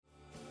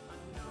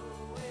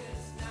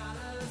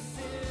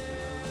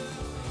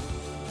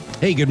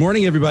Hey, good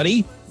morning,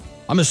 everybody.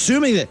 I'm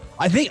assuming that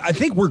I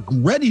think we're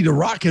ready to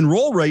rock and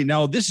roll right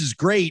now. This is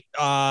great.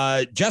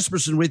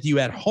 Jesperson with you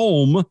at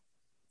home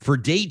for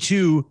day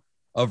 2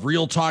 of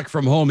Real Talk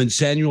from Home, and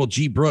Samuel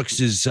G. Brooks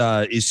is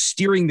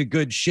steering the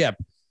good ship.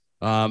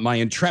 My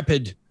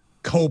intrepid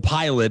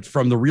co-pilot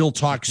from the Real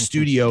Talk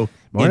studio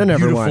Morning, in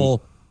beautiful everyone.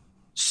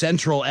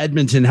 Central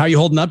Edmonton. How are you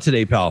holding up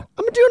today, pal?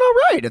 I'm doing all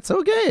right. It's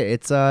okay.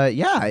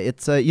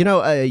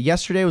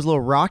 Yesterday was a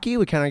little rocky.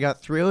 We kind of got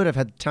through it. I've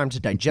had time to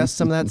digest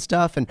some of that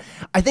stuff. And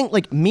I think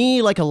like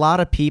a lot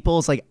of people,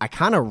 it's like I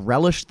kind of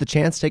relished the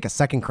chance to take a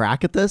second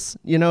crack at this.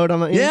 You know what I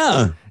mean?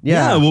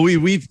 Yeah. Well,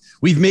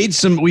 we've made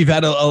some,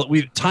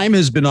 time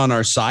has been on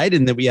our side,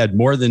 and that we had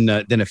more than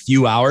a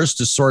few hours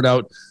to sort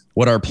out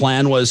what our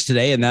plan was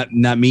today. And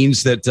that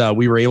means that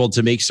we were able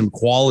to make some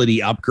quality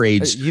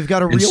upgrades. You've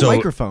got a real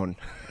microphone.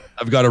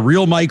 I've got a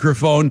real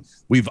microphone.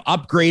 We've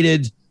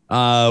upgraded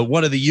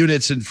one of the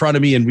units in front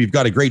of me, and we've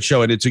got a great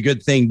show. And it's a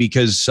good thing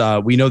because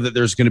we know that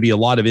there's going to be a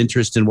lot of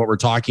interest in what we're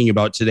talking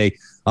about today.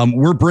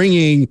 We're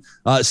bringing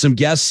some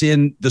guests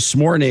in this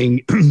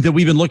morning that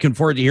we've been looking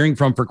forward to hearing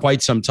from for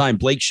quite some time.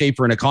 Blake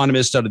Shaffer, an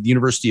economist out of the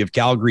University of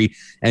Calgary,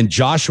 and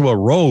Joshua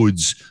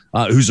Rhodes,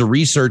 who's a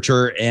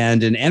researcher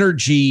and an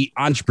energy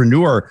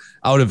entrepreneur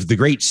out of the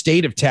great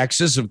state of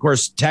Texas. Of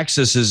course,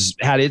 Texas has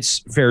had its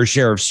fair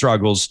share of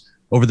struggles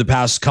over the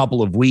past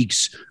couple of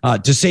weeks,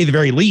 to say the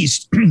very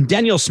least.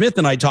 Danielle Smith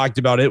and I talked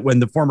about it when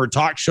the former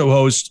talk show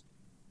host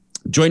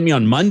joined me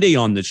on Monday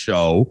on the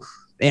show.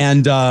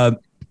 And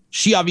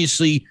she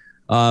obviously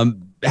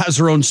has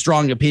her own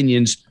strong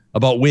opinions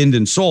about wind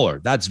and solar.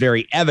 That's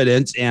very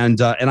evident.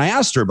 And I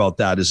asked her about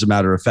that, as a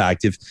matter of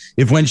fact,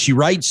 if when she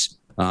writes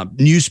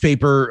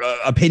newspaper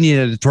opinion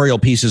editorial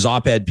pieces,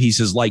 op-ed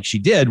pieces like she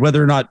did,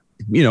 whether or not,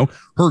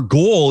 her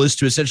goal is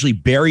to essentially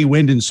bury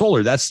wind and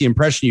solar. That's the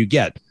impression you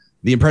get.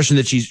 The impression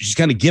that she's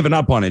kind of given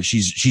up on it.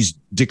 She's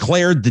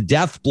declared the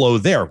death blow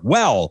there.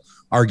 Well,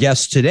 our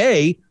guests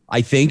today, I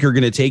think, are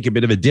going to take a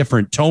bit of a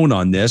different tone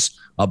on this.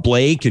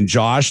 Blake and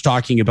Josh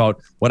talking about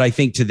what I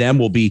think to them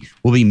will be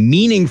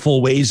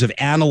meaningful ways of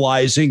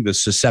analyzing the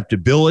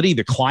susceptibility,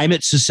 the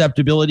climate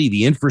susceptibility,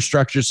 the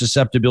infrastructure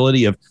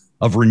susceptibility of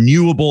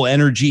renewable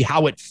energy,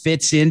 how it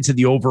fits into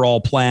the overall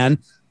plan.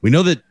 We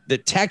know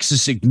that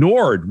Texas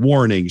ignored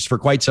warnings for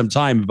quite some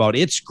time about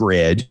its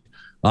grid.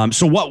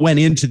 So what went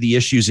into the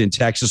issues in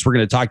Texas? We're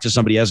going to talk to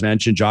somebody, as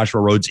mentioned.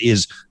 Joshua Rhodes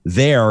is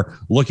there.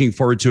 Looking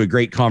forward to a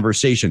great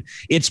conversation.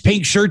 It's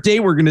Pink Shirt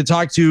Day. We're going to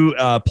talk to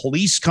a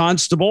police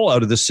constable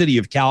out of the city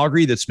of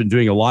Calgary that's been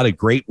doing a lot of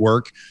great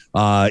work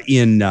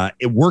in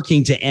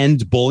working to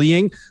end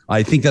bullying.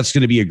 I think that's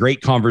going to be a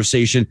great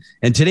conversation.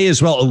 And today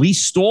as well,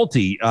 Elise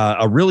Stolte,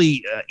 a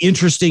really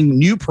interesting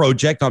new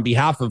project on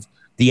behalf of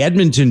the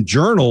Edmonton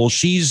Journal.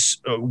 She's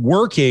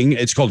working,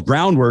 it's called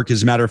Groundwork,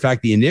 as a matter of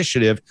fact, the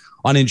initiative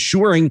on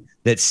ensuring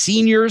that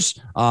seniors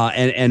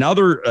and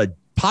other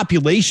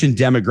population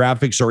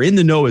demographics are in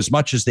the know as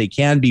much as they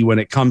can be when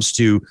it comes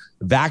to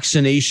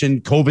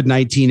vaccination,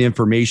 COVID-19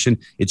 information.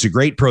 It's a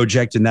great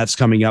project, and that's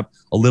coming up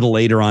a little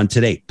later on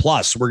today.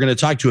 Plus, we're going to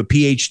talk to a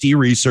PhD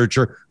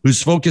researcher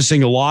who's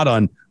focusing a lot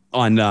on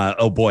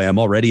oh boy, I'm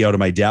already out of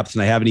my depth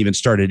and I haven't even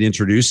started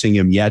introducing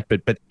him yet,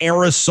 but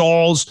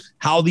aerosols,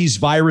 how these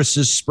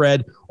viruses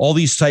spread, all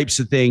these types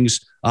of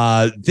things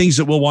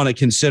that we'll want to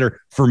consider.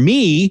 For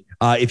me,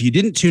 if you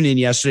didn't tune in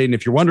yesterday, and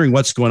if you're wondering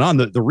what's going on,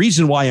 the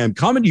reason why I'm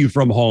coming to you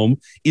from home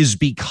is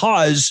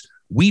because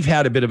we've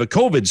had a bit of a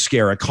COVID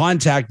scare. A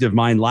contact of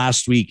mine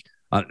last week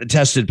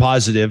tested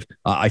positive.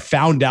 I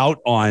found out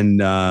on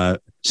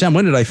Sam,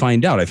 when did I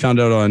find out? I found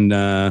out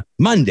on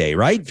Monday,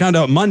 right? Found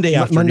out Monday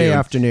afternoon. Monday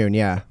afternoon,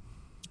 yeah.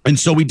 And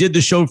so we did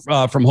the show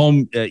from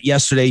home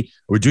yesterday.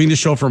 We're doing the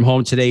show from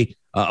home today,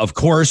 of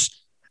course.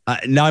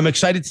 Now I'm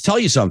excited to tell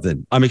you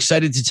something. I'm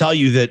excited to tell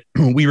you that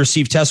we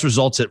received test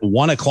results at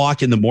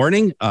 1:00 in the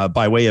morning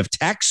by way of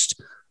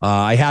text.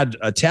 I had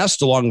a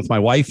test along with my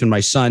wife and my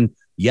son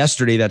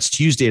yesterday. That's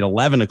Tuesday at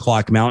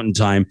 11:00 Mountain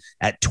Time,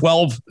 at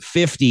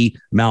 12:50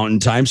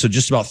 Mountain Time. So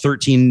just about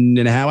 13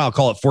 and a half, I'll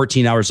call it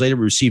 14 hours later,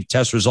 we received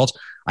test results.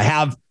 I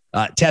have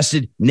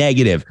tested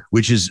negative,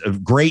 which is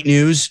great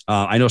news.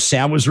 I know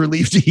Sam was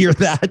relieved to hear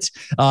that,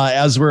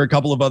 as were a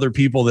couple of other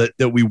people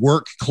that we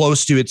work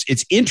close to.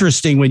 It's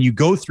interesting when you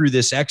go through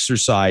this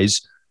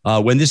exercise,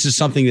 when this is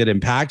something that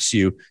impacts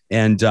you.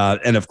 And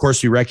of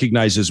course, we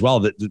recognize as well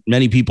that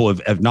many people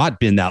have not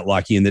been that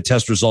lucky, and the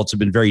test results have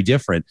been very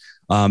different.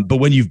 But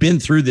when you've been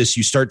through this,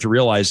 you start to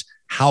realize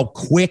how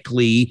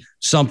quickly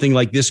something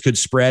like this could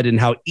spread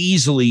and how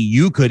easily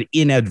you could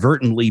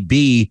inadvertently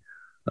be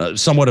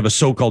somewhat of a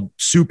so-called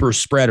super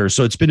spreader.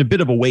 So it's been a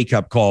bit of a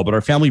wake-up call, but our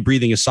family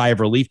breathing a sigh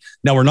of relief.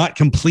 Now, we're not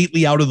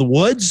completely out of the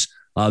woods.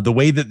 The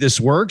way that this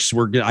works,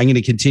 I'm going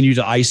to continue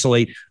to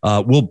isolate.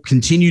 We'll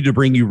continue to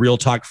bring you Real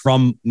Talk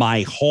from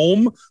my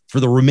home for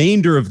the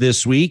remainder of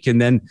this week. And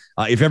then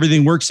if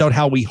everything works out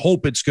how we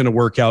hope it's going to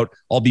work out,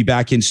 I'll be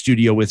back in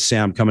studio with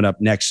Sam coming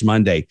up next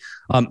Monday.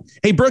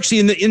 Hey, Brooksy,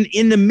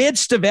 in the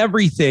midst of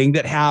everything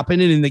that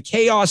happened and in the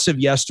chaos of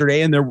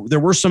yesterday, and there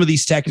were some of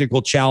these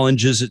technical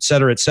challenges, et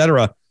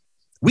cetera,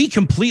 we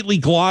completely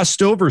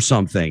glossed over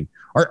something.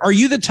 Are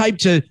you the type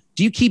to,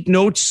 do you keep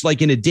notes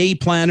like in a day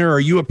planner? Are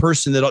you a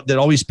person that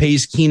always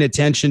pays keen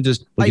attention to,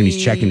 look,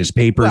 he's checking his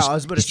papers, well, I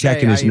was about he's to say,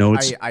 checking his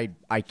notes?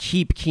 I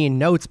keep keen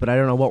notes, but I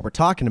don't know what we're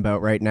talking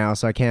about right now,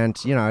 so I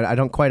can't, I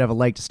don't quite have a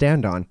leg to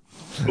stand on.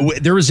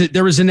 There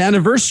was an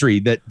anniversary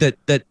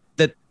that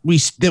we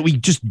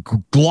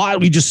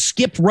just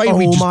skipped right. Oh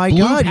we just my blew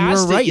God, you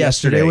past were right. it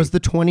yesterday. Was the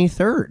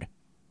 23rd.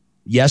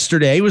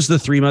 Yesterday was the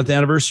 3-month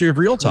anniversary of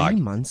Real Talk.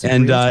 3 months of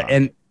Real Talk.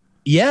 And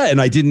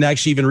I didn't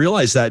actually even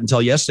realize that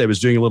until yesterday. I was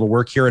doing a little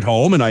work here at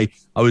home, and I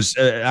was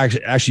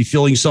actually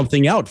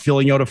filling out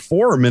a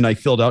form, and I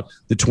filled out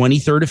the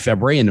 23rd of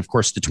February. And of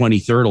course, the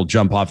 23rd will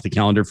jump off the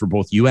calendar for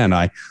both you and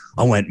I.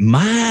 I went,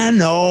 man,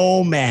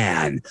 oh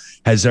man,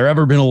 has there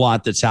ever been a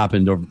lot that's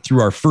happened through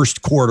our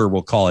first quarter,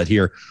 we'll call it,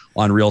 here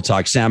on Real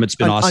Talk. Sam, it's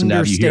been awesome to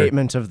have you here.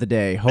 Understatement of the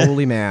day.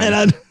 Holy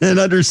man. An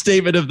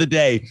understatement of the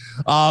day.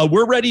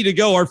 We're ready to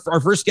go.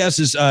 Our first guest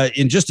is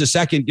in just a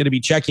second going to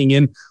be checking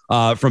in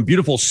from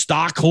beautiful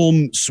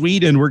Stockholm,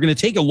 Sweden. We're going to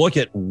take a look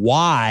at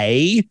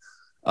why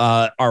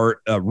our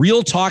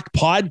Real Talk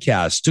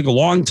podcast took a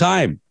long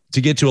time to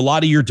get to a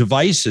lot of your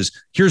devices.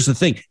 Here's the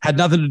thing, had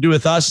nothing to do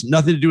with us,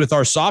 nothing to do with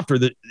our software.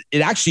 That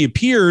it actually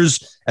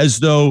appears as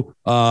though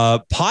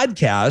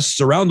podcasts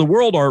around the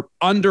world are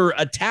under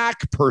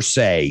attack per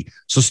se.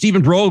 So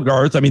Stephen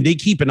Brogarth, I mean, they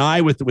keep an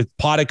eye with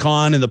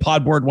Podicon and the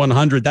Podboard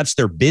 100. That's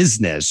their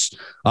business,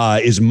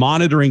 is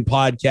monitoring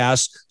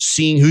podcasts,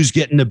 seeing who's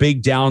getting the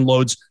big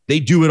downloads. They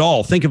do it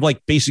all. Think of like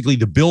basically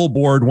the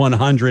Billboard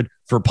 100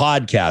 for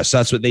podcasts.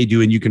 That's what they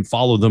do. And you can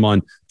follow them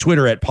on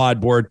Twitter at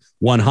Podboard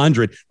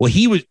 100. Well,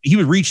 he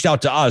reached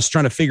out to us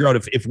trying to figure out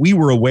if we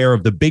were aware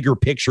of the bigger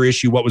picture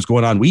issue, what was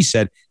going on. We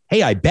said,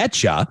 hey, I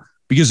betcha,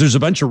 because there's a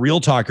bunch of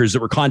Real Talkers that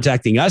were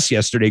contacting us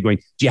yesterday going,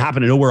 do you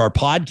happen to know where our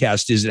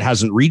podcast is? It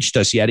hasn't reached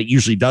us yet. It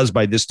usually does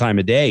by this time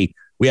of day.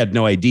 We had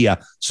no idea.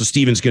 So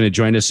Stephen's going to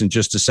join us in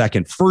just a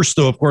second. First,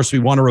 though, of course, we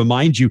want to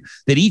remind you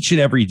that each and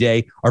every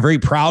day, our very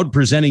proud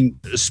presenting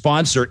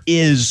sponsor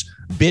is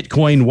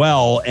Bitcoin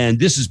Well. And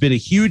this has been a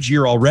huge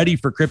year already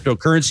for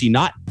cryptocurrency,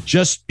 not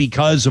just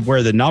because of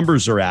where the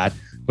numbers are at,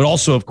 but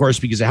also, of course,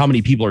 because of how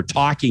many people are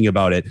talking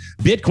about it.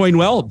 Bitcoin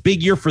Well,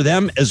 big year for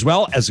them as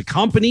well as a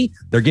company.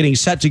 They're getting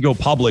set to go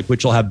public,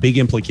 which will have big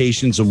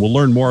implications, and we'll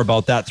learn more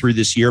about that through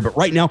this year. But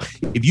right now,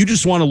 if you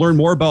just want to learn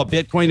more about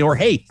Bitcoin, or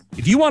hey,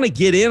 if you want to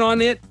get in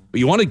on it, but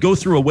you want to go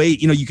through a way,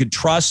 you could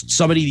trust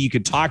somebody that you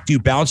could talk to,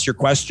 bounce your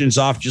questions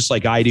off just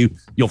like I do,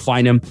 you'll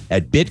find them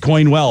at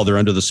Bitcoin Well. They're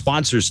under the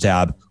sponsors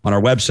tab on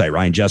our website,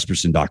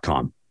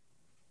 ryanjesperson.com.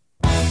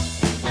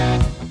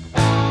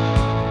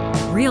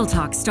 Real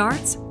Talk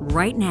starts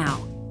right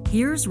now.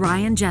 Here's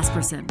Ryan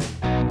Jesperson.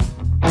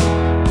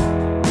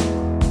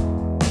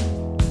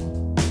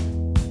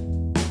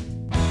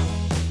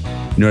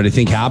 You know what I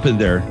think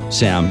happened there,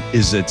 Sam,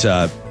 is that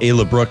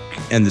Ayla Brooke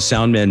and the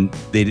Soundmen,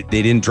 they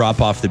didn't drop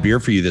off the beer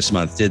for you this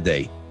month, did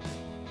they?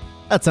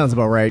 That sounds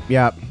about right.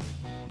 Yeah.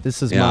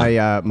 This is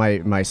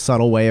my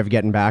subtle way of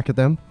getting back at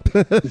them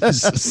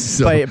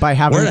so by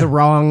having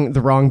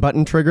the wrong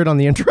button triggered on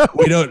the intro.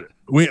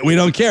 We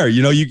don't care.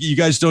 You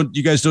guys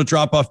don't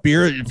drop off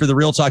beer for the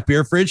Real Talk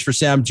beer fridge for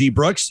Sam G.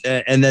 Brooks.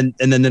 And then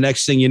the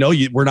next thing you know,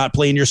 we're not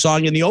playing your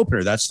song in the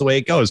opener. That's the way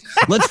it goes.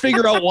 Let's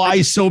figure out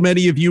why so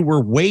many of you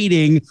were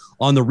waiting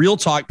on the Real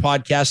Talk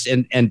podcast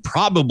and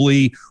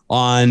probably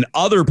on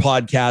other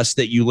podcasts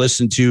that you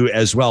listen to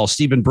as well.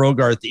 Stephen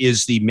Brogarth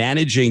is the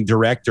managing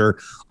director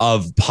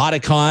of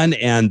Podicon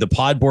and the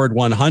Podboard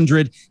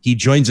 100. He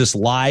joins us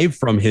live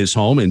from his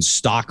home in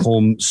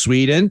Stockholm,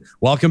 Sweden.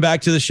 Welcome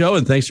back to the show,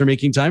 and thanks for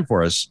making time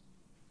for us.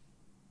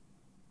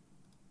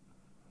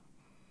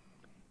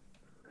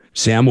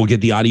 Sam, we'll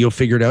get the audio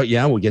figured out.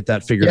 Yeah, we'll get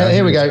that figured out. Yeah,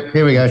 here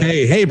we go.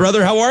 Hey,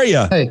 brother, how are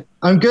you? Hey,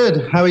 I'm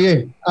good. How are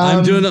you?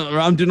 I'm doing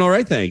all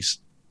right, thanks.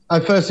 I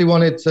firstly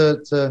wanted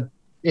to,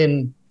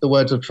 in the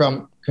words of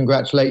Trump,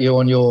 congratulate you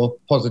on your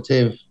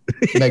positive,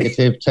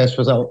 negative test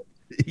result.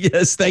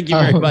 Yes, thank you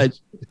very much.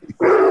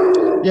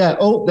 Yeah.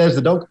 Oh, there's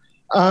the dog.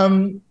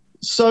 I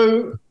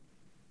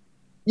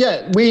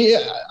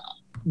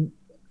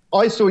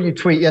saw you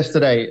tweet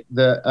yesterday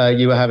that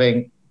you were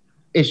having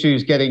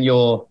issues getting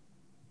your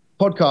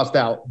podcast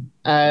out,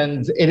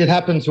 and it had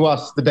happened to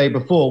us the day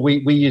before.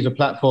 We use a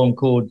platform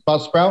called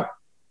Buzzsprout,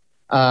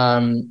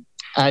 and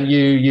you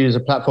use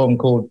a platform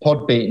called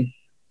Podbean.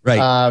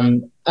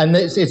 Right. And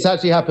it's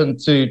actually happened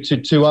to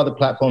two other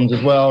platforms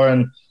as well,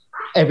 and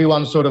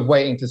everyone's sort of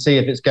waiting to see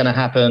if it's going to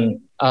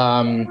happen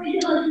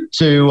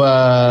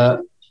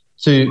to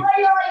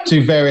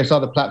various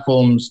other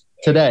platforms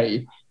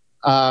today.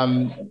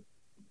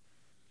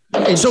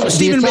 So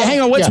Stephen,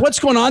 hang on. What's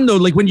going on though?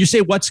 Like when you say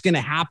what's going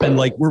to happen,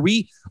 like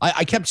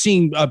I kept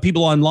seeing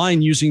people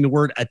online using the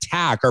word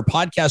attack. Are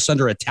podcasts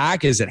under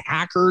attack? Is it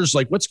hackers?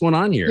 Like what's going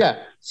on here?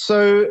 Yeah.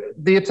 So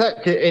the attack,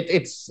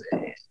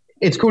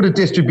 it's called a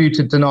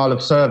distributed denial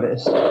of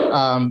service,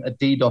 a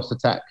DDoS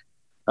attack.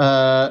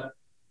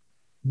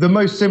 The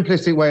most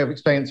simplistic way of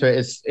explaining to it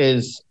is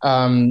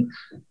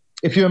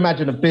if you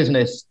imagine a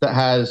business that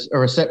has a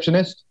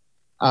receptionist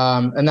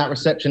And that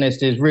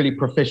receptionist is really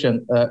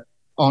proficient at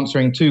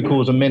answering 2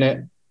 calls a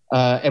minute,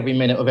 every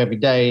minute of every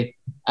day.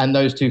 And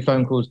those 2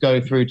 phone calls go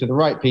through to the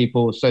right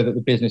people so that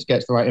the business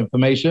gets the right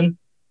information.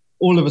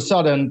 All of a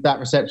sudden, that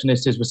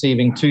receptionist is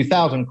receiving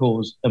 2,000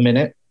 calls a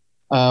minute,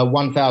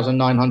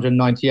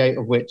 1,998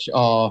 of which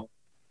are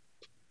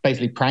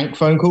basically prank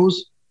phone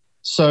calls.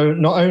 So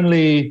not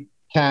only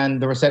can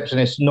the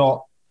receptionist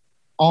not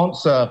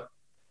answer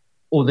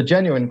all the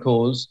genuine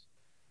calls,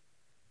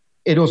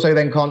 it also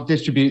then can't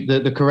distribute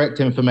the correct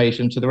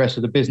information to the rest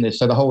of the business.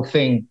 So the whole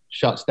thing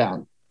shuts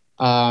down.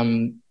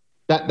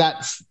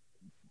 That's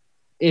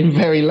in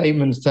very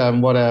layman's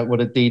term what a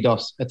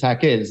DDoS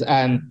attack is.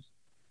 And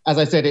as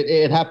I said,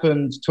 it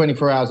happened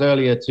 24 hours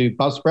earlier to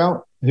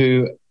Buzzsprout,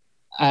 who,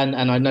 and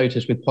I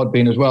noticed with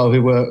Podbean as well,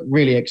 who were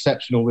really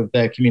exceptional with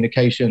their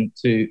communication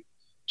to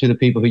the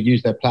people who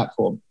use their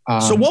platform.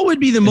 So what would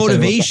be the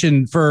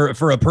motivation for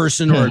a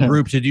person or a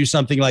group to do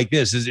something like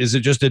this? Is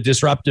it just a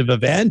disruptive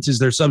event? Is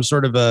there some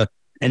sort of an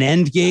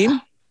end game?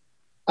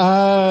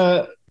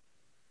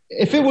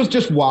 If it was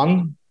just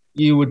one,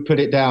 you would put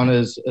it down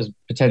as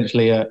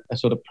potentially a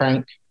sort of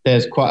prank.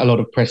 There's quite a lot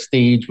of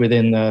prestige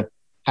within the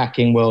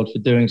hacking world for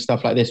doing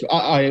stuff like this.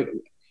 I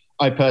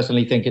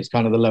personally think it's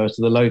kind of the lowest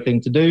of the low thing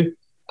to do.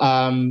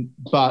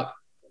 But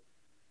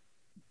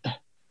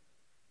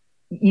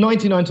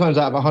 99 times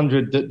out of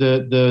 100,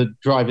 the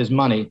drive is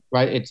money,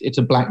 right? It's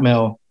a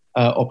blackmail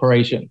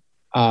operation.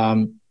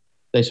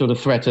 They sort of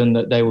threaten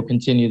that they will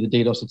continue the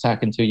DDoS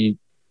attack until you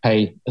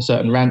pay a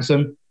certain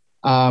ransom.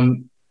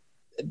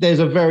 There's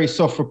a very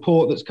soft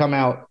report that's come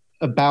out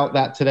about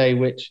that today,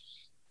 which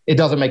it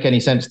doesn't make any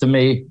sense to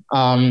me.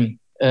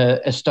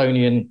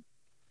 Estonian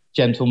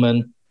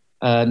gentleman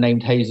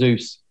named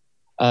Jesus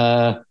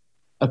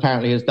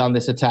apparently has done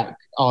this attack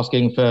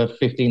asking for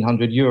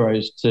 1,500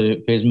 euros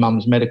for his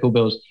mum's medical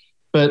bills.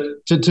 But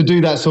to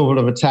do that sort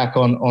of attack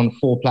on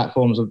 4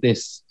 platforms of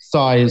this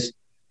size,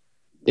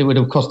 it would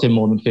have cost him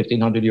more than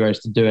 1,500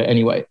 euros to do it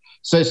anyway.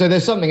 So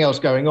there's something else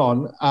going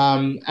on.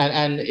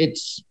 And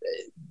it's,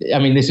 I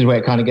mean, this is where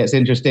it kind of gets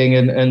interesting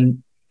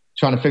and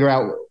trying to figure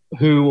out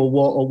who or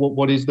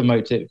what is the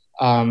motive.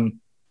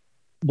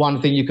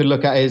 One thing you could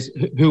look at is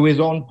who is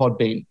on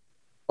Podbean.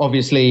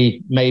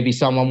 Obviously, maybe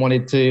someone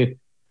wanted to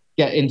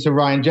get into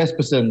Ryan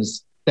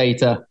Jesperson's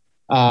data.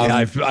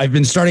 Yeah, I've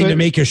been starting to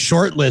make a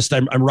short list.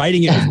 I'm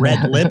writing it with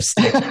red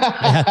lipstick.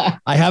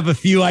 I have a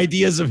few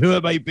ideas of who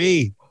it might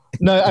be.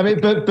 No, I mean,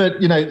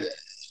 but you know,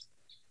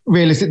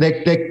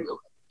 realistically,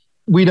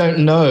 we don't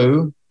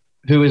know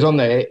who is on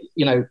there.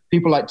 You know,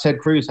 people like Ted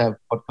Cruz have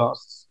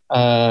podcasts.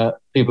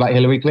 People like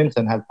Hillary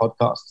Clinton have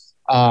podcasts.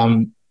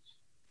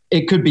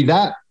 It could be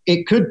that.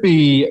 It could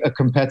be a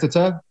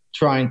competitor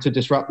trying to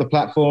disrupt the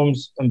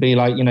platforms and be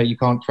like, you know, you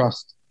can't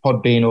trust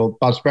Podbean or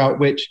Buzzsprout,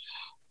 which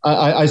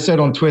I said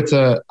on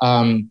Twitter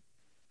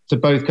to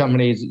both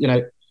companies, you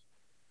know,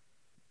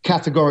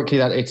 categorically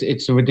that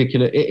it's a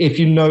ridiculous. If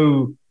you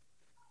know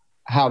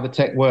how the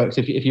tech works,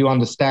 if you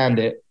understand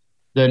it,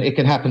 then it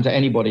can happen to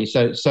anybody.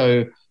 So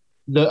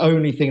the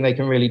only thing they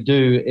can really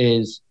do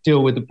is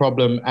deal with the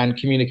problem and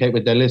communicate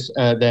with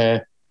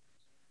their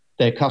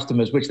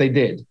customers, which they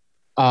did.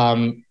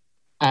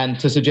 And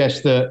to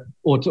suggest that,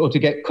 or to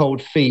get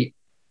cold feet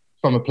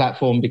from a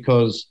platform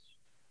because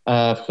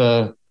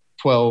for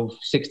 12,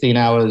 16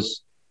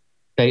 hours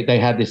they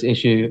had this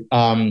issue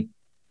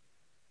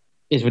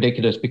is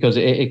ridiculous, because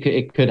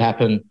it could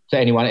happen to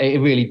anyone. It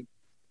really,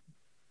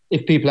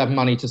 if people have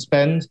money to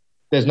spend,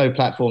 there's no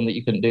platform that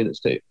you couldn't do this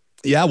to.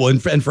 Yeah, well,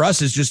 and for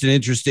us, it's just an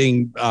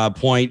interesting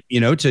point,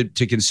 you know,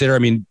 to consider. I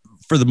mean,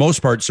 for the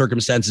most part,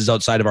 circumstances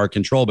outside of our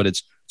control, but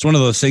it's one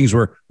of those things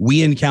where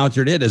we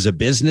encountered it as a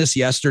business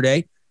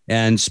yesterday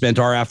and spent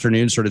our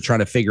afternoon sort of trying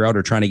to figure out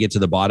or trying to get to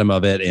the bottom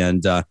of it.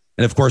 And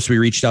of course, we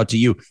reached out to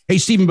you. Hey,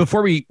 Stephen,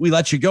 before we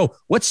let you go,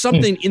 what's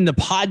something in the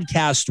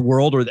podcast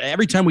world, or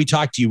every time we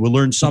talk to you, we'll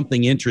learn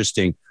something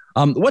interesting.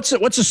 What's a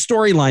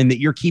storyline that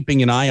you're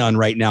keeping an eye on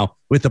right now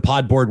with the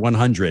Podboard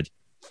 100?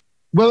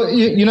 Well,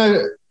 you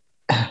know,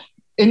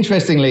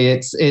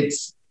 interestingly,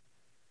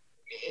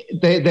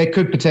 there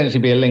could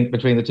potentially be a link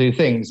between the two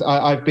things.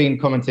 I've been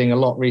commenting a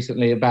lot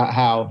recently about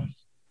how,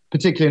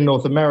 particularly in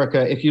North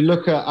America, if you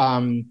look at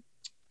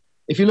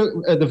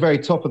the very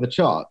top of the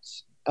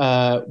charts,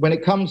 when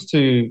it comes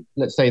to,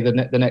 let's say, the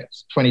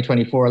next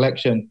 2024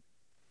 election,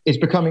 it's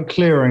becoming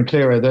clearer and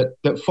clearer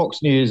that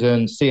Fox News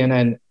and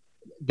CNN,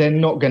 they're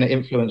not going to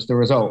influence the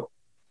result.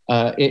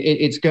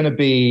 It's going to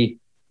be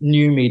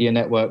new media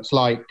networks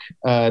like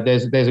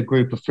there's a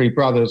group of 3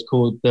 brothers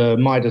called the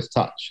Midas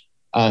Touch,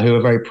 who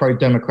are very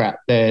pro-Democrat.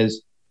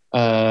 There's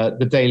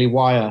the Daily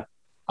Wire,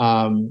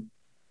 and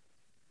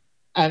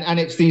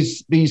it's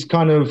these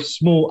kind of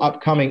small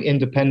upcoming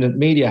independent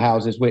media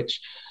houses which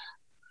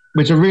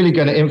are really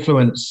going to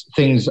influence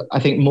things, I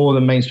think, more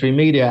than mainstream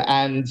media.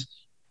 And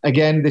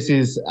again, this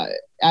is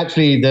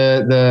actually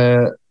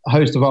the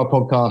host of our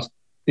podcast.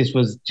 This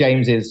was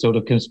James's sort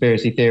of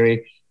conspiracy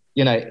theory.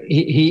 You know,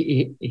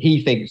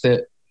 he thinks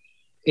that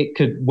it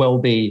could well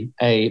be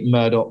a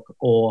Murdoch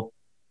or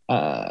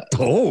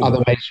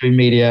other mainstream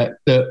media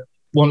that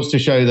wants to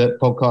show that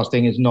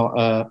podcasting is not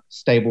a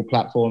stable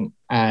platform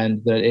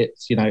and that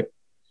it's,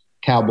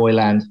 cowboy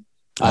land.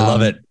 I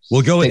love it.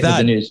 We'll go with that.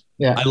 The news.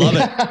 Yeah. I love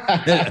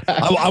it.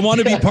 I want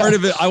to be part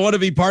of it. I want to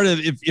be part of,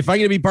 if I'm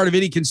going to be part of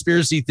any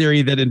conspiracy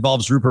theory that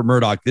involves Rupert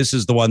Murdoch, this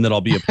is the one that I'll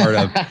be a part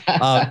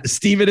of.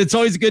 Stephen, it's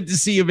always good to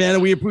see you,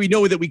 man. We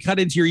know that we cut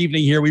into your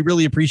evening here. We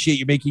really appreciate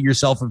you making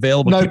yourself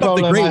available. Keep up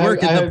the great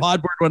work at the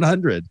Podboard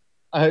 100.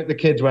 I hope the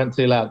kids weren't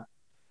too loud.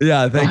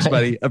 Yeah, thanks,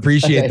 buddy.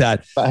 Appreciate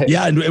that. Bye.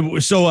 Yeah,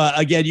 and so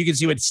again, you can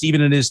see what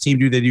Stephen and his team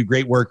do. They do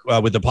great work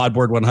with the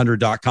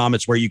podboard100.com.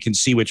 It's where you can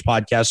see which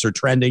podcasts are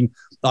trending.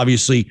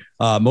 Obviously,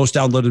 most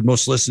downloaded,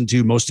 most listened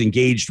to, most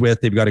engaged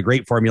with. They've got a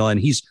great formula, and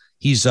he's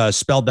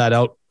spelled that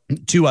out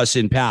to us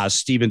in past.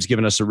 Stephen's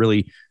given us a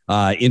really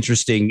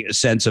interesting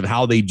sense of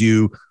how they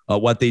do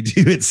what they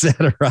do,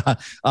 etc.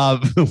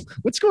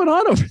 What's going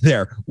on over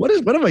there? What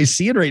am I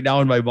seeing right now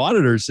in my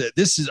monitors?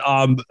 This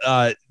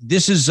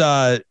is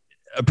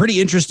a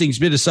pretty interesting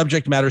bit of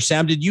subject matter.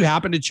 Sam, did you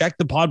happen to check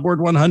the Podboard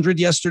 100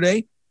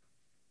 yesterday?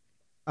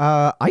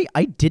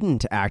 I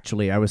didn't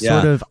actually. I was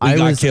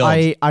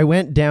I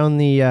went down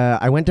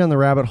the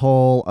rabbit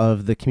hole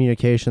of the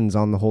communications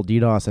on the whole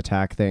DDoS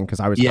attack thing because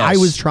I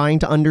was trying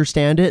to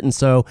understand it, and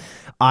so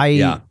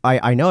I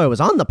know I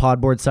was on the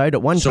Podboard site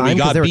at one time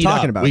because they were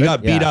talking about it. We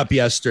got beat up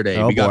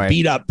yesterday. We got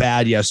beat up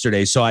bad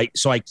yesterday. So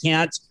I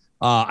can't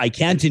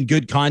in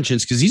good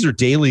conscience, because these are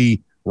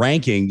daily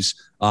rankings,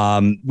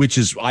 which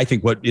is, I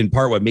think, what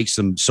makes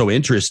them so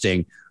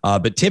interesting.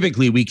 But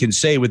typically we can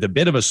say with a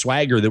bit of a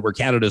swagger that we're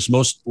Canada's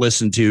most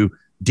listened to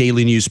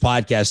daily news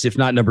podcast, if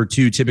not number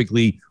 2,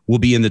 typically will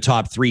be in the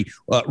top 3.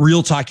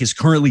 Real Talk is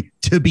currently,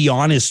 to be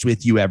honest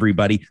with you,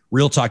 everybody,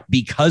 Real Talk,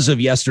 because of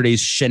yesterday's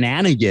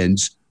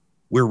shenanigans,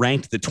 we're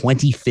ranked the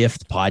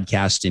 25th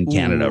podcast in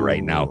Canada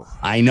right now.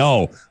 I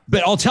know.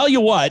 But I'll tell you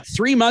what,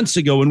 3 months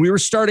ago when we were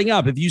starting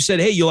up, if you said,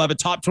 hey, you'll have a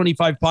top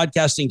 25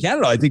 podcast in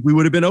Canada, I think we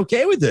would have been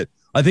okay with it.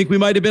 I think we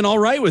might have been all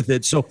right with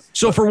it. So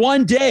for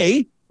one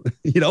day,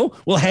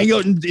 we'll hang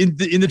out in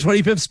the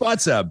 25th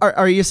spot, Seb.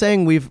 Are you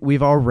saying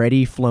we've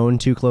already flown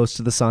too close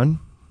to the sun?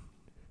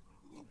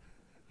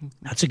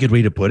 That's a good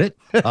way to put it.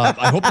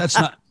 I hope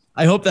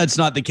that's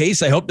not the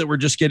case. I hope that we're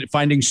just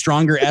finding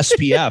stronger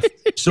SPF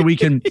so we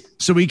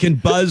can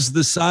buzz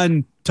the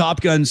sun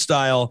Top Gun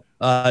style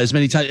as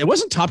many times. It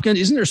wasn't Top Gun.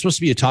 Isn't there supposed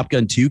to be a Top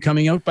Gun 2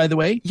 coming out, by the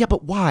way? Yeah,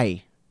 but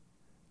why?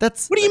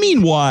 What do you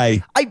mean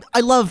why? I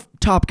love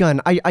Top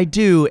Gun. I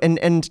do.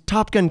 And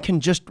Top Gun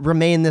can just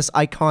remain this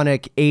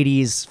iconic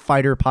 80s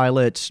fighter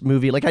pilot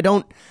movie. Like, I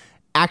don't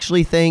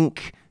actually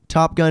think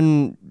Top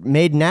Gun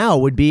made now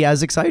would be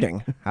as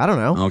exciting. I don't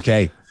know.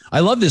 Okay.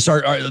 I love this.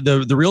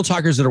 The Real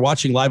Talkers that are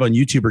watching live on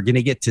YouTube are going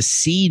to get to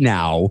see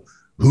now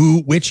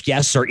which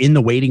guests are in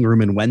the waiting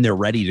room and when they're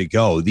ready to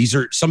go. These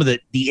are some of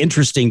the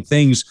interesting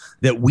things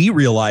that we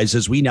realize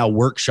as we now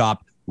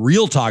workshop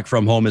Real Talk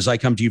from home, as I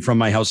come to you from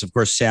my house, of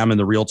course, Sam in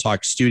the Real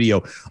Talk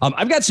studio.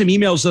 I've got some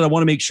emails that I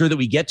want to make sure that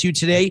we get to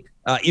today.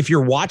 If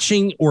you're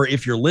watching or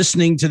if you're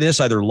listening to this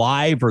either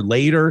live or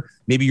later,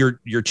 maybe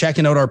you're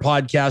checking out our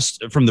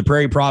podcast from the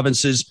Prairie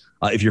Provinces.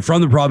 If you're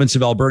from the province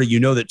of Alberta, you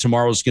know that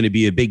tomorrow is going to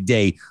be a big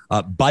day,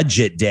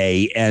 budget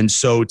day. And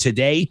so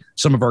today,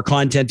 some of our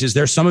content is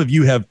there. Some of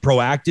you have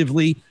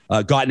proactively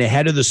gotten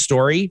ahead of the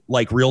story,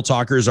 like Real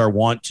Talkers are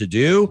wont to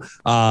do,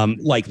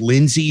 like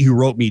Lindsay, who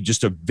wrote me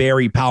just a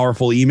very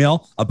powerful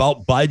email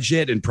about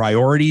budget and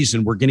priorities.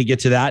 And we're going to get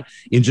to that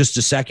in just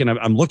a second.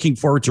 I'm looking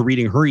forward to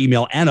reading her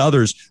email and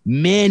others.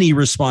 Many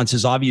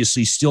responses,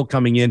 obviously, still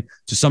coming in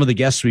to some of the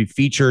guests we've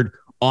featured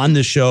on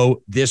the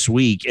show this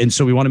week. And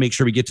so we want to make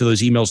sure we get to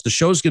those emails. The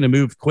show's going to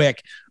move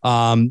quick.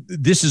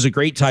 This is a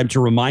great time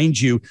to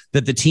remind you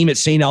that the team at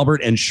St.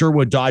 Albert and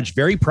Sherwood Dodge,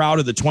 very proud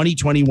of the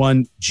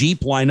 2021 Jeep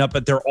lineup,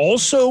 but they're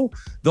also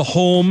the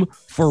home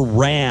for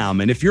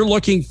Ram. And if you're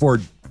looking for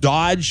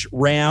Dodge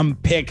Ram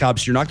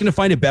pickups, you're not going to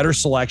find a better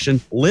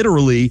selection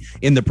literally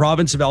in the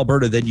province of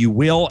Alberta than you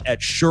will at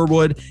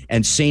Sherwood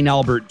and St.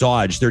 Albert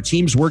Dodge. Their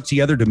teams work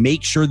together to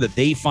make sure that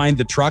they find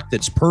the truck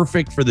that's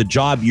perfect for the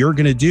job you're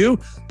going to do,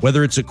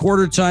 whether it's a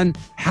quarter ton,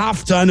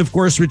 half ton, of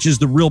course, which is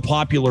the real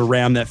popular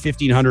Ram, that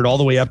 1500 all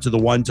the way up to the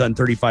 1 ton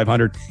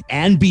 3500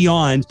 and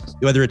beyond.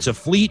 Whether it's a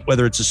fleet,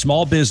 whether it's a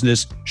small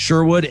business,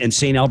 Sherwood and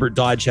St. Albert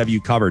Dodge have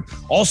you covered.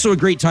 Also a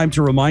great time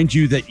to remind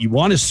you that you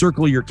want to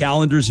circle your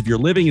calendars. If you're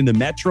living in the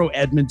Metro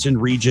Edmonton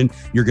region,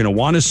 you're going to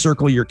want to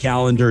circle your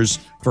calendars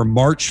for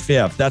March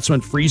 5th. That's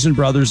when Friesen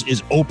Brothers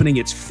is opening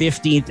its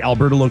 15th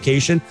Alberta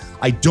location.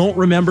 I don't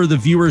remember the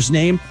viewer's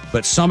name,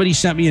 but somebody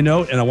sent me a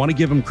note and I want to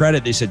give them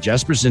credit. They said,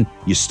 Jesperson,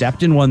 you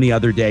stepped in one the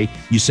other day.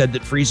 You said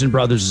that Friesen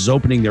Brothers is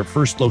opening their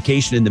first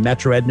location in the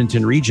Metro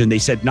Edmonton region. They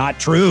said, not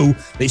true.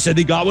 They said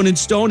they got one in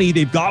Stoney.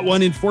 They've got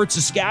one in Fort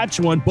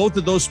Saskatchewan. Both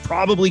of those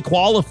probably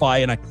qualify.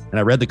 And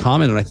I read the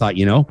comment and I thought,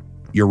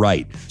 you're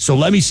right. So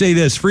let me say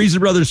this, Friesen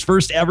Brothers'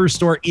 first ever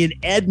store in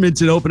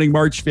Edmonton opening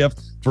March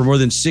 5th. For more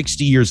than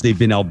 60 years, they've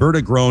been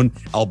Alberta grown,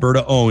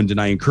 Alberta owned, and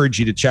I encourage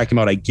you to check them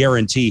out. I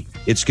guarantee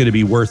it's going to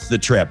be worth the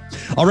trip.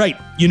 All right.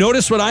 You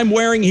notice what I'm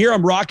wearing here?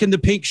 I'm rocking the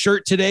pink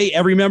shirt today.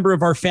 Every member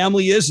of our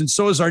family is, and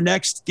so is our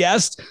next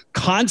guest.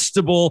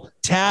 Constable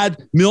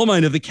Tad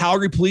Milmine of the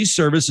Calgary Police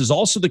Service is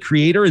also the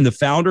creator and the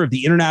founder of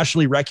the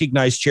internationally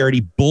recognized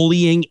charity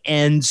Bullying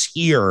Ends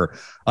Here.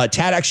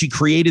 Tad actually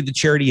created the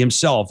charity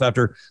himself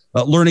after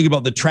learning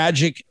about the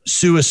tragic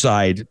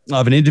suicide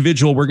of an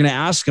individual we're going to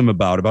ask him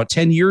about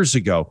 10 years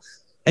ago.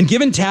 And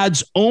given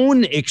Tad's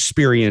own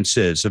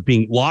experiences of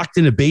being locked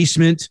in a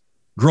basement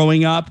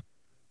growing up,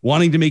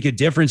 wanting to make a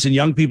difference in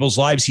young people's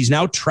lives, he's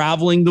now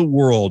traveling the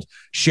world,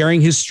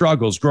 sharing his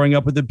struggles, growing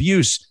up with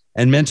abuse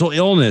and mental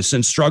illness,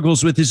 and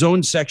struggles with his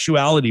own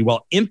sexuality,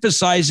 while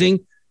emphasizing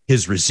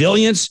his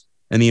resilience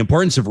and the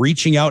importance of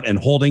reaching out and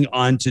holding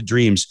on to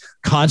dreams.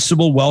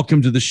 Constable,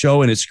 welcome to the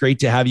show, and it's great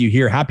to have you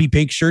here. Happy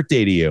Pink Shirt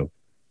Day to you.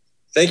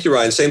 Thank you,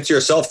 Ryan. Same to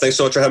yourself. Thanks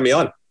so much for having me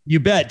on. You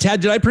bet.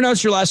 Tad, did I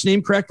pronounce your last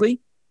name correctly?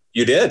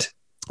 You did.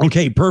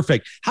 Okay,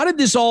 perfect. How did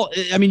this all,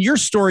 I mean, your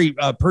story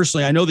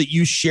personally, I know that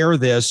you share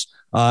this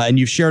and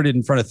you've shared it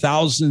in front of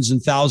thousands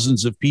and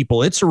thousands of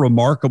people. It's a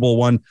remarkable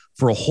one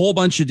for a whole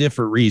bunch of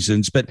different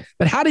reasons. But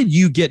how did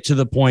you get to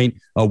the point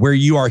where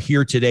you are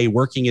here today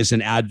working as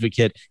an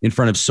advocate in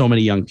front of so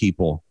many young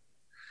people?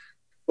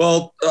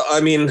 Well,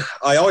 I mean,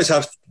 I always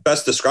have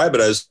best describe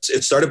it as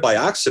it started by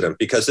accident,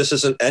 because this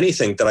isn't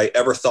anything that I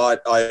ever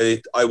thought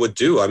I would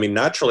do. I mean,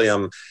 naturally,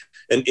 I'm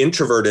an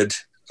introverted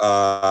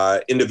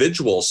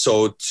individual.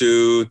 So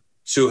to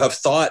have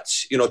thought,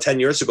 10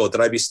 years ago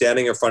that I'd be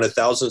standing in front of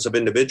thousands of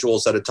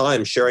individuals at a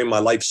time, sharing my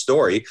life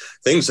story,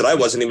 things that I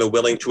wasn't even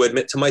willing to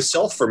admit to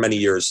myself for many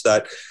years,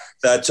 that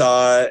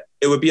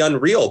it would be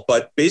unreal.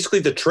 But basically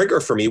the trigger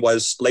for me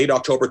was late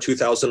October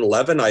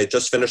 2011. I had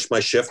just finished my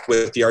shift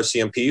with the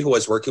RCMP, who I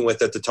was working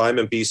with at the time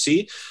in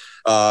BC,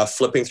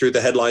 flipping through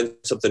the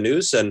headlines of the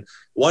news. And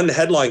one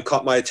headline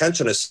caught my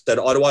attention. It said,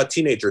 Ottawa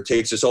teenager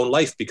takes his own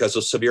life because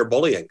of severe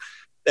bullying.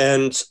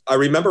 And I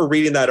remember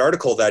reading that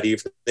article that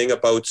evening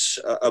about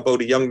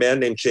a young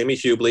man named Jamie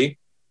Hubley,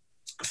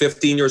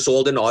 15 years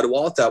old in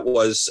Ottawa, that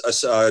was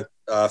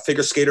a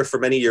figure skater for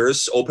many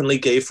years, openly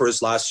gay for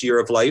his last year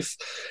of life,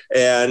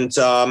 and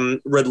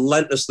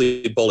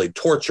relentlessly bullied,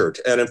 tortured.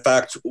 And in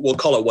fact, we'll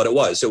call it what it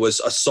was. It was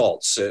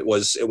assaults. It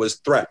was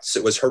threats.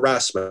 It was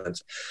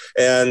harassment.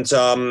 And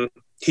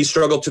he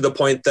struggled to the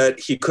point that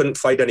he couldn't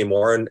fight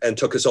anymore and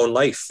took his own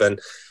life. And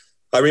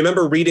I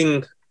remember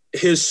reading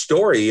his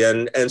story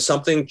and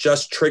something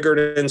just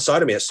triggered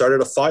inside of me. It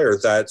started a fire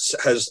that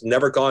has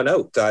never gone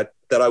out, that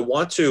I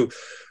want to,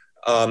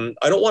 I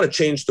don't want to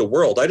change the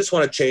world. I just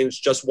want to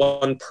change just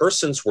one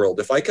person's world.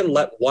 If I can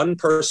let one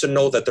person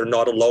know that they're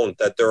not alone,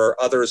 that there are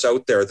others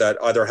out there that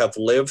either have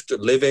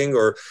living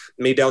or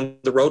may down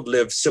the road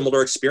live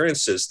similar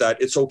experiences,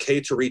 that it's okay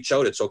to reach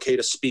out. It's okay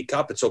to speak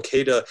up. It's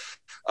okay to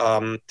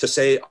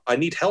say, I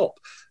need help.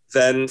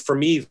 Then for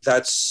me,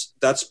 that's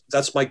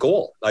my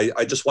goal.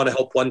 I just want to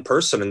help one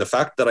person. And the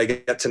fact that I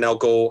get to now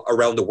go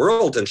around the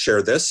world and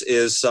share this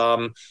is,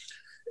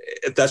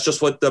 that's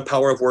just what the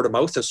power of word of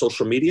mouth and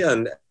social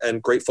media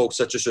and great folks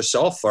such as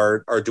yourself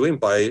are doing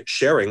by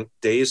sharing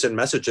days and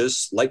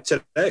messages like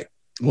today.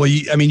 Well,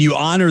 you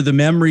honor the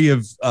memory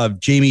of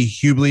Jamie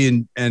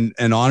Hubley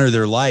and honor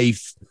their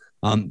life.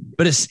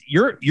 But it's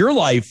your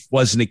life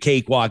wasn't a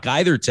cakewalk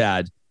either,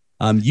 Tad.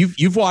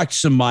 You've walked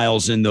some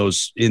miles in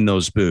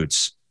those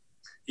boots.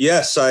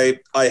 Yes, I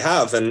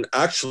have. And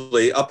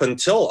actually, up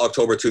until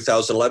October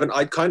 2011,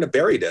 I'd kind of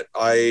buried it.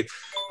 I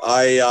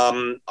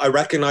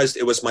recognized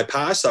it was my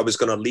past. I was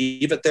going to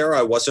leave it there.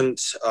 I wasn't,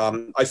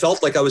 I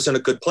felt like I was in a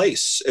good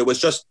place. It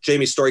was just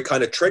Jamie's story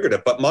kind of triggered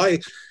it. But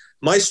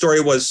my story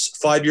was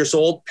 5 years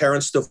old,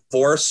 parents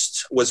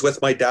divorced, was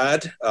with my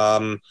dad.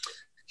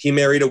 He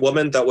married a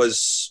woman that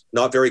was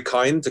not very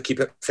kind, to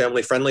keep it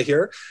family friendly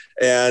here,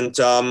 and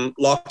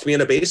locked me in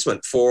a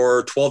basement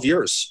for 12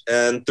 years.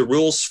 And the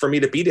rules for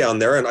me to be down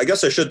there, and I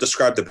guess I should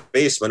describe the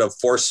basement of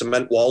 4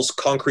 cement walls,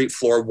 concrete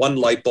floor, 1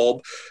 light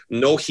bulb,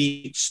 no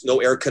heat,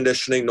 no air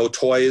conditioning, no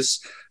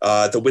toys,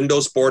 the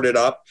windows boarded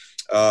up.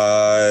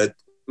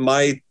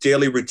 My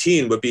daily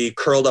routine would be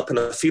curled up in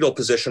a fetal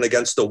position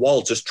against the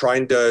wall, just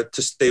trying to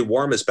stay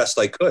warm as best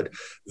I could.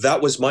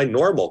 That was my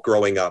normal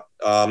growing up.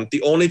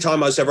 The only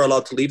time I was ever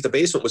allowed to leave the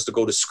basement was to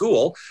go to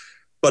school.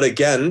 But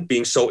again,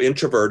 being so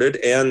introverted,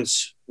 and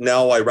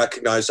now I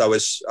recognize I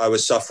was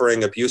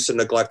suffering abuse and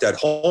neglect at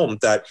home,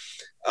 that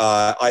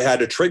I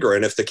had a trigger.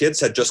 And if the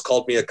kids had just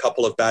called me a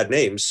couple of bad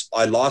names,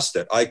 I lost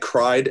it. I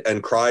cried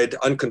and cried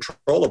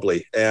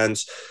uncontrollably. And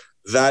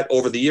that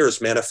over the years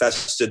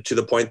manifested to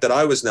the point that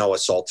I was now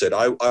assaulted.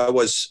 I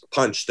was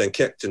punched and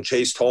kicked and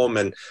chased home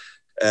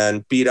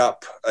and beat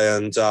up.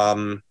 And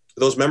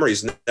those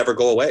memories never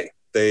go away.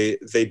 They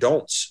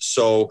don't.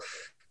 So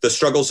the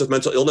struggles of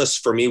mental illness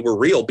for me were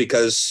real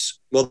because,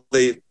 well,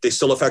 they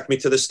still affect me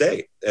to this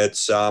day.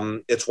 It's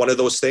one of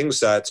those things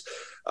that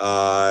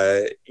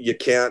you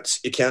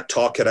can't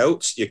talk it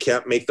out. You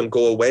can't make them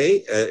go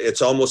away.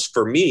 It's almost,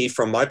 for me,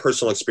 from my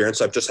personal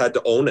experience, I've just had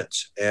to own it.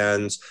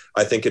 And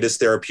I think it is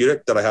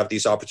therapeutic that I have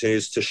these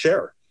opportunities to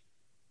share.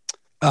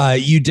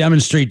 You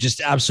demonstrate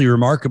just absolutely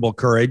remarkable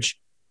courage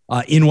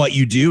in what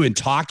you do and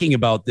talking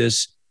about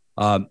this.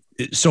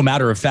 So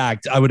matter of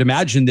fact, I would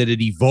imagine that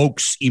it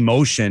evokes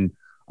emotion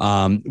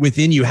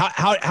within you.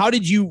 How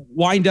did you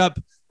wind up?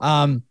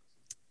 Well,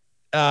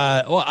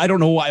 I don't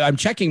know why I'm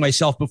checking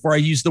myself before I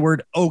use the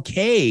word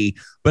okay,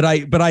 but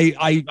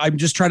I'm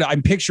just trying to,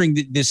 I'm picturing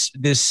this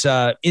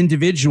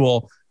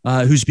individual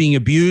who's being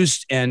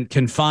abused and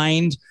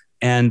confined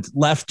and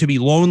left to be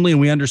lonely.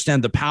 And we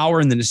understand the power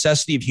and the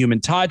necessity of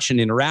human touch and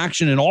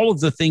interaction and all of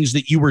the things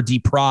that you were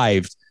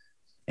deprived.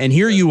 And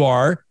here you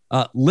are,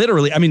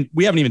 literally, I mean,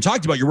 we haven't even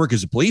talked about your work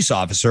as a police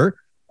officer,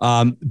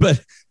 but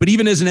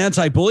even as an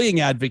anti-bullying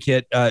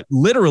advocate,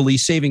 literally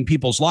saving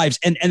people's lives.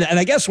 And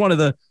I guess one of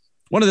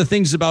the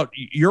things about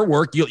your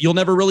work, you'll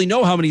never really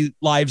know how many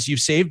lives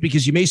you've saved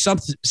because you may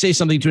say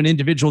something to an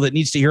individual that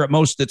needs to hear it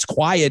most that's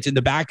quiet in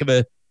the back of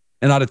an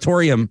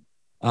auditorium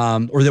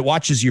or that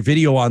watches your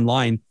video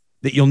online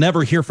that you'll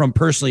never hear from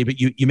personally, but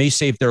you may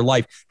save their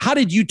life. How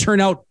did you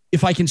turn out,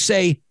 if I can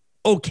say,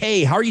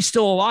 okay? How are you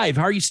still alive?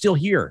 How are you still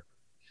here?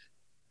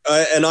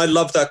 And I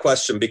love that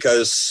question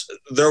because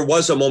there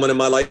was a moment in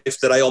my life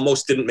that I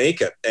almost didn't make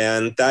it.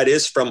 And that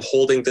is from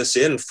holding this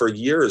in for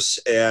years.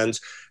 And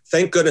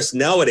thank goodness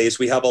nowadays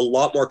we have a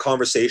lot more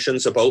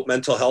conversations about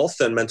mental health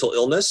and mental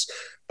illness.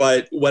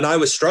 But when I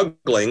was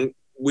struggling,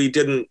 we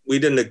didn't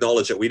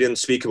acknowledge it. We didn't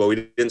speak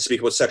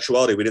about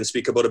sexuality. We didn't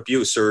speak about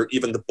abuse or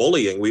even the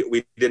bullying.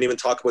 We didn't even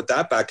talk about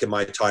that back in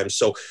my time.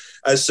 So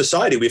as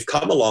society, we've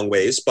come a long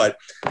ways, but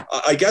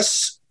I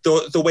guess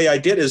the way I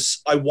did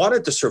is I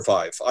wanted to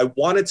survive. I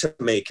wanted to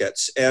make it.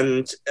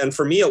 And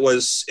for me, it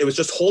was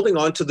just holding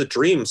on to the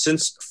dream.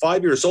 Since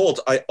 5 years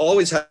old, I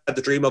always had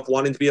the dream of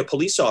wanting to be a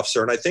police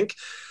officer. And I think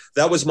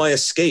that was my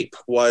escape.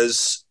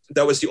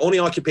 That was the only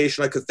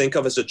occupation I could think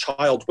of as a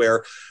child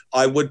where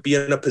I would be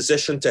in a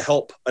position to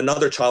help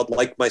another child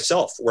like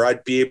myself, where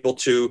I'd be able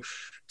to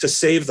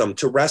save them,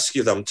 to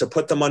rescue them, to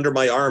put them under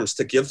my arms,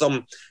 to give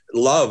them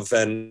love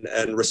and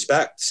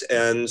respect.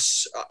 And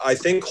I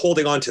think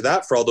holding on to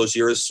that for all those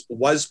years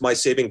was my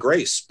saving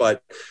grace.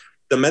 But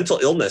the mental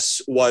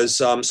illness was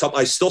something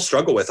I still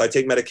struggle with. I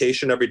take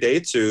medication every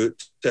day to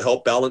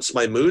help balance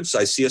my moods.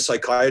 I see a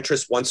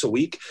psychiatrist once a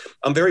week.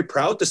 I'm very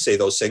proud to say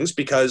those things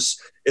because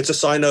it's a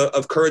sign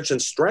of courage and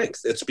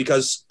strength. It's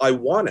because I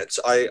want it.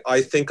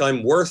 I think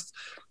I'm worth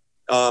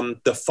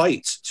the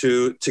fight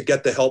to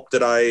get the help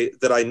that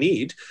I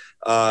need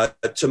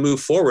to move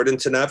forward and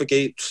to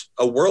navigate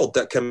a world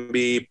that can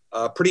be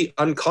pretty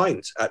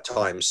unkind at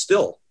times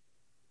still.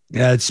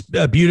 Yeah, it's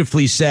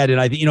beautifully said.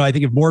 And I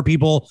think if more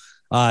people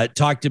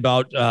talked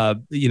about,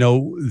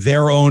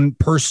 their own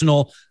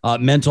personal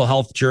mental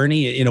health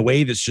journey in a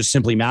way that's just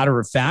simply matter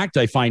of fact.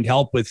 I find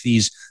help with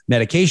these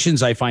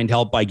medications. I find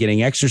help by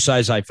getting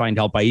exercise. I find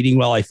help by eating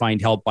well. I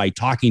find help by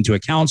talking to a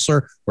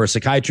counselor or a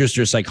psychiatrist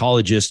or a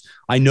psychologist.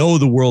 I know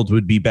the world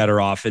would be better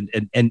off. And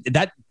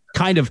that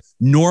kind of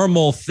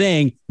normal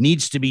thing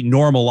needs to be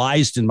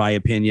normalized, in my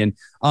opinion.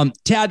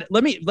 Tad,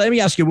 let me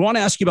ask you, we want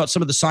to ask you about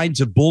some of the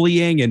signs of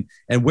bullying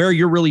and where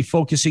you're really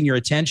focusing your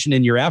attention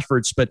and your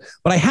efforts. But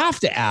I have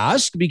to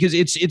ask because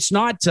it's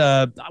not,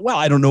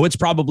 I don't know. It's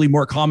probably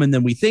more common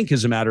than we think,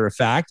 as a matter of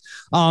fact.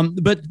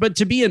 But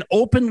to be an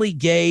openly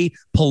gay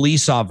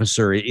police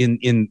officer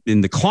in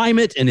the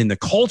climate and in the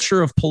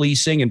culture of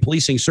policing, and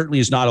policing certainly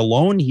is not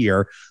alone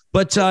here,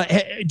 but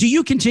do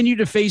you continue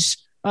to face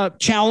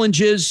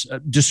challenges,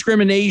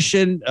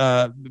 discrimination,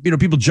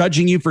 people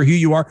judging you for who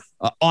you are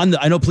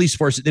I know police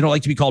forces, they don't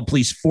like to be called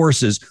police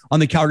forces, on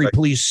the Calgary right.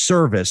 Police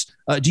Service.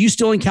 Do you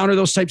still encounter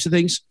those types of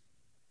things?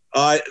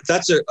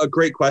 That's a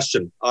great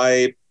question.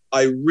 I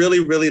really,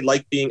 really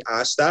like being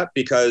asked that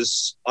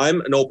because I'm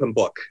an open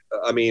book.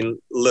 I mean,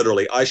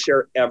 literally, I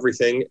share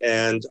everything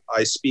and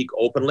I speak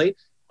openly.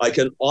 I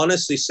can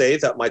honestly say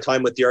that my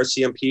time with the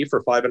RCMP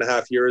for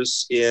 5.5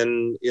 years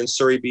in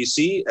Surrey,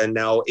 BC, and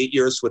now 8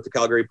 years with the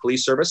Calgary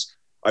Police Service,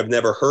 I've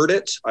never heard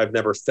it. I've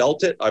never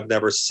felt it. I've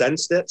never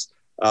sensed it.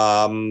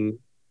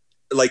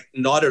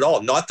 Not at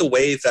all. Not the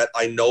way that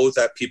I know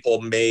that people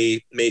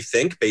may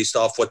think based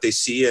off what they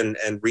see and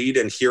read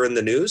and hear in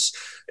the news.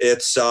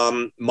 It's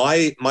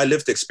my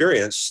lived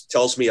experience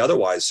tells me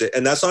otherwise.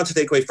 And that's not to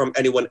take away from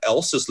anyone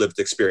else's lived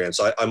experience.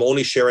 I'm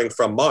only sharing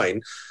from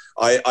mine.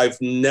 I've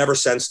never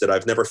sensed it.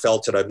 I've never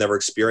felt it. I've never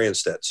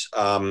experienced it.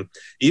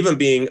 Even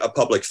being a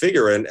public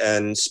figure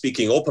and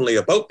speaking openly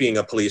about being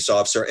a police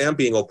officer and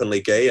being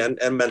openly gay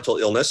and mental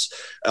illness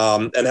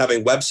and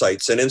having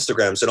websites and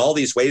Instagrams and all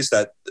these ways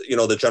that,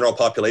 the general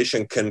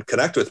population can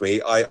connect with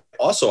me, I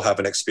also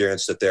haven't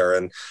experienced it there.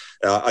 And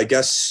I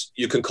guess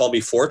you can call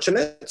me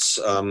fortunate.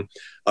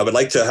 I would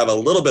like to have a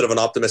little bit of an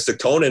optimistic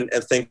tone and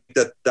think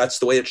that that's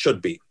the way it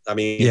should be. I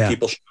mean,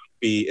 people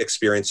be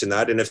experiencing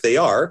that. And if they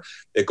are,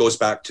 it goes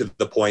back to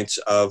the point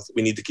of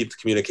we need to keep the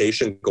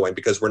communication going,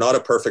 because we're not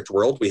a perfect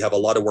world. We have a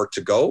lot of work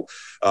to go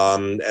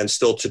and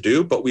still to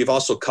do, but we've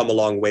also come a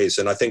long ways.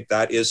 And I think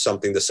that is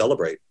something to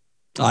celebrate.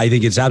 I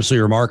think it's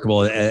absolutely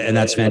remarkable, and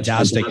that's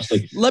fantastic.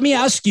 Let me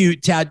ask you,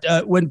 Tad,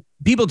 when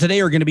people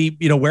today are going to be,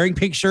 wearing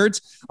pink shirts,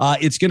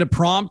 it's going to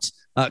prompt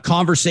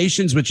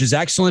conversations, which is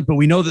excellent. But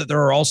we know that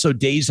there are also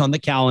days on the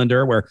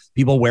calendar where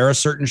people wear a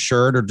certain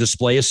shirt or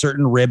display a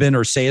certain ribbon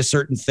or say a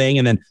certain thing,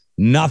 and then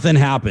nothing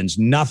happens.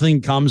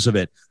 Nothing comes of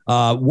it.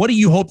 What do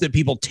you hope that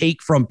people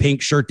take from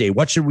Pink Shirt Day?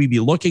 What should we be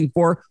looking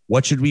for?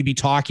 What should we be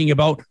talking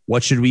about?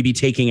 What should we be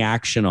taking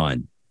action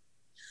on?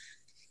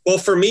 Well,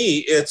 for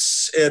me,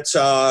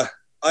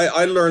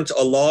 I learned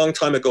a long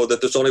time ago that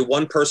there's only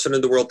one person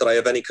in the world that I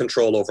have any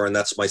control over, and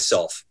that's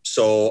myself.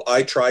 So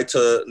I try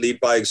to lead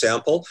by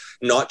example,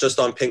 not just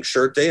on Pink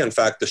Shirt Day. In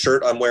fact, the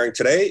shirt I'm wearing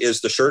today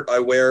is the shirt I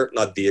wear,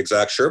 not the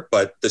exact shirt,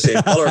 but the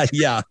same color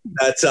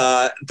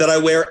that I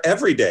wear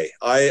every day.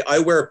 I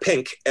wear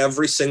pink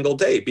every single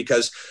day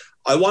because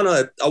I want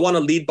to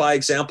lead by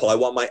example. I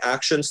want my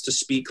actions to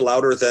speak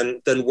louder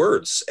than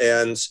words.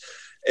 And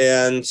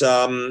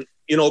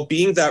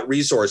being that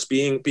resource,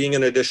 being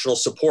an additional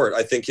support,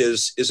 I think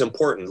is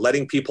important.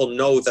 Letting people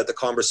know that the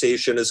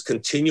conversation is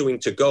continuing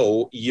to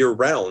go year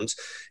round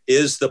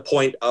is the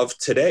point of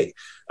today.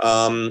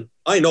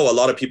 I know a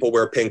lot of people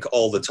wear pink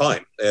all the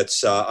time.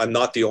 I'm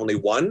not the only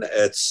one.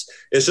 It's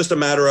just a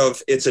matter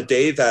of, it's a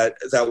day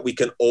that we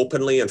can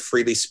openly and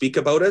freely speak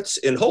about it,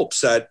 in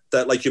hopes that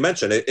like you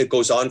mentioned, it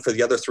goes on for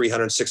the other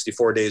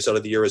 364 days out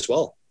of the year as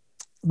well.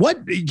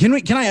 What can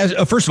I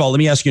ask? First of all, let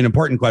me ask you an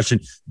important question.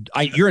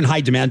 You're in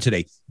high demand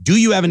today. Do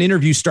you have an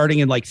interview starting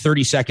in like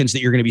 30 seconds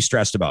that you're going to be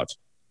stressed about?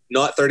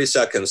 Not 30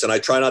 seconds, and I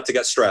try not to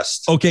get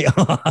stressed. Okay.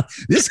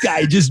 This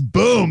guy just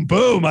boom.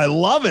 I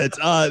love it.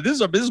 This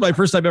is my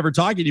first time ever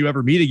talking to you,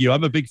 ever meeting you.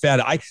 I'm a big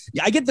fan. I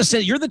get the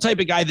sense you're the type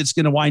of guy that's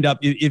going to wind up,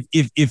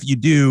 if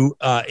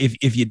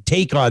you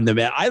take on them.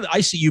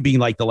 I see you being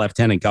like the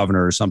lieutenant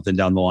governor or something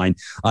down the line.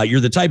 You're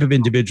the type of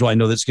individual I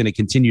know that's going to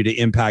continue to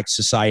impact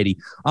society.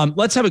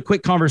 Let's have a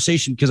quick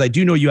conversation, because I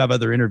do know you have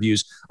other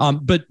interviews.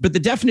 But the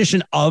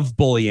definition of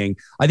bullying,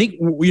 I think,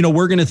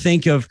 we're going to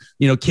think of,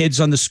 kids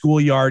on the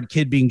schoolyard,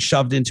 kid being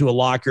shoved into a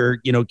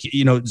locker,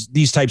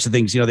 these types of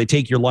things, they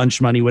take your lunch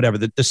money, whatever,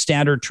 the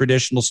standard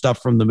traditional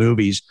stuff from the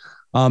movies.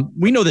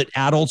 We know that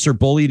adults are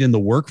bullied in the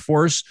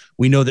workforce.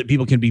 We know that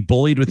people can be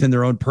bullied within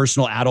their own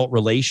personal adult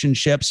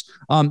relationships.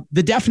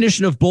 The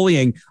definition of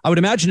bullying, I would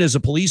imagine, as a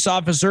police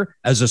officer,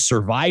 as a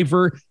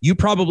survivor, you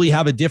probably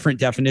have a different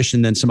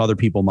definition than some other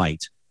people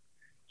might.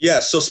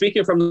 Yes. So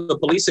speaking from the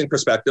policing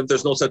perspective,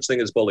 there's no such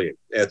thing as bullying.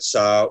 It's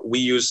we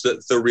use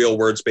the real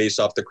words based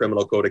off the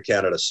Criminal Code of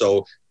Canada.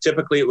 So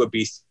typically it would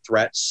be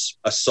threats,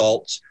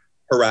 assault,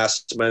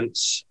 harassment,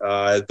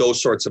 those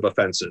sorts of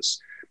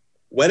offenses.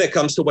 When it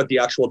comes to what the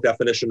actual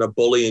definition of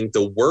bullying,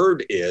 the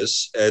word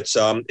is, it's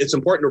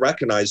important to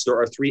recognize there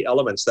are three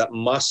elements that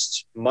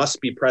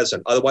must be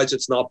present. Otherwise,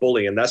 it's not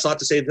bullying. And that's not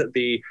to say that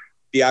the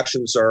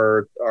actions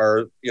are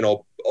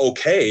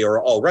okay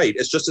or all right.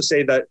 It's just to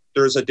say that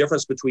there's a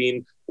difference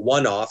between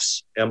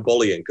one-offs and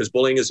bullying, because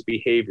bullying is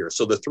behavior.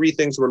 So the three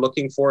things we're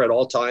looking for at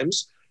all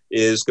times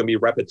is going to be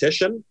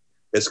repetition.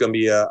 It's going to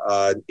be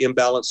an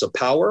imbalance of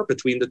power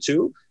between the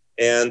two.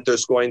 And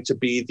there's going to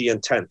be the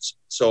intent.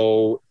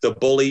 So the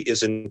bully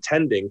is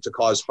intending to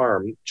cause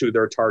harm to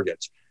their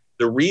target.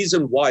 The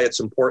reason why it's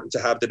important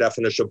to have the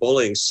definition of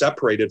bullying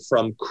separated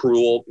from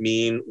cruel,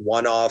 mean,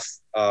 one-off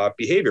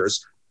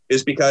behaviors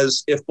is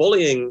because if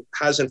bullying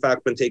has in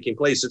fact been taking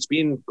place, it's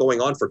been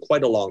going on for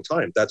quite a long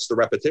time. That's the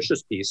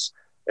repetitious piece.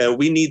 And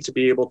we need to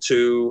be able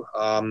to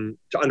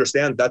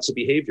understand that's a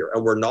behavior,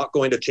 and we're not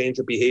going to change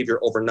a behavior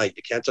overnight.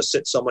 You can't just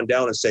sit someone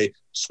down and say,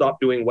 stop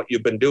doing what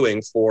you've been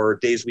doing for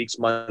days, weeks,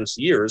 months,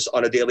 years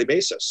on a daily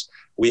basis.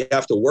 We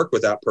have to work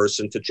with that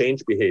person to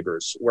change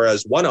behaviors.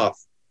 Whereas one-off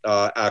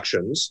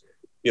actions,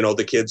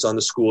 the kids on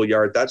the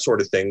schoolyard, that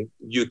sort of thing,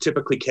 you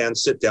typically can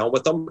sit down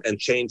with them and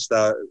change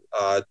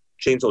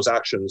those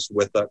actions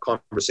with a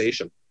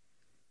conversation.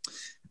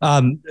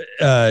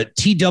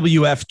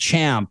 TWF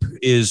Champ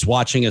is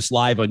watching us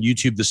live on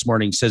YouTube this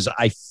morning, says,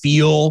 I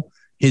feel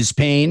his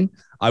pain.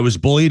 I was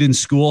bullied in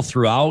school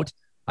throughout.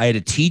 I had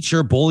a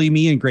teacher bully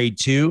me in grade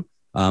 2.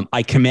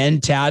 I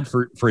commend Tad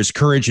for his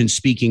courage in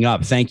speaking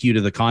up. Thank you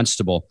to the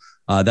Constable.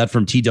 That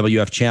from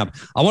TWF Champ.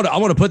 I want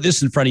to put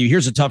this in front of you.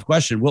 Here's a tough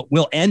question.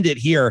 We'll end it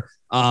here.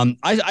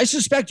 I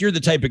suspect you're the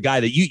type of guy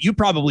that you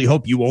probably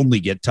hope you only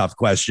get tough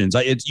questions.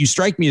 You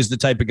strike me as the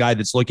type of guy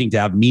that's looking to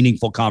have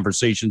meaningful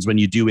conversations when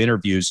you do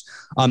interviews.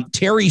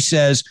 Terry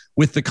says,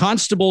 with the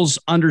Constable's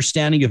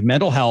understanding of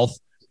mental health,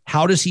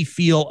 how does he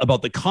feel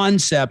about the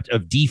concept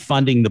of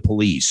defunding the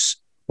police?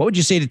 What would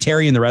you say to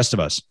Terry and the rest of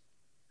us?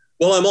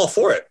 Well, I'm all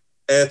for it.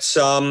 It's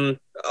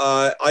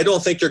I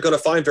don't think you're going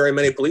to find very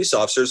many police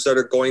officers that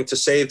are going to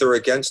say they're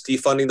against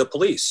defunding the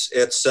police.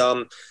 It's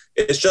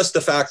just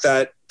the fact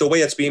that the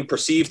way it's being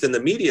perceived in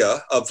the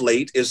media of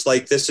late is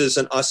like this is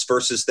an us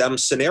versus them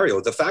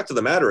scenario. The fact of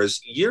the matter is,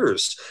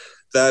 years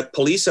that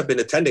police have been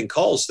attending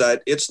calls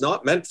that it's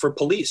not meant for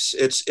police.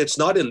 It's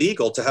not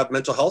illegal to have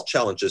mental health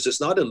challenges.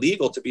 It's not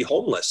illegal to be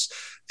homeless.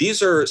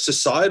 These are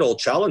societal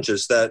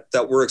challenges that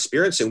we're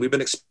experiencing. We've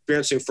been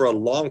experiencing for a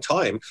long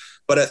time.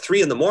 But at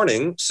 3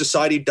 a.m,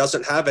 society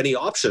doesn't have any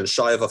options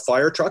shy of a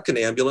fire truck, an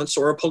ambulance,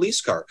 or a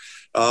police car.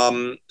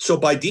 So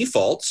by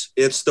default,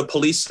 it's the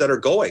police that are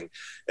going.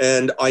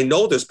 And I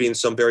know there's been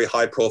some very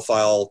high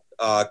profile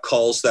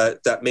calls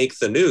that make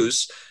the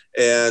news.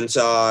 And,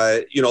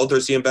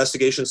 there's the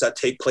investigations that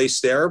take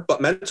place there.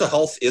 But mental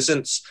health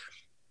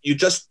you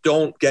just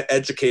don't get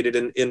educated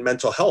in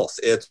mental health.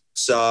 It's,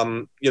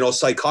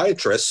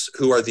 psychiatrists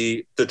who are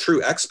the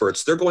true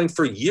experts. They're going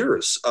for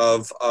years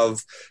of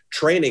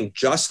training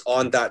just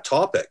on that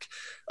topic.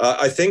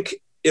 I think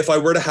if I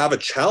were to have a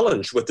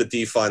challenge with the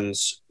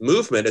defunds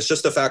movement, it's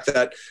just the fact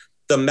that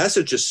the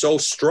message is so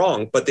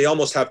strong, but they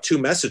almost have two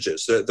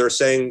messages. They're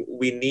saying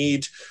we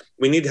need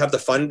to have the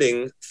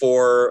funding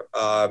for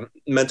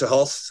mental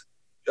health,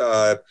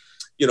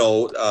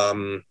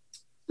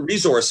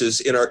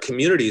 resources in our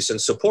communities and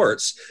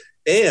supports,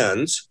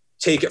 and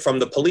take it from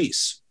the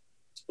police.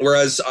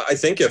 Whereas I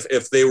think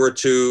if they were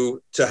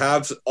to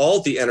have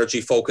all the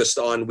energy focused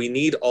on, we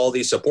need all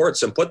these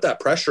supports, and put that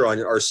pressure on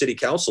our city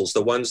councils,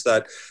 the ones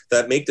that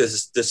make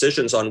these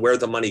decisions on where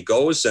the money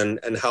goes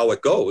and how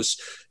it goes,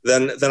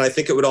 then I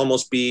think it would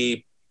almost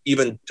be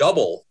even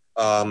double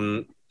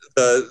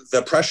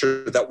the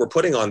pressure that we're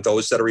putting on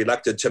those that are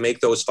elected to make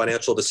those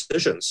financial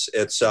decisions.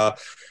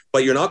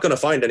 But you're not going to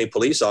find any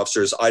police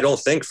officers, I don't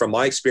think, from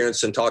my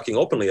experience in talking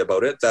openly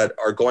about it, that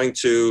are going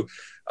to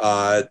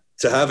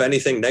have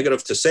anything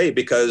negative to say,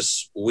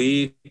 because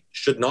we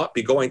should not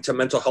be going to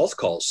mental health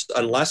calls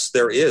unless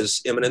there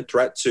is imminent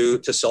threat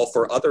to self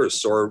or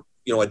others, or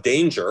a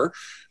danger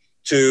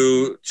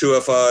to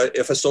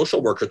if a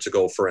social worker to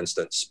go, for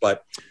instance.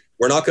 But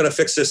we're not going to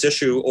fix this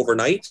issue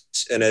overnight,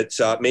 and it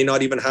may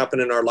not even happen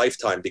in our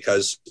lifetime,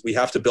 because we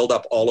have to build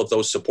up all of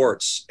those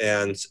supports,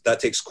 and that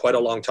takes quite a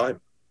long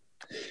time.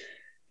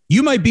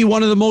 You might be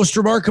one of the most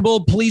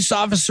remarkable police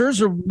officers,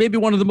 or maybe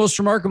one of the most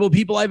remarkable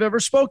people I've ever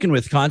spoken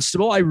with,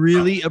 Constable. I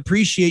really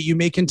appreciate you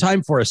making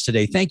time for us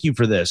today. Thank you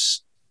for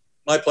this.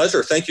 My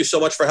pleasure. Thank you so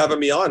much for having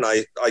me on.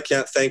 I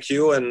can't thank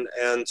you and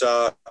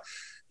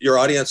your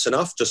audience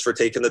enough just for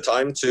taking the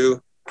time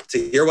to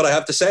hear what I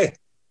have to say.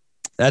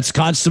 That's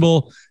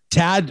Constable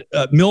Tad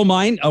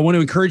Milmine. I want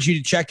to encourage you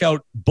to check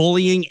out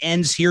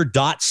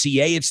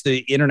bullyingendshere.ca. It's the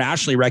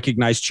internationally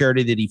recognized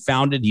charity that he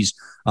founded. He's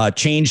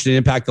changed and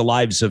impacted the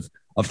lives of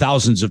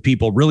thousands of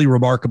people. Really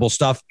remarkable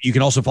stuff. You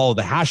can also follow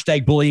the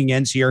hashtag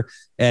 #BullyingEndsHere,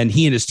 and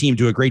he and his team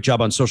do a great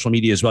job on social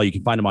media as well. You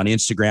can find him on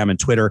Instagram and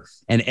Twitter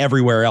and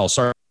everywhere else.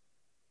 All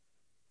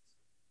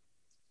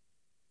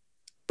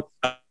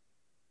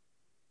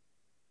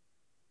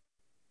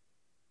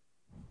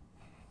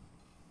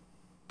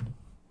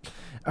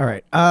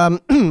right.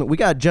 We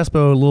got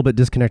Jespo a little bit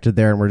disconnected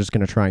there, and we're just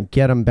going to try and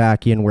get him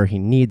back in where he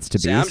needs to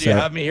be. Sam, do you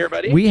have me here,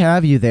 buddy? We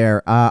have you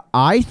there.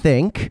 I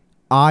think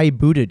I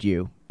booted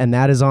you, and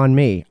that is on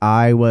me.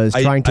 I was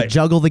trying to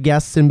juggle the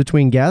guests in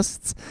between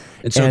guests.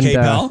 It's okay,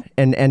 pal.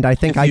 And I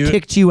think I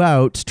kicked you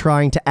out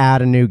trying to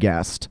add a new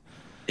guest.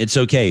 It's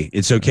okay.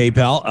 It's okay,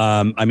 pal.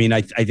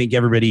 I think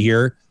everybody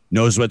here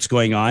knows what's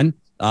going on.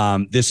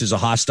 This is a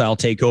hostile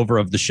takeover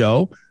of the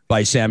show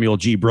by Samuel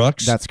G.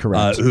 Brooks. That's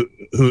correct.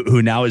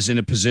 Who now is in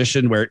a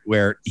position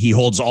where he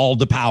holds all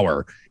the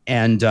power.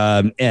 And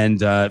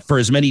for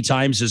as many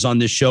times as on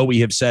this show, we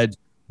have said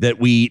that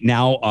we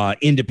now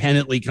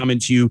independently come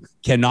into you,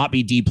 cannot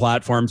be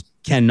deplatformed,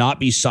 cannot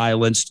be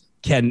silenced,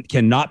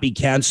 cannot be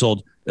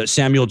canceled.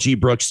 Samuel G.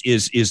 Brooks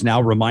is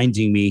now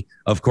reminding me,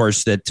 of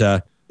course,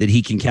 that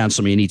he can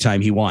cancel me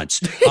anytime he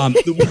wants.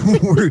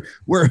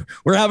 We're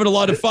having a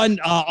lot of fun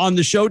on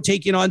the show,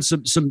 taking on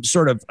some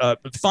sort of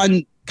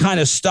fun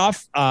kind of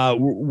stuff.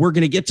 We're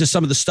going to get to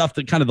some of the stuff,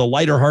 that kind of the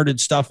lighter hearted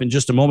stuff, in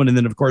just a moment. And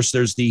then, of course,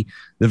 there's the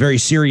very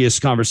serious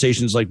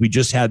conversations like we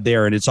just had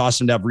there. And it's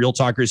awesome to have Real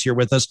Talkers here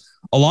with us,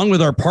 along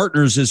with our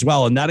partners as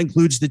well. And that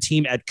includes the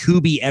team at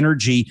Kubi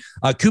Energy.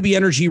 Kubi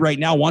Energy right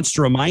now wants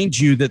to remind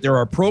you that there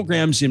are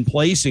programs in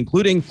place,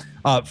 including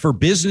for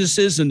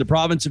businesses in the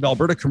province of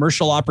Alberta,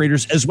 commercial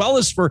operators, as well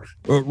as for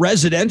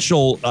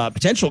residential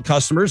potential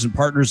customers and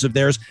partners of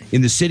theirs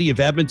in the city of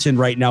Edmonton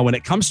right now. When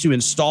it comes to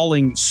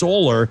installing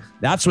solar,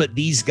 that's what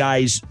these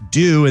guys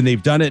do, and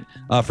they've done it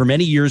for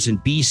many years in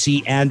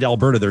BC and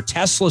Alberta. They're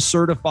Tesla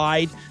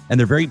certified, and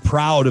they're very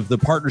proud of the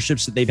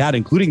partnerships that they've had,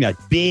 including that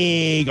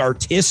big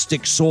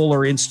artistic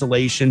solar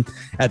installation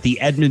at the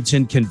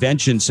Edmonton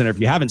Convention Center. If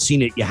you haven't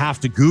seen it, you have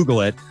to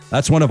Google it.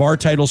 That's one of our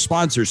title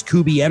sponsors,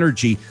 Kubi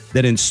Energy,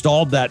 that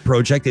installed that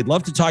project. They'd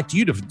love to talk to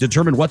you to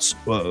determine what's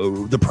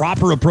the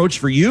proper approach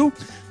for you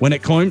when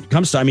it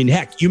comes to,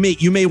 heck, you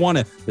may want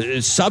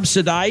to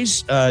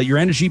subsidize your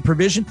energy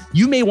provision.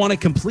 You may want to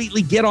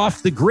completely get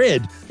off the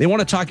grid. They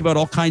want to talk about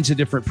all kinds of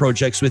different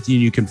projects with you.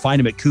 You can find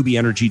them at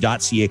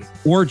kubienergy.ca,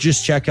 or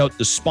just check out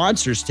the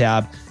sponsors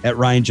tab at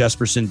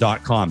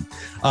ryanjesperson.com.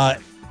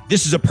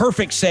 This is a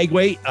perfect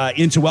segue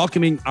into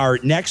welcoming our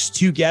next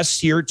two guests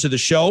here to the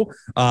show.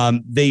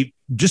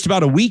 just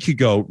about a week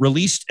ago,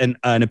 released an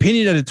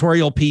opinion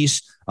editorial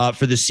piece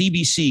for the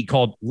CBC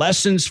called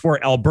Lessons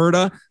for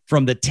Alberta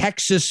from the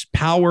Texas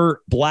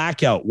Power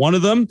Blackout. One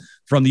of them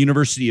from the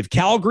University of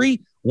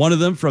Calgary, one of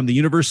them from the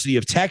University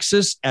of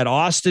Texas at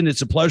Austin.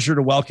 It's a pleasure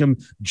to welcome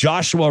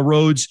Joshua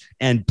Rhodes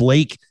and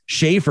Blake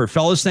Shaffer.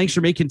 Fellas, thanks for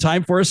making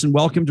time for us and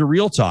welcome to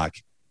Real Talk.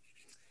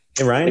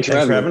 Hey, Ryan,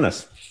 thanks for having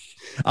us.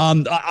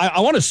 I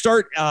want to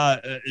start,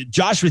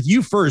 Josh, with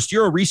you first.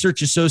 You're a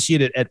research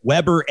associate at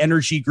Weber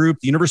Energy Group,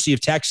 the University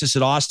of Texas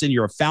at Austin.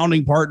 You're a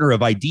founding partner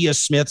of Idea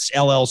Smiths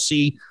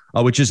LLC,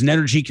 which is an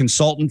energy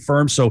consultant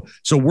firm. So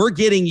we're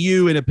getting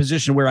you in a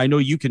position where I know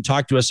you can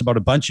talk to us about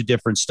a bunch of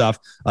different stuff.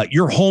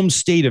 Your home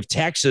state of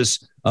Texas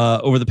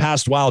over the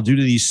past while, due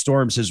to these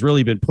storms, has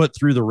really been put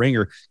through the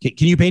ringer.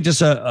 Can you paint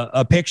us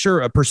a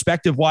picture, a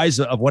perspective-wise,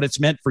 of what it's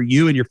meant for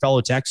you and your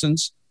fellow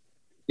Texans?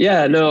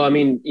 Yeah, no, I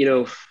mean,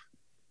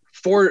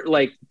 for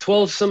like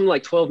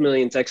 12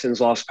 million Texans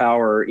lost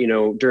power,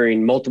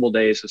 during multiple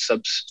days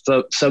of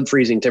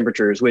sub-freezing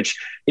temperatures, which,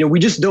 we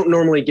just don't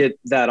normally get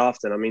that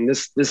often. I mean,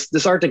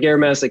 this Arctic air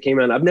mass that came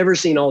out, I've never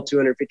seen all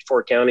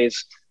 254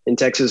 counties in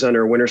Texas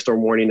under a winter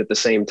storm warning at the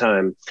same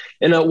time.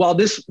 And while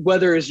this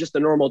weather is just a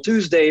normal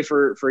Tuesday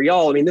for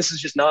y'all, I mean, this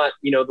is just not,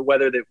 the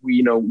weather that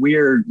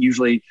we're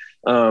usually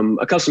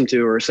accustomed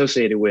to or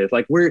associated with.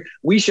 Like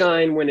we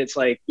shine when it's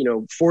like,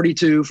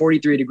 42,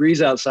 43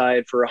 degrees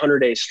outside for 100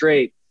 days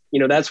straight.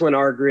 That's when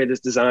our grid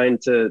is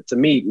designed to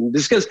meet. And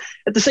just because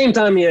at the same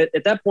time,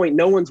 at that point,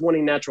 no one's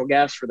wanting natural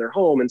gas for their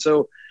home. And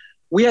so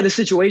we had a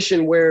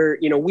situation where,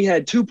 we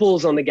had two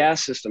pulls on the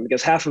gas system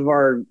because half of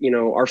our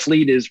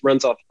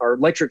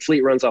electric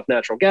fleet runs off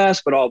natural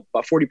gas, but about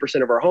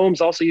 40% of our homes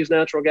also use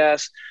natural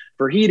gas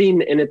for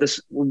heating. And at this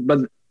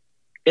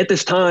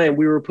time,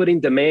 we were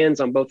putting demands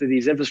on both of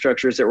these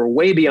infrastructures that were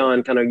way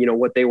beyond kind of,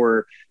 what they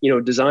were,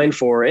 designed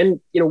for. And,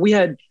 we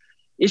had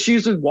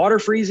issues with water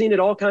freezing at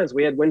all kinds.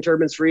 We had wind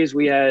turbines freeze.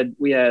 We had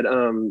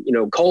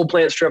coal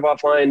plants trip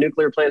offline,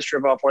 nuclear plants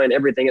trip offline,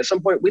 everything. At some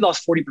point, we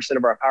lost 40%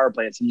 of our power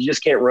plants, and you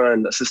just can't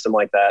run a system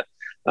like that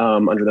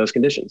under those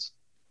conditions.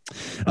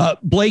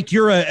 Blake,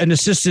 you're an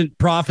assistant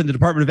prof in the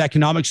Department of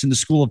Economics in the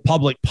School of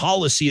Public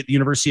Policy at the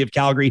University of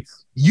Calgary.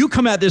 You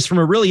come at this from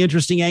a really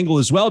interesting angle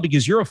as well,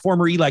 because you're a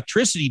former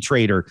electricity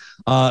trader.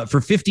 For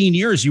 15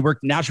 years, you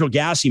worked natural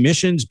gas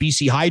emissions,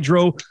 BC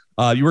Hydro.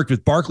 You worked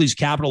with Barclays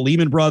Capital,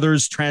 Lehman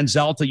Brothers,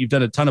 TransAlta. You've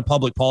done a ton of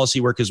public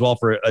policy work as well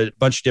for a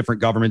bunch of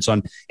different governments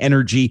on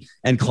energy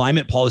and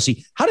climate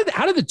policy. How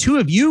did the two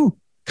of you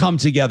come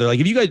together? Like,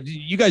 if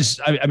you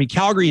guys, I mean,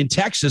 Calgary and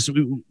Texas,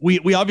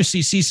 we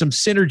obviously see some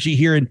synergy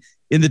here in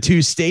the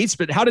two states,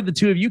 but how did the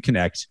two of you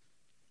connect?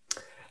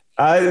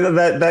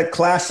 That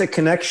classic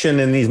connection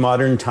in these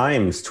modern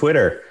times,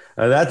 Twitter.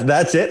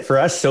 That's it for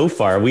us so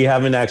far. We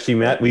haven't actually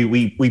met.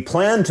 We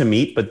plan to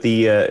meet, but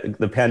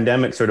the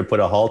pandemic sort of put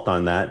a halt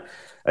on that.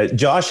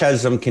 Josh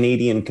has some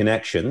Canadian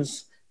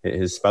connections.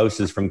 His spouse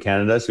is from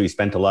Canada, so he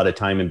spent a lot of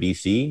time in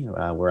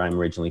BC, where I'm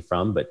originally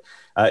from. But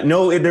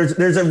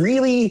there's a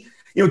really,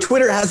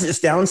 Twitter has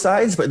its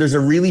downsides, but there's a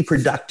really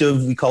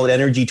productive, we call it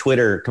energy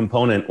Twitter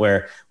component,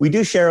 where we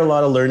do share a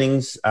lot of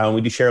learnings.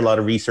 We do share a lot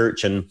of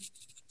research, and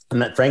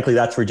that, frankly,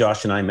 that's where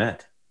Josh and I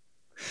met.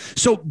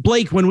 So,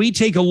 Blake, when we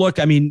take a look,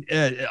 I mean,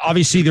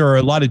 obviously there are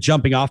a lot of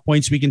jumping off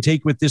points we can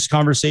take with this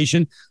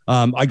conversation.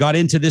 I got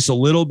into this a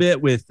little bit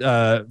with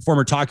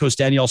former talk host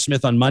Danielle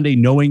Smith on Monday,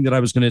 knowing that I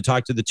was going to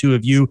talk to the two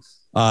of you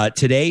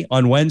today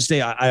on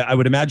Wednesday. I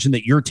would imagine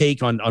that your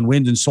take on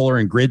wind and solar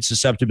and grid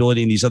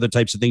susceptibility and these other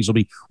types of things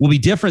will be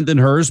different than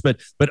hers. But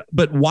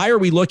why are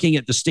we looking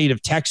at the state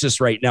of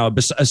Texas right now?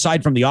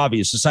 Aside from the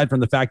obvious, aside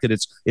from the fact that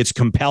it's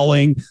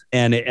compelling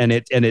and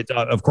it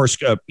of course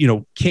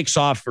kicks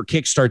off or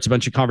kickstarts a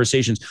bunch of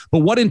conversations. But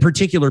what in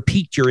particular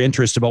piqued your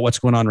interest about what's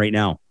going on right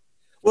now?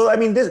 Well, I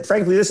mean,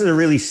 frankly, this is a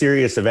really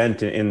serious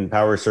event in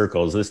power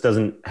circles. This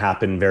doesn't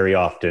happen very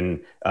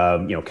often.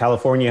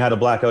 California had a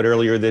blackout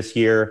earlier this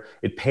year.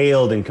 It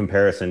paled in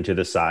comparison to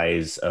the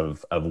size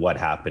of what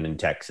happened in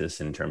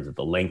Texas in terms of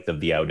the length of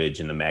the outage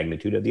and the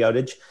magnitude of the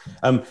outage.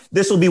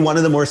 This will be one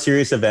of the more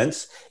serious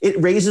events. It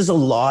raises a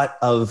lot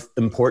of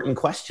important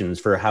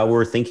questions for how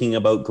we're thinking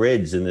about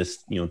grids in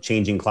this,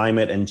 changing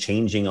climate and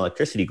changing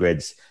electricity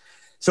grids.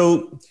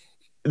 So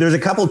there's a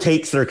couple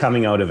takes that are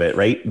coming out of it,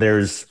 right?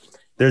 There's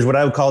what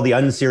I would call the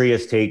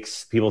unserious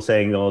takes, people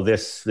saying, oh,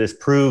 this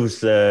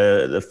proves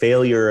the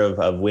failure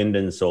of wind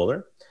and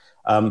solar.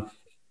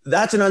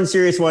 That's an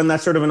unserious one.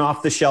 That's sort of an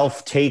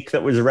off-the-shelf take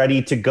that was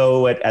ready to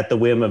go at the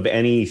whim of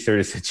any sort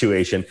of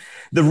situation.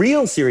 The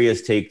real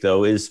serious take,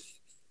 though, is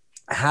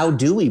how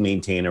do we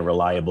maintain a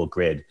reliable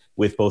grid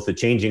with both a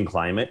changing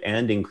climate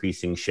and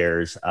increasing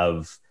shares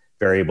of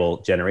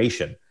variable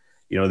generation?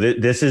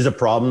 This is a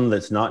problem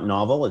that's not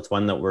novel. It's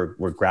one that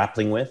we're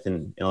grappling with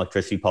in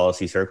electricity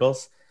policy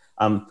circles.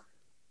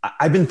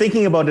 I've been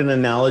thinking about an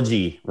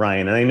analogy,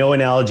 Ryan, and I know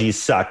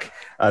analogies suck.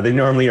 They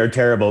normally are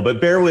terrible,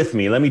 but bear with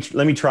me. Let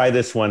me try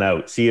this one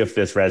out. See if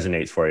this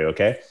resonates for you.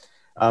 Okay.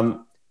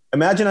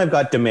 Imagine I've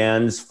got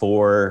demands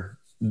for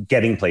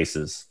getting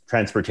places,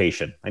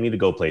 transportation. I need to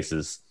go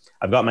places.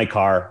 I've got my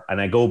car and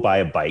I go buy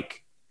a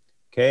bike.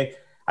 Okay.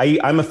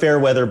 I'm a fair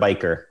weather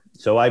biker.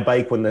 So I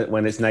bike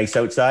when it's nice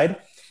outside,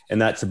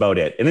 and that's about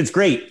it. And it's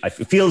great.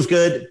 It feels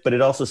good, but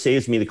it also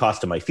saves me the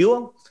cost of my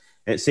fuel,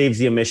 and it saves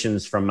the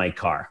emissions from my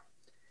car.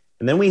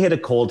 And then we hit a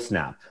cold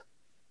snap.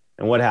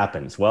 And what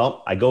happens?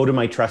 Well, I go to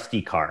my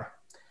trusty car,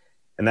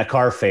 and that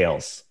car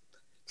fails.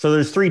 So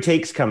there's 3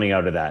 takes coming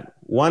out of that.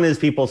 One is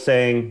people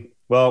saying,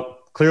 well,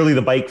 clearly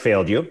the bike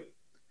failed you,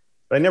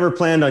 but I never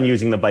planned on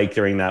using the bike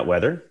during that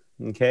weather.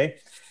 Okay.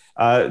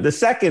 The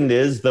second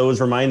is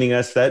those reminding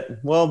us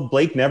that, well,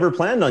 Blake never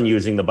planned on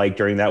using the bike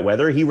during that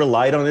weather. He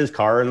relied on his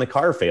car and the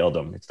car failed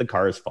him. It's the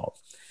car's fault.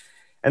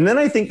 And then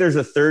I think there's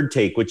a third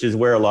take, which is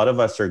where a lot of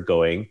us are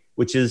going,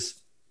 which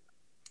is,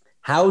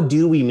 how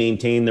do we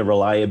maintain the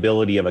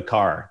reliability of a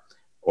car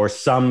or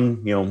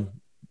some,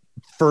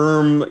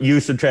 firm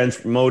use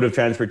of mode of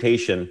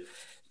transportation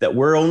that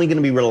we're only going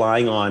to be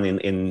relying on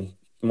in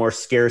more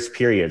scarce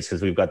periods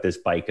because we've got this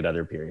bike at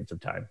other periods of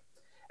time?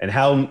 And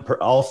how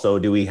also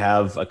do we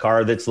have a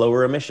car that's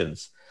lower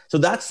emissions? So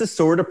that's the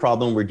sort of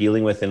problem we're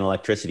dealing with in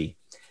electricity.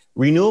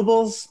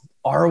 Renewables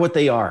are what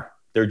they are.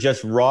 They're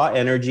just raw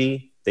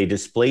energy. They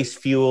displace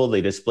fuel. They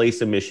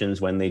displace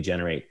emissions when they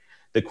generate.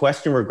 The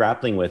question we're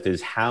grappling with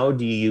is, how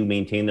do you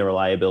maintain the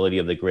reliability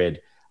of the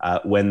grid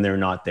when they're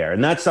not there?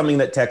 And that's something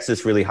that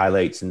Texas really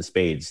highlights in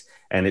spades.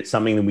 And it's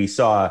something that we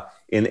saw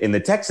in the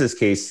Texas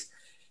case.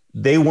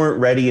 They weren't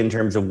ready in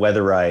terms of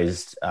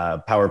weatherized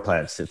power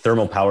plants,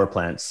 thermal power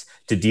plants,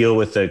 to deal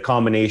with a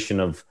combination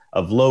of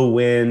low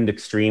wind,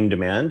 extreme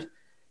demand.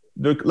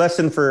 The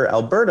lesson for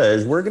Alberta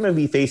is we're going to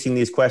be facing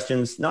these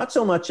questions, not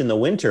so much in the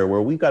winter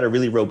where we've got a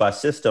really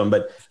robust system,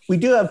 but we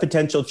do have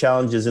potential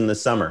challenges in the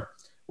summer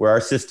where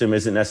our system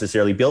isn't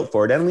necessarily built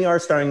for it. And we are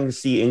starting to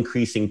see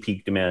increasing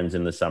peak demands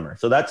in the summer.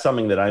 So that's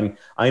something that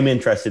I'm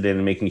interested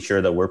in making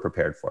sure that we're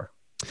prepared for.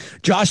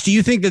 Josh, do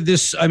you think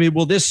that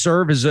will this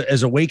serve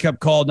as a wake-up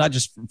call, not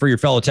just for your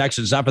fellow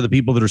Texans, not for the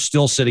people that are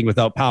still sitting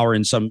without power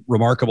in some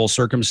remarkable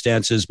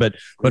circumstances, but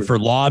for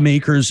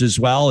lawmakers as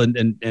well,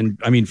 and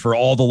I mean, for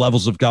all the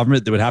levels of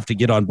government that would have to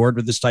get on board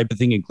with this type of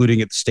thing,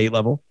 including at the state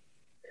level?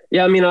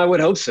 Yeah, I mean, I would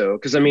hope so,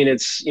 because I mean,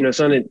 it's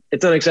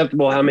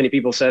unacceptable how many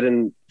people sat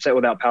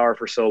without power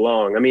for so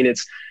long. I mean,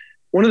 it's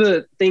one of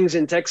the things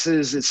in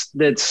Texas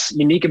that's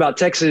unique about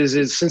Texas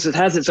is, since it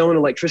has its own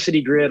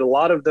electricity grid, a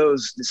lot of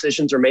those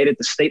decisions are made at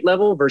the state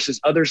level versus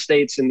other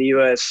states in the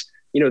U.S.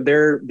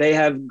 They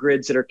have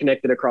grids that are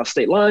connected across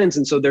state lines.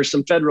 And so there's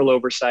some federal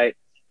oversight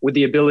with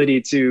the ability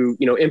to,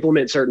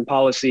 implement certain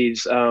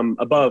policies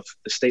above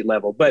the state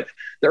level. But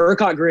the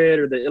ERCOT grid,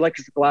 or the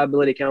Electric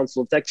Reliability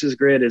Council of Texas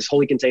grid, is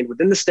wholly contained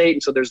within the state.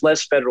 And so there's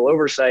less federal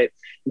oversight.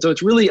 And so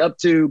it's really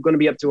going to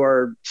be up to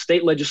our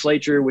state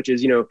legislature, which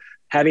is,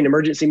 having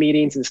emergency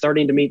meetings and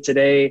starting to meet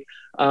today.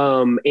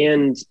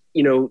 And,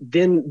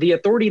 then the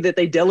authority that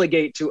they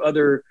delegate to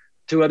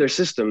other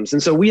systems.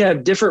 And so we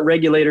have different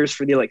regulators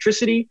for the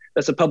electricity.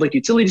 That's the Public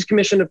Utilities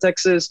Commission of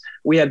Texas.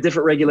 We have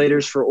different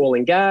regulators for oil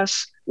and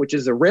gas, which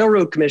is the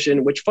Railroad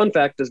Commission, which, fun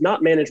fact, does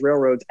not manage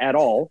railroads at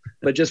all,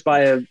 but just by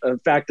a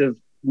fact of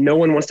no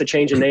one wants to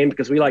change a name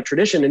because we like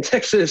tradition in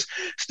Texas,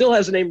 still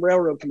has the name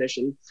Railroad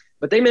Commission,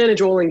 but they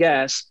manage oil and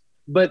gas.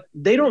 But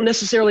they don't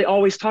necessarily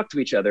always talk to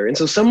each other. And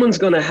so someone's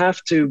going to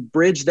have to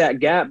bridge that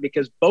gap,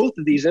 because both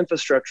of these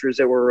infrastructures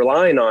that we're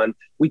relying on,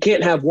 we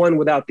can't have one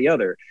without the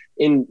other.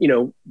 And,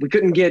 we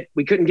couldn't get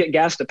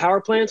gas to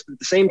power plants, but at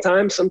the same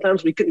time,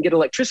 sometimes we couldn't get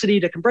electricity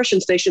to compression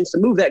stations to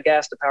move that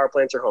gas to power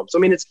plants or homes. So,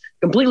 I mean, it's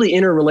completely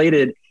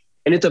interrelated,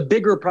 and it's a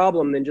bigger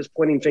problem than just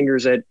pointing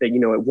fingers at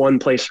one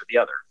place or the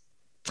other.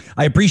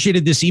 I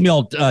appreciated this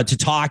email to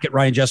talk at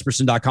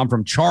ryanjesperson.com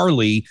from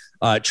Charlie.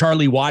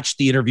 Charlie watched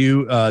the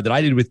interview that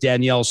I did with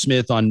Danielle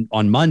Smith on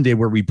Monday,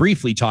 where we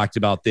briefly talked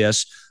about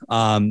this.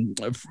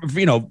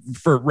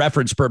 For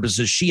reference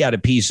purposes, she had a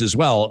piece as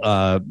well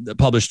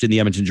published in the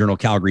Edmonton Journal,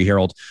 Calgary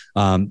Herald,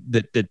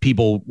 that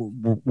people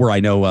were, I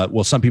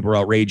know, some people were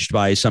outraged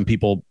by. Some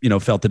people,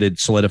 felt that it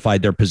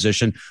solidified their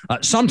position.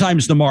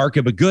 Sometimes the mark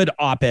of a good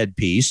op-ed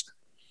piece,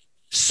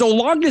 so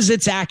long as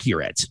it's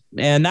accurate.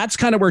 And that's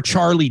kind of where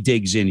Charlie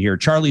digs in here.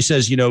 Charlie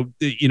says,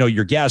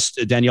 your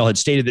guest, Danielle, had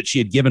stated that she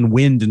had given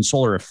wind and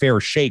solar a fair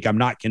shake. I'm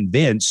not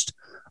convinced.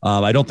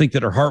 I don't think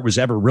that her heart was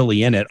ever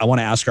really in it. I want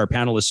to ask our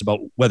panelists about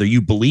whether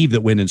you believe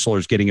that wind and solar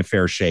is getting a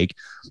fair shake.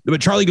 But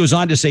Charlie goes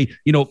on to say,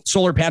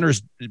 solar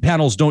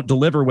panels don't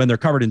deliver when they're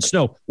covered in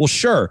snow. Well,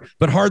 sure,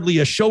 but hardly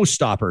a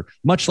showstopper.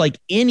 Much like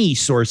any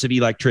source of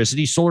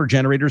electricity, solar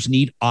generators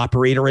need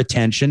operator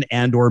attention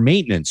and or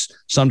maintenance.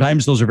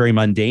 Sometimes those are very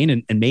mundane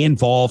and may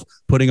involve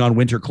putting on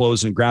winter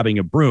clothes and grabbing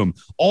a broom.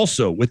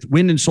 Also, with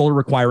wind and solar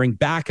requiring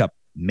backup,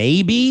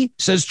 maybe,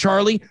 says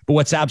Charlie, but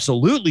what's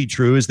absolutely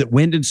true is that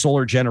wind and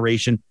solar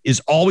generation is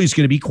always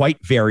going to be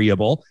quite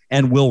variable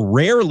and will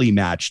rarely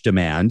match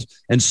demand.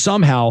 And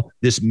somehow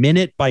this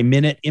minute by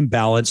minute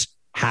imbalance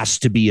has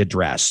to be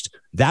addressed.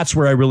 That's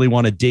where I really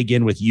want to dig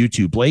in with you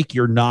two. Blake,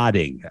 you're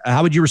nodding.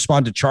 How would you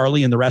respond to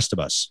Charlie and the rest of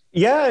us?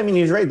 Yeah, I mean,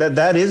 he's right.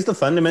 That is the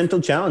fundamental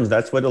challenge.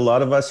 That's what a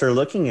lot of us are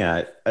looking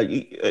at.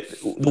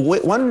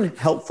 One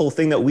helpful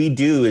thing that we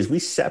do is we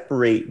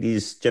separate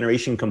these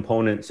generation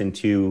components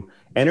into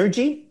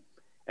energy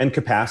and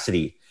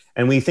capacity.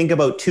 And we think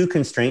about two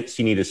constraints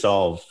you need to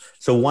solve.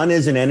 So one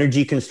is an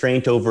energy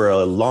constraint over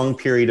a long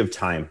period of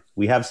time.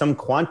 We have some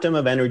quantum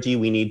of energy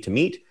we need to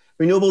meet.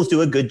 Renewables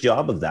do a good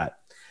job of that.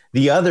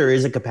 The other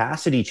is a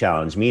capacity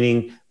challenge,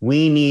 meaning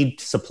we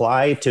need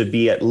supply to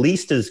be at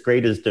least as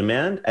great as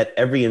demand at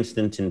every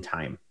instant in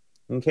time.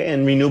 Okay,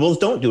 and renewables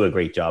don't do a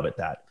great job at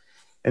that.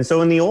 And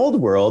so in the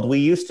old world, we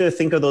used to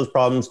think of those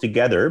problems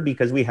together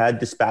because we had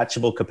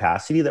dispatchable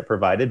capacity that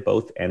provided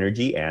both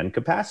energy and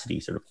capacity,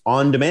 sort of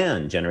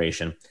on-demand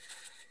generation.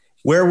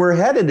 Where we're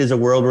headed is a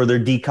world where they're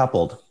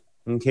decoupled.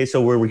 Okay,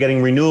 so we're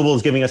getting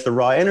renewables giving us the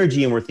raw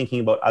energy, and we're thinking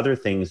about other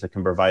things that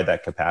can provide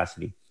that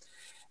capacity.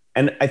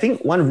 And I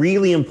think one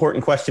really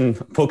important question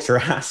folks are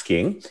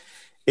asking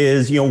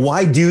is,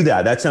 why do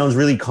that? That sounds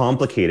really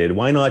complicated.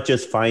 Why not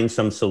just find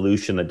some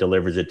solution that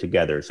delivers it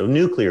together? So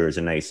nuclear is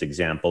a nice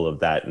example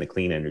of that in the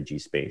clean energy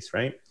space,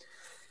 right?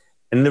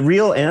 And the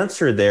real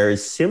answer there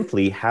is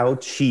simply how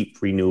cheap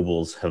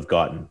renewables have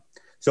gotten.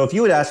 So if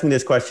you had asked me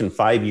this question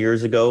 5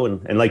 years ago,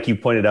 and like you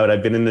pointed out,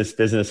 I've been in this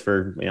business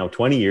for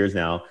 20 years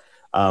now,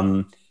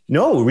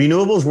 no,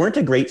 renewables weren't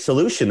a great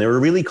solution. They were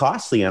really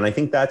costly. And I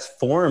think that's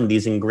formed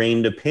these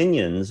ingrained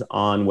opinions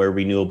on where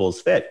renewables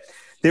fit.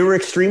 They were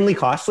extremely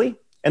costly,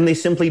 and they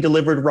simply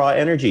delivered raw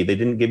energy. They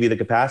didn't give you the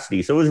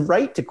capacity. So it was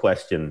right to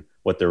question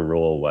what their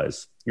role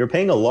was. You're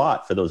paying a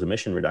lot for those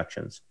emission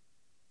reductions.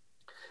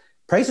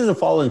 Prices have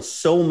fallen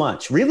so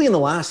much, really in the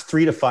last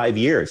 3 to 5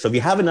 years. So if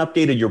you haven't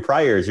updated your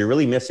priors, you're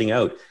really missing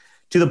out,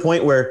 to the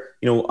point where,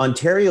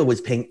 Ontario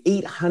was paying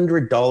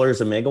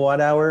 $800 a megawatt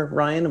hour,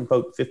 Ryan,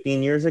 about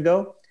 15 years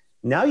ago.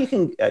 Now you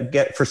can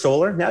get for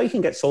solar. Now you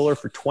can get solar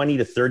for $20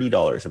 to $30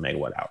 a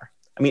megawatt hour.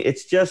 I mean,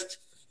 it's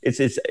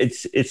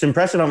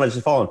impressive how much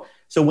it's fallen.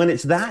 So when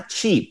it's that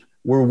cheap,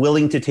 we're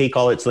willing to take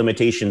all its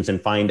limitations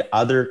and find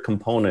other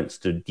components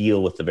to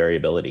deal with the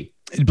variability.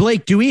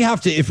 Blake, do we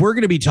have to, if we're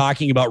going to be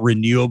talking about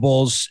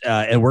renewables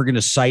and we're going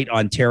to cite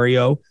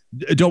Ontario,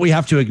 don't we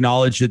have to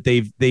acknowledge that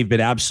they've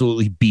been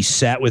absolutely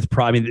beset with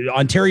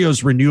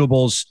Ontario's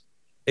renewables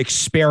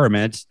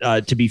experiment,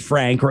 to be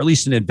frank, or at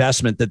least an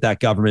investment that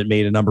government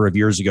made a number of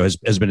years ago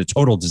has been a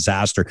total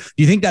disaster.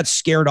 Do you think that's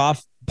scared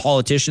off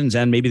politicians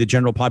and maybe the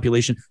general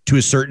population to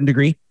a certain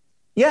degree?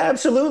 Yeah,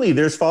 absolutely.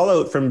 There's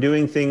fallout from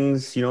doing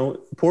things,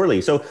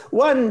 poorly. So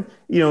one,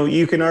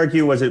 you can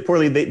argue, was it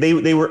poorly?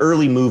 They were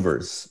early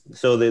movers.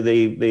 So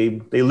they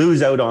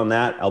lose out on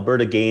that.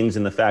 Alberta gains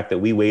in the fact that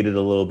we waited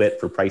a little bit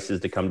for prices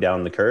to come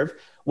down the curve.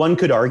 One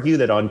could argue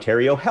that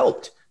Ontario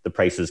helped the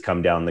prices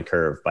come down the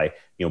curve by,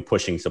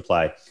 pushing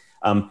supply.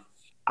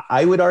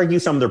 I would argue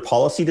some of their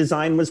policy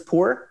design was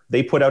poor.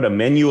 They put out a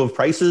menu of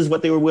prices,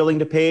 what they were willing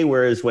to pay,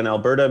 whereas when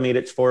Alberta made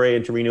its foray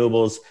into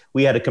renewables,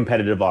 we had a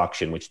competitive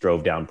auction, which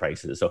drove down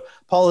prices. So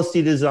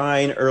policy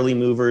design, early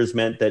movers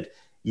meant that,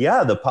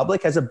 the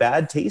public has a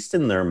bad taste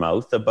in their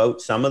mouth about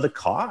some of the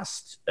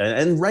costs,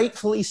 and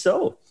rightfully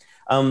so.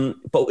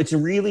 But it's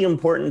really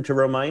important to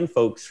remind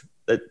folks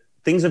that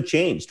things have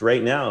changed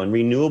right now, and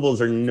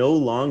renewables are no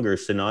longer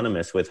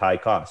synonymous with high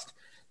cost.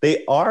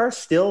 They are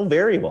still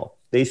variable.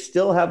 They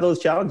still have those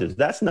challenges.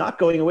 That's not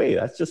going away.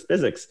 That's just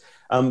physics.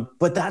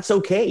 But that's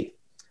okay.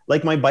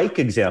 Like my bike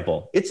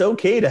example, it's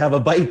okay to have a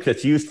bike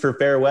that's used for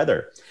fair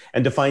weather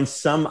and to find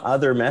some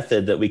other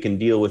method that we can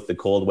deal with the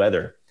cold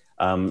weather.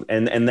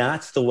 And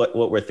that's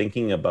what we're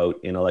thinking about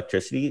in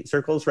electricity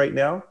circles right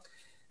now.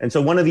 And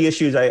so one of the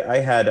issues I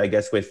had, I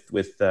guess,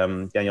 with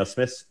Danielle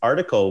Smith's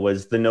article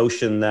was the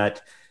notion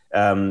that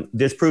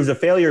this proves a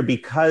failure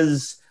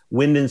because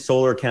wind and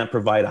solar can't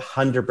provide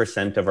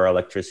 100% of our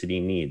electricity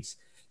needs.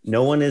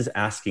 No one is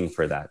asking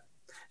for that.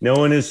 No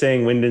one is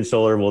saying wind and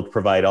solar will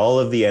provide all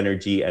of the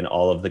energy and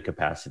all of the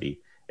capacity.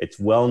 It's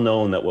well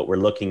known that what we're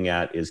looking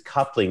at is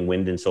coupling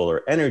wind and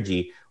solar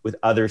energy with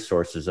other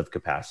sources of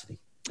capacity.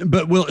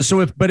 But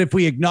if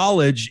we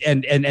acknowledge,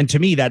 and to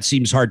me, that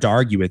seems hard to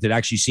argue with. It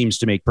actually seems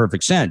to make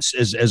perfect sense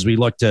as we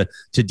look to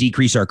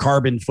decrease our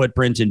carbon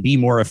footprint and be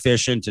more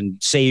efficient and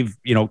save,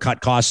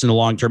 cut costs in the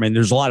long term. And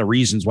there's a lot of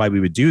reasons why we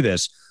would do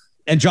this.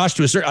 And Josh,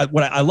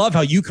 I love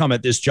how you come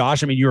at this,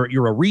 Josh. I mean,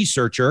 you're a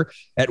researcher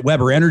at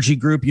Weber Energy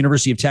Group,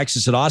 University of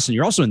Texas at Austin.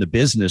 You're also in the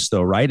business,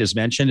 though, right? As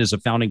mentioned, as a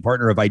founding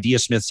partner of Idea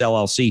Smiths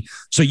LLC.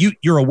 So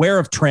you're aware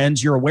of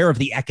trends. You're aware of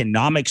the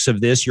economics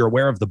of this. You're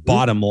aware of the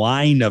bottom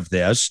line of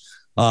this.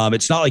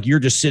 It's not like you're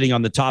just sitting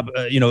on the top,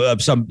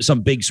 of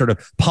some big sort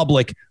of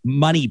public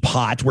money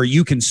pot where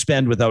you can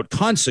spend without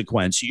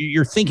consequence.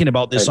 You're thinking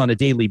about this on a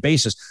daily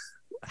basis.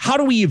 How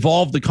do we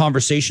evolve the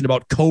conversation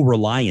about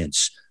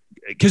co-reliance?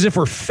 Because if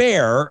we're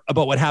fair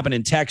about what happened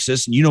in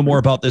Texas, and you know more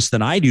about this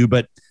than I do,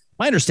 but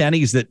my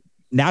understanding is that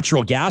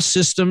natural gas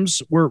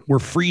systems were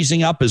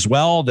freezing up as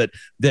well, that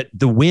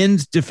the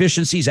wind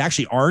deficiencies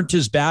actually aren't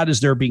as bad as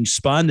they're being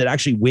spun, that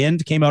actually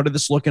wind came out of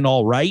this looking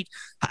all right.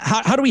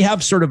 How do we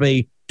have sort of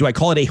do I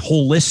call it a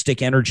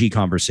holistic energy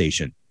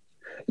conversation?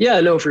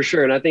 Yeah, no, for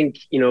sure. And I think,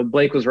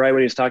 Blake was right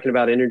when he was talking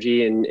about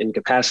energy and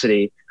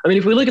capacity. I mean,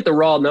 if we look at the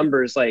raw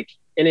numbers,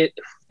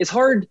 it's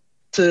hard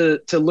to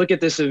look at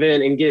this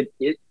event and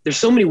there's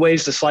so many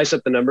ways to slice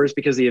up the numbers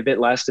because the event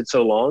lasted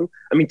so long.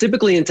 I mean,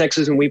 typically in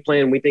Texas, when we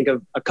plan, we think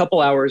of a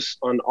couple hours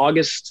on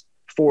August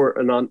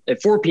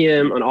at 4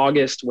 p.m. on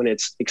August when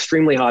it's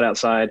extremely hot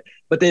outside,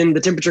 but then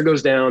the temperature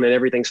goes down and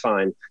everything's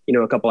fine,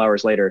 a couple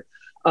hours later.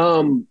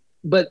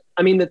 But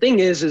I mean, the thing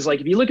is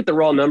like, if you look at the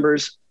raw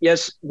numbers,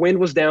 yes, wind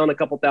was down a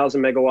couple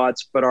thousand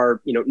megawatts, but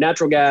our,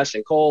 natural gas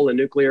and coal and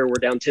nuclear were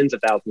down tens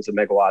of thousands of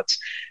megawatts.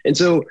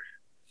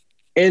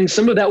 And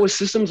some of that was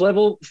systems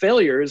level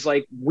failures.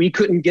 Like we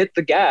couldn't get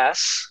the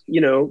gas,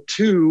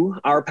 to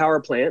our power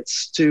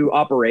plants to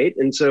operate.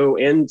 And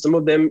some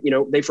of them,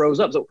 they froze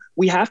up. So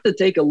we have to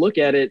take a look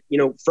at it,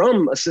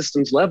 from a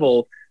systems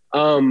level.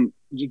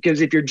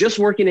 Because if you're just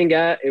working in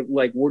gas,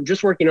 like we're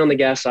just working on the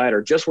gas side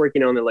or just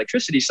working on the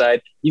electricity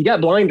side, you've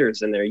got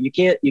blinders in there. You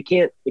can't,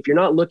 if you're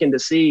not looking to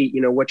see,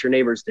 what your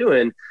neighbor's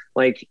doing,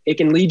 like it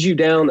can lead you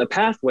down a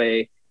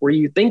pathway where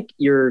you think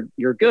you're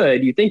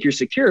good, you think you're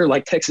secure,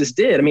 like Texas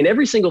did. I mean,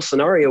 every single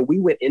scenario we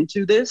went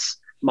into this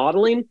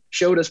modeling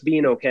showed us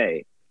being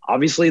okay.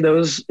 Obviously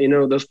those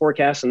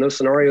forecasts and those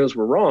scenarios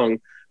were wrong,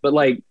 but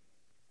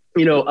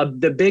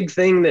the big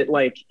thing that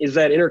is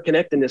that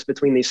interconnectedness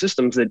between these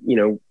systems that,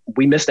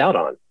 we missed out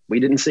on, we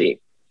didn't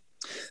see.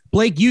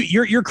 Blake,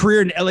 your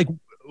career,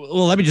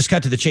 well, let me just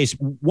cut to the chase.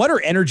 What are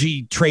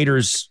energy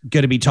traders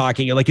going to be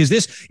talking? Is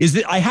this,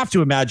 I have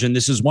to imagine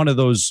this is one of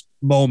those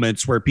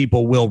moments where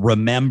people will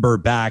remember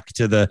back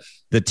to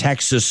the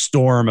Texas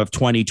storm of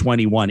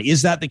 2021.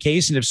 Is that the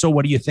case? And if so,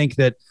 what do you think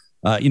that,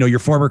 your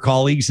former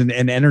colleagues and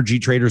energy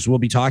traders will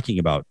be talking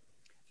about?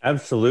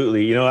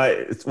 Absolutely.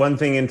 It's one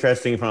thing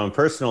interesting from a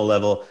personal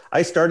level.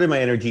 I started my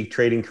energy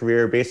trading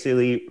career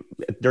basically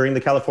during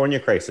the California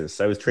crisis.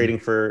 I was trading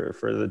for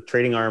the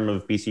trading arm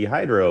of BC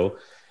Hydro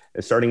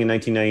starting in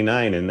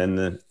 1999. And then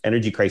the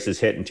energy crisis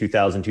hit in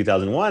 2000,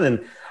 2001.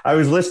 And I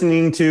was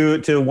listening to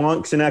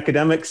wonks and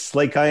academics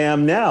like I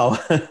am now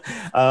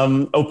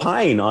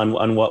opine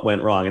on what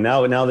went wrong. And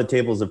now the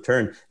tables have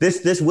turned.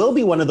 This will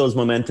be one of those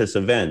momentous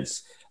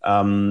events.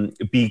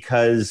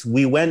 Because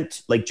we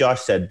went, like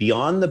Josh said,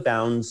 beyond the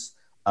bounds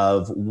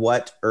of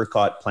what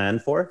ERCOT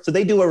planned for. So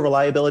they do a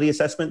reliability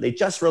assessment. They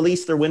just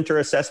released their winter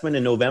assessment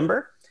in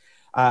November.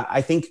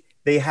 I think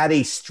they had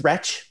a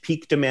stretch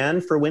peak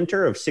demand for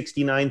winter of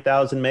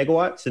 69,000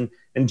 megawatts.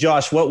 And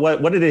Josh,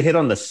 what did it hit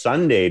on the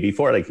Sunday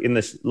before, in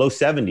the low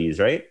 70s,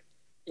 right?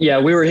 Yeah,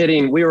 we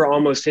were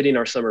almost hitting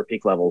our summer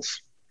peak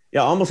levels.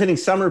 Yeah, almost hitting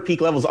summer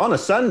peak levels on a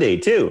Sunday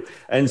too.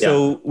 And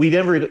so we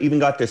never even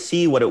got to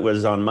see what it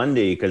was on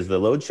Monday because the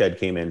load shed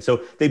came in.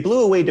 So they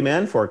blew away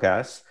demand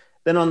forecasts.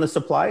 Then on the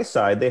supply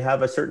side, they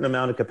have a certain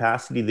amount of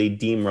capacity they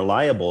deem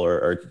reliable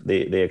or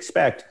they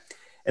expect.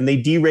 And they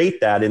derate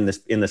that in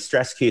the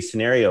stress case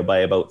scenario by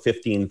about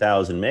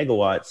 15,000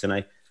 megawatts.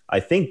 And I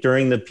think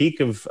during the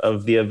peak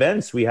of the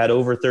events, we had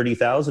over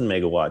 30,000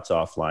 megawatts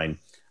offline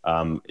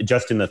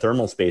just in the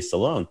thermal space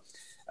alone.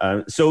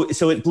 So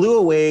it blew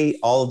away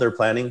all of their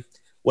planning.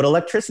 What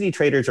electricity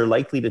traders are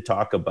likely to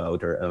talk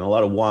about, and a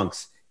lot of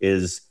wonks,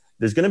 is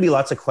there's going to be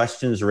lots of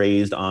questions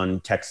raised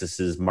on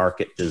Texas's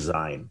market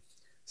design.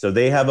 So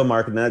they have a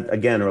market that,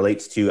 again,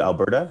 relates to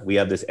Alberta. We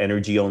have this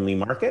energy-only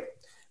market,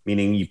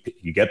 meaning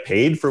you get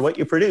paid for what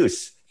you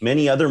produce.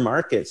 Many other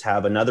markets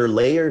have another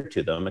layer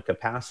to them, a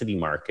capacity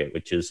market,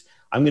 which is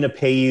I'm going to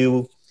pay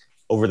you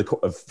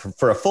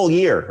for a full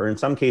year, or in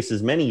some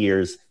cases many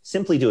years,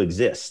 simply to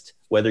exist,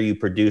 whether you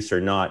produce or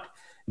not,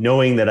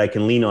 knowing that I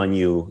can lean on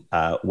you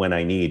when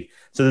I need.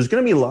 So there's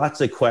going to be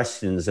lots of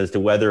questions as to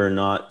whether or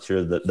not sort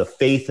of the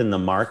faith in the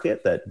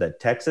market that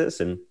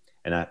Texas and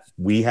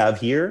we have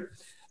here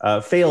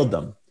failed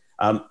them.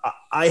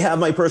 I have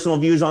my personal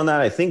views on that.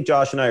 I think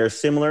Josh and I are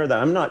similar, that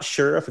I'm not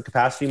sure if a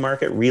capacity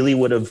market really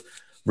would have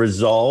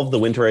resolved the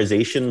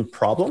winterization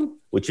problem,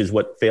 which is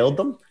what failed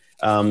them,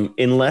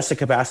 unless a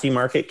capacity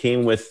market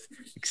came with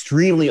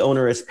extremely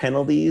onerous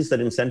penalties that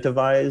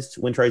incentivized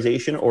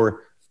winterization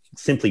or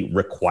simply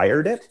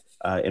required it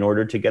in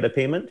order to get a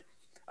payment.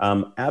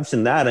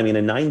 Absent that, I mean,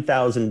 a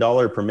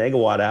 $9,000 per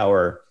megawatt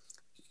hour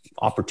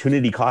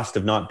opportunity cost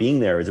of not being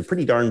there is a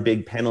pretty darn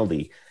big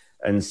penalty.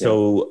 And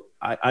so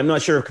I'm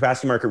not sure if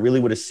capacity market really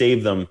would have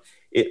saved them.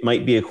 It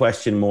might be a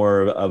question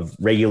more of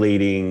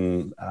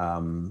regulating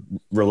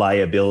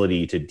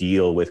reliability to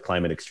deal with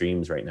climate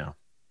extremes right now.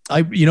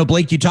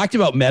 Blake, you talked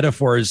about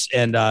metaphors,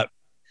 and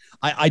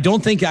I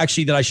don't think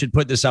actually that I should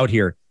put this out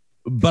here,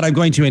 but I'm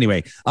going to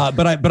anyway.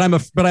 But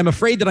I'm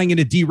afraid that I'm going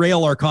to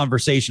derail our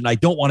conversation. I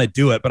don't want to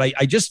do it, but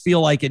I just feel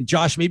like, and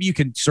Josh, maybe you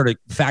can sort of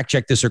fact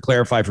check this or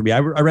clarify for me. I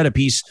read a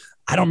piece.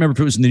 I don't remember if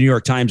it was in the New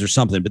York Times or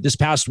something, but this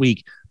past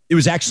week, It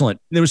was excellent.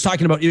 And it was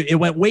talking about, it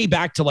went way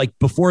back to like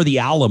before the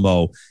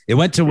Alamo. It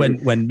went to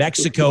when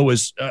Mexico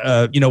was,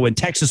 when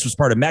Texas was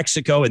part of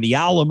Mexico, and the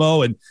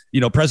Alamo, and,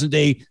 present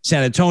day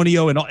San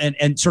Antonio,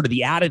 and sort of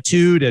the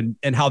attitude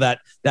and how that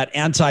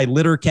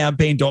anti-litter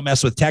campaign, Don't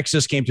Mess with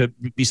Texas, came to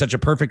be such a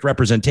perfect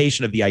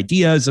representation of the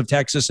ideas of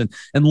Texas, and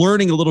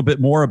learning a little bit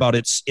more about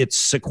its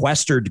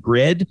sequestered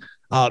grid.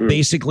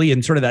 Basically,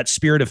 in sort of that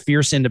spirit of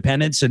fierce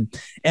independence.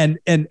 And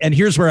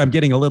here's where I'm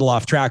getting a little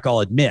off track, I'll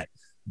admit,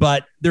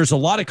 but there's a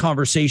lot of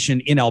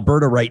conversation in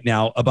Alberta right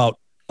now about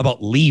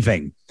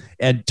leaving,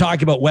 and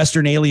talk about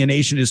Western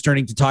alienation is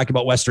turning to talk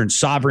about Western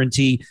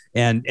sovereignty.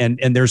 And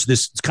there's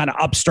this kind of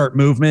upstart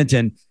movement.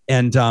 And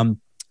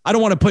I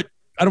don't want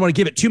to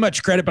give it too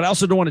much credit, but I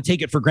also don't want to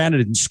take it for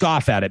granted and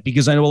scoff at it,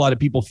 because I know a lot of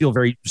people feel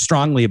very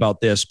strongly about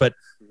this. But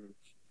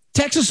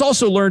Texas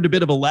also learned a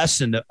bit of a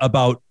lesson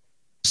about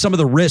some of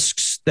the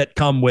risks that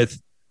come with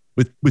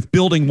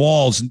building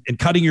walls and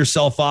cutting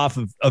yourself off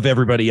of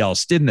everybody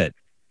else, didn't it?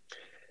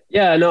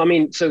 Yeah, no, I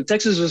mean, so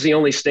Texas was the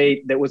only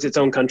state that was its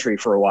own country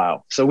for a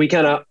while. So we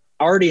kind of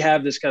already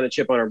have this kind of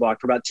chip on our block.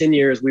 For about 10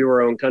 years, we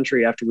were our own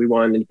country after we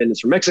won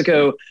independence from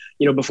Mexico,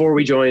 before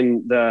we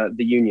joined the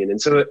Union.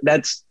 And so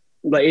that's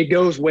like, it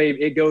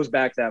goes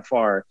back that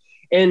far.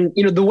 And,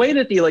 the way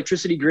that the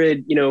electricity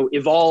grid,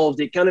 evolved,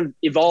 it kind of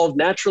evolved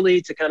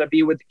naturally to kind of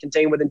be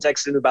contained within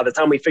Texas. And by the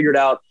time we figured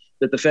out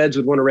that the feds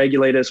would want to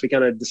regulate us, we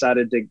kind of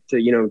decided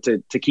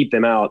to keep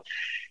them out.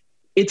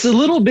 It's a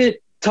little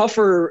bit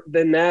tougher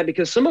than that,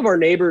 because some of our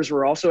neighbors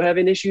were also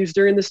having issues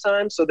during this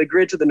time. So the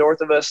grid to the north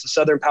of us, the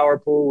Southern Power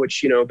Pool,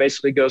 which,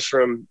 basically goes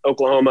from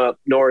Oklahoma up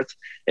north,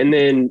 and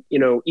then,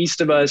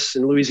 east of us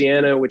in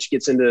Louisiana, which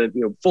gets into,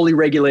 fully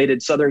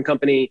regulated Southern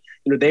Company,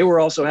 they were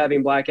also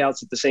having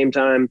blackouts at the same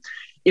time.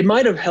 It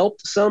might have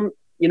helped some,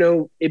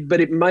 but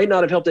it might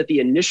not have helped at the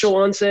initial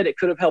onset. It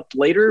could have helped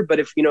later. But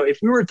if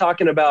we were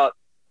talking about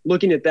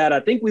looking at that, I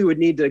think we would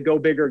need to go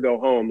big or go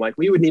home. Like,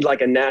 we would need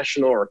like a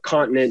national or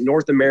continent,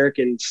 North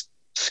American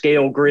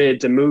scale grid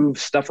to move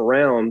stuff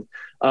around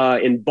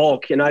in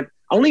bulk. And I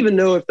don't even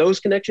know if those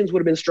connections would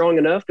have been strong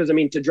enough, because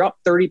to drop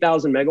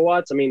 30,000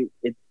 megawatts,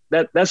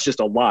 that's just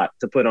a lot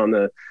to put on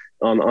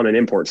an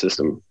import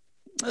system.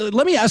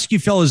 Let me ask you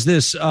fellas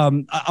this. I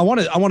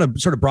want to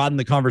sort of broaden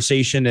the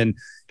conversation, and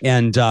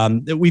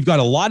we've got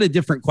a lot of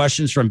different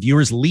questions from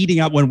viewers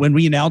leading up when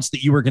we announced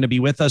that you were going to be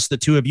with us, the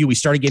two of you. We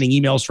started getting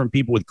emails from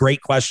people with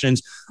great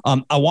questions.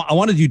 I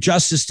want to do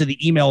justice to the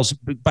emails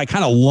by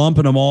kind of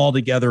lumping them all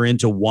together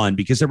into one,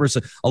 because there was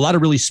a lot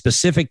of really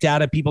specific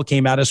data. People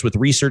came at us with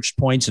research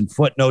points and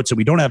footnotes, and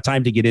we don't have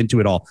time to get into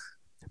it all.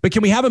 But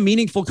can we have a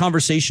meaningful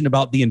conversation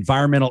about the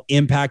environmental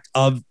impact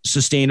of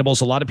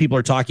sustainables? A lot of people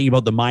are talking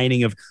about the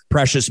mining of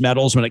precious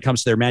metals when it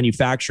comes to their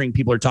manufacturing.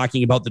 People are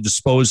talking about the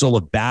disposal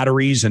of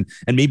batteries, and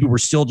maybe we're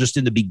still just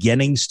in the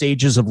beginning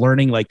stages of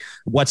learning, like,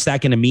 what's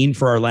that going to mean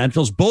for our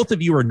landfills? Both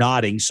of you are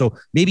nodding, so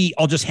maybe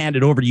I'll just hand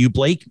it over to you.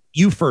 Blake,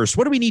 you first.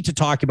 What do we need to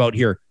talk about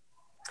here?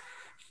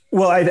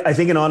 Well, I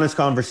think an honest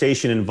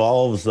conversation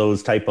involves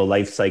those type of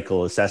life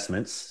cycle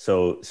assessments.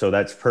 So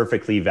that's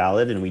perfectly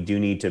valid, and we do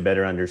need to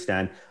better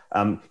understand.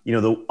 On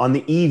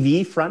the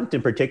EV front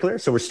in particular,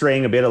 so we're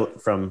straying a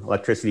bit from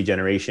electricity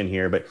generation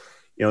here, but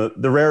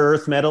the rare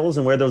earth metals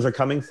and where those are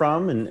coming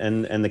from,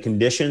 and the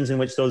conditions in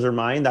which those are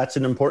mined, that's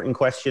an important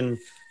question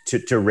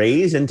to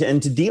raise and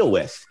to deal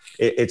with.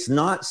 It's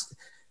not.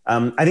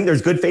 I think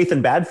there's good faith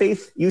and bad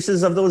faith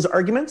uses of those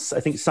arguments. I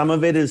think some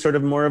of it is sort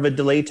of more of a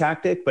delay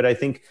tactic, but I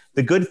think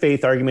the good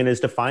faith argument is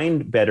to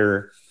find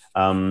better,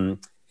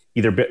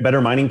 either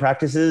better mining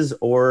practices,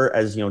 or,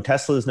 as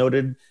Tesla has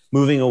noted,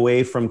 moving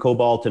away from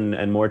cobalt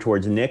and more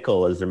towards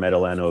nickel as their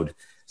metal anode.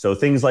 So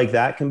things like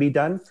that can be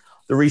done.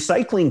 The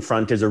recycling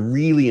front is a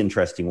really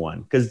interesting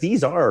one, because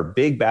these are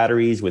big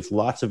batteries with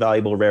lots of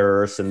valuable rare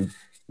earths, and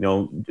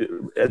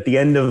at the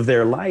end of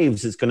their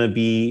lives, it's going to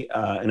be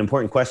an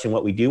important question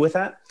what we do with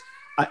that.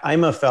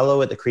 I'm a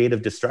fellow at the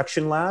Creative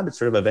Destruction Lab. It's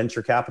sort of a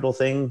venture capital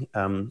thing.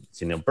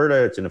 It's in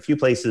Alberta. It's in a few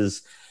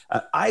places.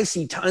 I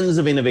see tons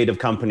of innovative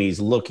companies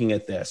looking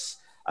at this,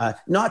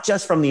 not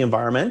just from the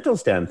environmental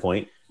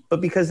standpoint, but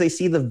because they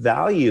see the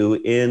value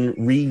in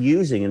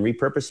reusing and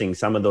repurposing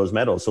some of those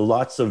metals. So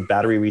lots of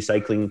battery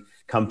recycling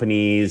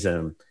companies,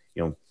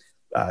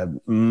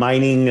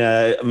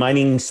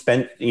 mining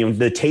spent,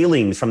 the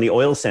tailings from the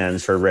oil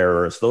sands for rare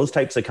earths. Those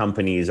types of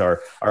companies are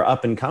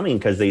up and coming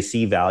because they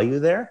see value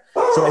there.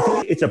 So I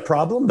think it's a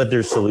problem, but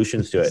there's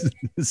solutions to it.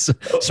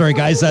 Sorry,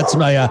 guys. That's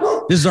my,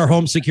 this is our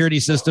home security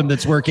system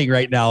that's working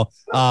right now.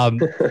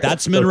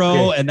 That's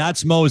Monroe, okay. And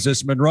that's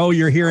Moses. Monroe,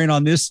 you're hearing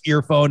on this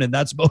earphone, and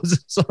that's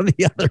Moses on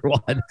the other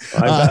one.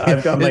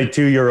 I've got my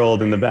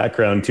 2-year-old in the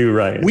background too,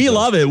 Ryan. We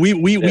love it.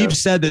 We've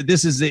said that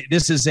this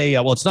is a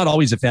well, it's not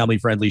always a family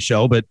friendly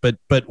show, but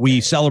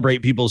we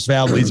celebrate people's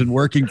families and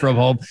working from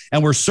home,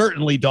 and we're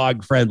certainly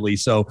dog friendly.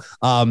 So,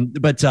 no,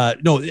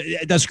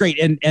 that's great.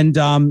 And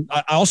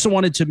I also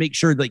wanted to make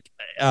sure, like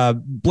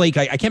Blake,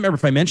 I can't remember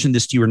if I mentioned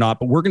this to you or not,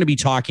 but we're going to be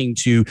talking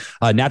to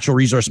Natural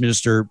Resource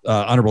Minister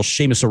Honorable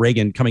Seamus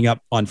O'Regan coming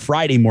up on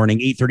Friday morning,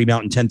 8:30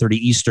 Mountain, 10:30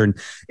 Eastern.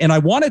 And I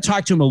want to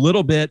talk to him a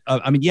little bit.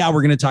 We're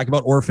going to talk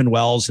about orphan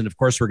wells. And of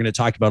course, we're going to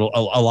talk about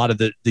a lot of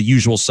the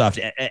usual stuff,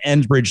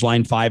 Enbridge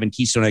Line 5 and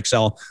Keystone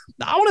XL.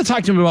 I want to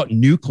talk to him about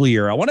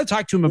nuclear. I want to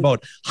talk to him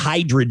about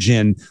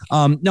hydrogen.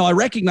 Now, I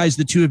recognize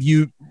the two of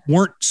you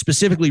weren't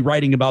specifically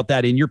writing about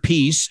that in your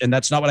piece, and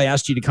that's not what I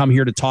asked you to come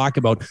here to talk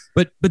about.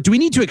 But do we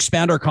need to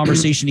expand our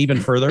conversation even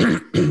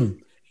further?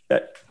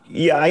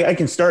 Yeah, I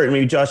can start and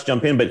maybe Josh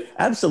jump in, but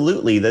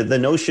absolutely the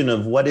notion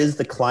of what is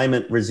the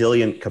climate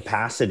resilient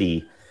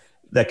capacity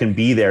that can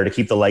be there to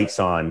keep the lights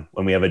on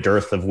when we have a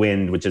dearth of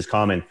wind, which is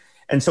common.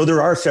 And so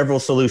there are several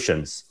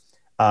solutions.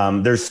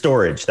 There's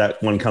storage,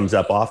 that one comes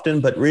up often,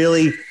 but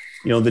really,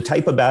 the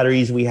type of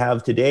batteries we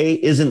have today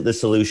isn't the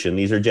solution.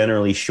 These are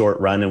generally short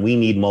run and we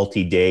need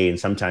multi-day and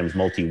sometimes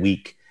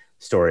multi-week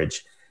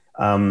storage.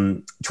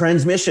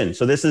 Transmission.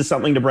 So this is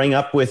something to bring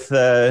up with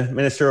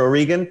Minister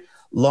O'Regan.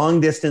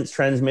 Long distance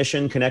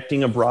transmission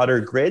connecting a broader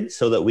grid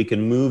so that we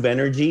can move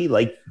energy,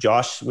 like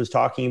Josh was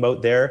talking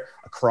about there,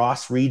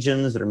 across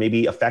regions that are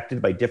maybe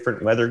affected by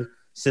different weather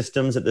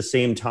systems at the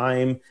same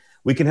time.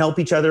 We can help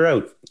each other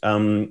out.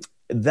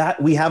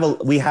 That we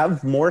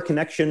have more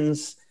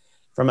connections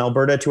from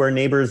Alberta to our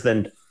neighbors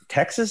than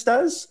Texas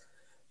does,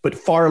 but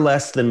far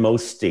less than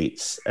most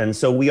states. And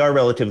so we are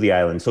relatively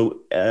island.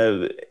 So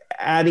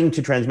adding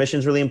to transmission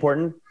is really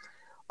important.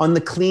 On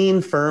the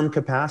clean, firm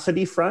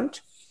capacity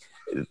front,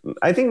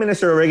 I think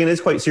Minister O'Regan is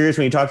quite serious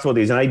when he talks about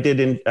these. And I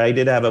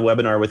did have a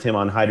webinar with him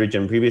on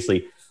hydrogen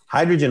previously.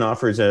 Hydrogen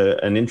offers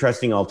an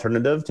interesting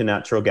alternative to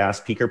natural gas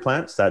peaker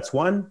plants. That's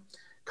one.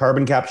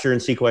 Carbon capture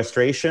and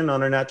sequestration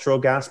on our natural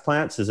gas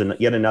plants is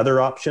yet another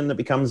option that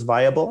becomes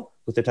viable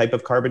with the type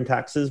of carbon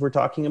taxes we're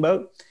talking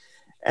about.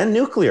 And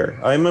nuclear.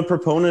 I'm a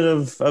proponent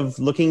of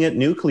looking at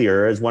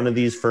nuclear as one of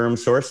these firm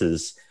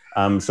sources.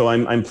 So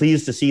I'm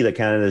pleased to see that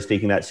Canada is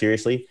taking that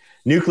seriously.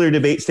 Nuclear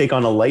debates take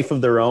on a life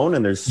of their own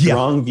and there's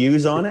strong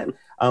views on it.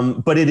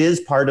 But it is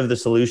part of the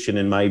solution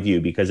in my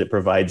view, because it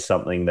provides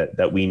something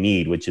that we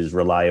need, which is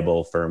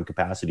reliable, firm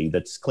capacity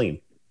that's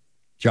clean.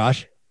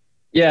 Josh?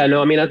 Yeah,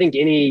 no, I mean, I think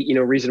any,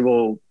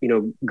 reasonable,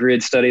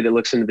 grid study that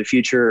looks into the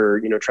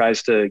future or,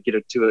 tries to get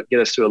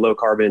us to a low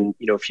carbon,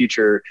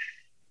 future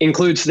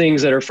includes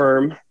things that are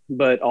firm,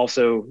 but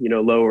also,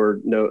 low or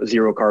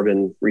zero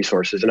carbon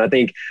resources. And I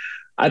think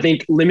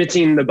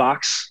limiting the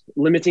box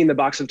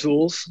of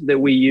tools that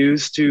we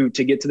use to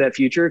get to that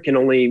future can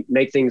only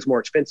make things more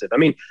expensive. I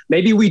mean,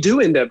 maybe we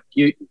do end up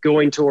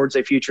going towards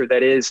a future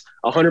that is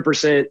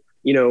 100%,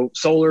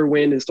 solar,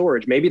 wind, and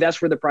storage. Maybe that's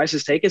where the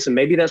prices take us, and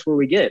maybe that's where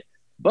we get.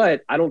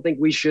 But I don't think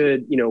we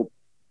should,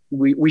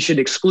 we should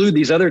exclude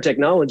these other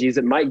technologies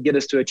that might get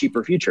us to a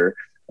cheaper future,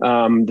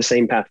 the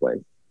same pathway.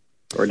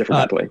 Or a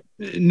different pathway.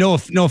 No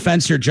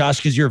offense here, Josh,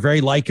 because you're a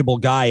very likable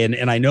guy.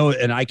 And I know,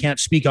 and I can't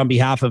speak on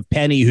behalf of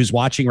Penny, who's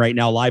watching right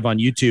now live on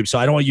YouTube. So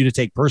I don't want you to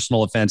take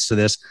personal offense to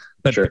this.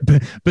 But, sure.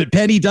 but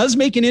Penny does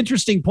make an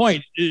interesting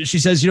point. She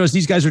says, as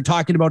these guys are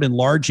talking about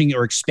enlarging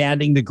or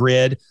expanding the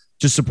grid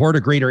to support a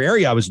greater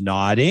area, I was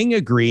nodding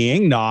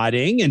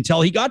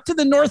until he got to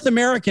the North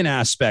American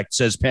aspect,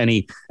 says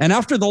Penny. And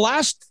after the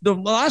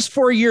last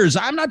 4 years,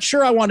 I'm not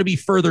sure I want to be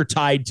further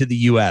tied to the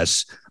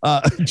U.S.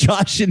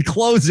 Josh, in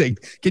closing,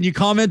 can you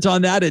comment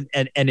on that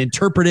and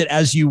interpret it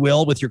as you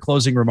will with your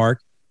closing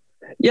remark?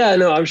 Yeah,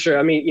 no, I'm sure.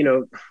 I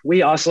mean,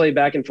 we oscillate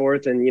back and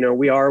forth and,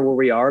 we are where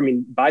we are. I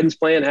mean, Biden's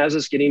plan has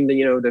us getting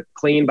the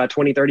clean by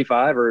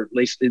 2035, or at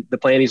least the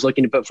plan he's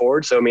looking to put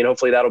forward. So, I mean,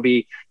 hopefully that'll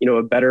be,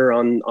 a better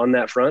on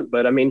that front.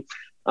 But I mean,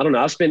 I don't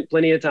know. I've spent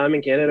plenty of time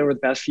in Canada over the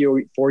past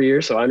 4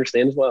 years, so I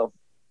understand as well.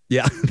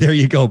 Yeah, there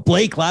you go.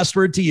 Blake, last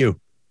word to you.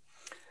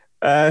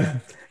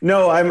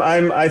 No,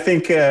 I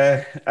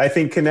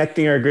think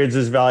connecting our grids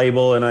is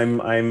valuable, and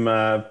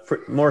I'm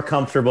more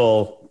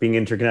comfortable being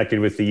interconnected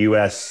with the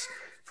U.S.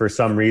 for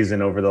some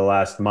reason over the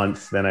last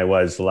month than I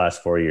was the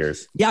last 4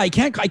 years. Yeah, I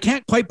can't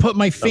quite put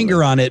my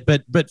finger on it,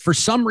 but for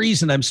some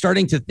reason I'm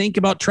starting to think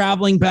about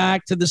traveling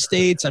back to the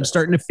States. I'm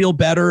starting to feel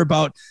better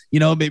about,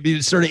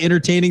 maybe sort of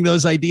entertaining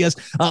those ideas.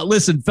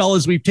 Listen,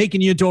 fellas, we've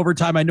taken you into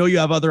overtime. I know you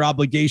have other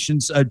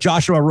obligations.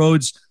 Joshua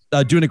Rhodes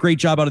doing a great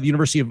job out of the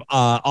University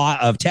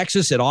of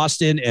Texas at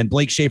Austin, and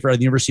Blake Shaffer out of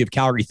the University of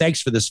Calgary.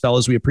 Thanks for this,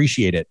 fellas. We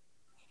appreciate it.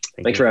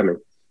 Thanks for having me.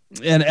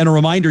 And a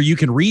reminder, you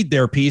can read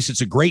their piece. It's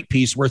a great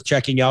piece worth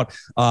checking out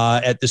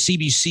at the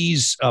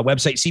CBC's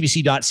website,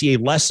 cbc.ca,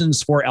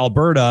 Lessons for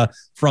Alberta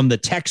from the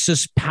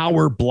Texas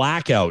Power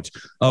Blackout.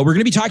 We're going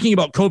to be talking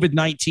about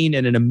COVID-19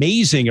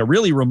 and a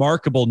really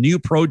remarkable new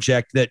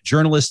project that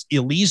journalist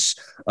Elise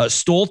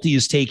Stolte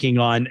is taking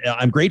on.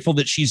 I'm grateful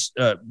that she's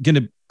going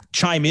to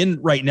chime in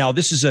right now.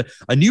 This is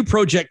a new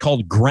project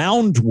called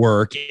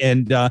Groundwork.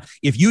 And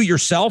if you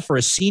yourself are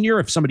a senior,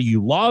 if somebody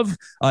you love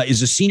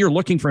is a senior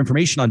looking for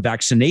information on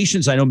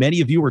vaccinations, I know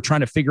many of you were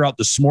trying to figure out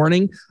this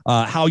morning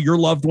how your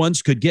loved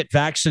ones could get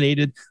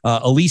vaccinated.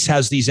 Elise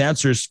has these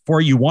answers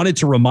for you. Wanted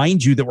to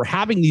remind you that we're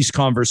having these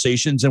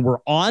conversations and we're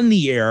on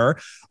the air.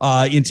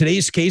 In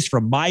today's case,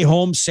 from my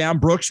home, Sam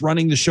Brooks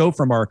running the show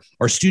from our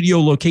studio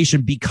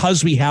location,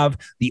 because we have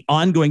the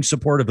ongoing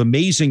support of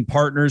amazing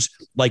partners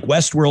like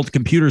Westworld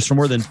Computers for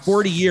more than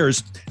 40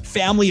 years.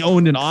 Family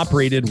owned and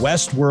operated,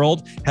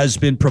 Westworld has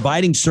been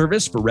providing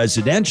service for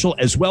residential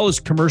as well as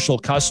commercial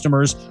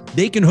customers.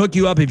 They can hook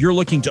you up if you're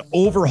looking to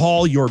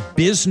overhaul your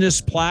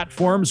business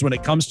platforms when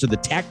it comes to the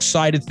tech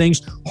side of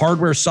things,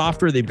 hardware,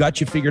 software, they've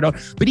got you figured out.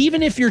 But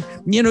even if you're,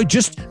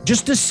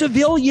 just a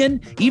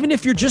civilian, even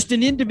if you're just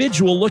an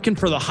individual looking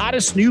for the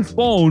hottest new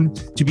phone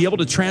to be able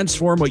to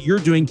transform what you're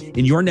doing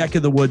in your neck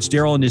of the woods,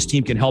 Daryl and his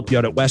team can help you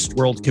out at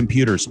Westworld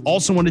Computers.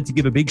 Also wanted to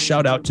give a big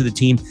shout out to the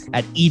team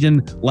at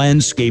Eden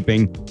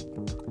Landscaping.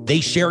 They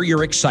share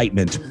your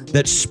excitement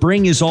that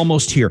spring is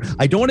almost here.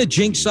 I don't want to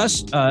jinx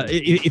us.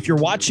 If you're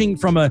watching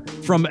from a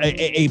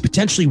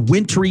potentially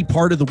wintry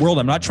part of the world,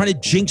 I'm not trying to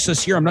jinx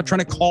us here. I'm not trying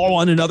to call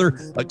on another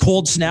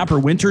cold snap or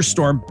winter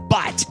storm,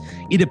 but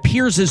it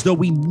appears as though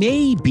we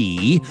may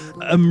be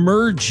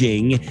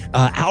emerging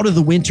out of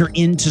the winter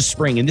into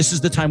spring. And this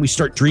is the time we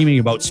start dreaming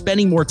about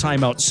spending more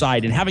time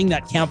outside and having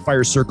that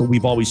campfire circle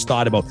we've always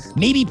thought about.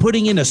 Maybe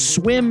putting in a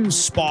swim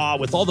spa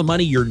with all the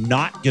money you're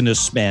not going to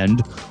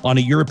spend on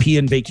a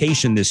European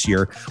vacation this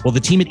year. Well, the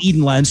team at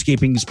Eden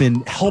Landscaping has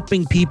been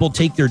helping people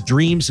take their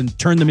dreams and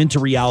turn them into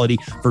reality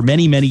for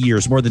many, many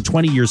years, more than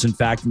 20 years, in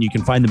fact. And you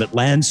can find them at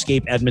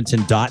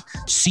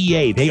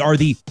landscapeedmonton.ca. They are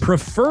the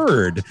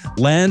preferred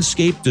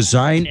landscape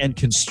design and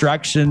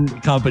construction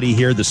company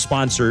here, the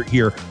sponsor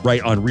here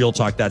right on Real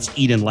Talk. That's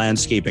Eden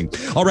Landscaping.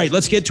 All right,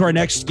 let's get to our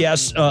next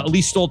guest.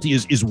 Elise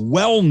Stolte is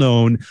well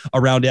known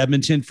around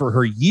Edmonton for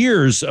her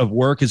years of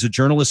work as a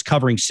journalist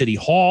covering City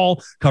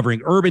Hall,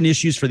 covering urban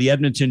issues for the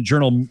Edmonton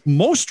Journal.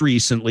 Most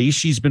recently,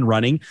 she's been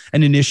running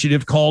an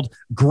initiative called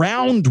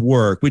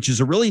Groundwork, which is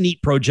a really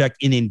neat project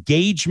in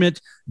engagement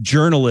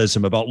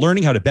journalism about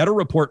learning how to better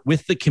report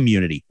with the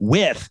community,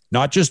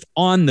 not just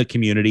on the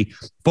community,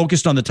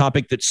 focused on the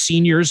topic that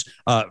seniors,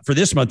 for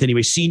this month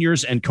anyway,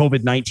 seniors and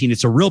COVID-19.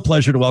 It's a real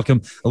pleasure to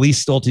welcome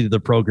Elise Stolte to the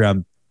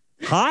program.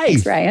 Hi.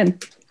 Thanks, Ryan.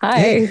 Hi.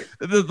 Hey,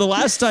 the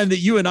last time that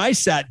you and I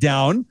sat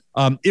down,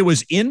 it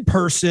was in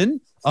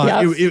person.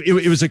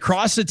 It was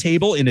across the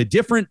table in a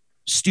different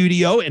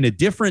studio, in a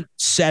different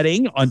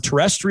setting on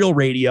terrestrial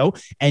radio.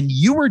 And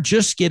you were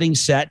just getting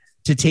set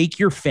to take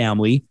your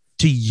family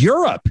to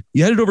Europe.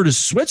 You headed over to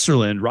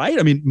Switzerland, right?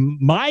 I mean,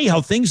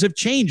 how things have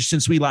changed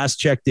since we last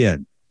checked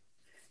in.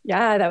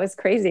 Yeah, that was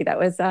crazy. That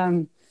was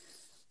a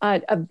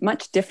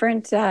much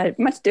different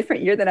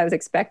year than I was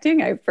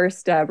expecting. I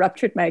first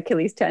ruptured my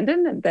Achilles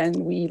tendon, and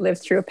then we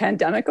lived through a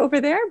pandemic over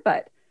there.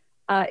 But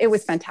it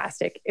was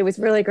fantastic. It was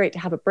really great to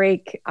have a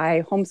break.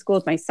 I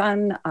homeschooled my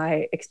son.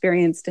 I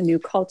experienced a new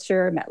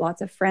culture, met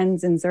lots of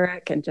friends in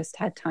Zurich, and just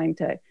had time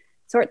to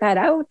sort that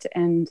out.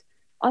 And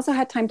also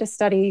had time to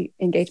study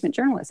engagement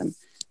journalism,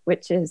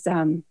 which is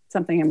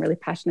something I'm really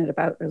passionate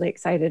about, really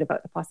excited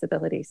about the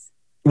possibilities.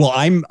 Well,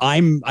 I'm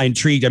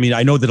intrigued. I mean,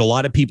 I know that a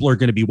lot of people are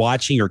going to be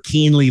watching or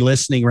keenly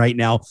listening right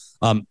now,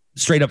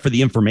 straight up for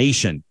the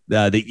information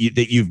that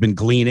you've been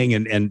gleaning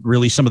and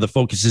really some of the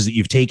focuses that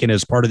you've taken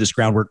as part of this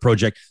Groundwork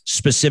project,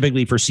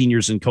 specifically for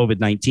seniors and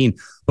COVID-19.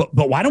 But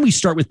why don't we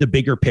start with the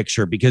bigger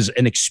picture? Because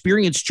an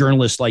experienced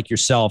journalist like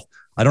yourself,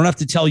 I don't have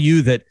to tell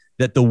you that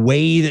the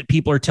way that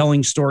people are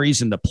telling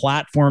stories and the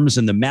platforms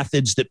and the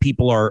methods that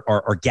people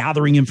are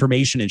gathering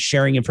information and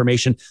sharing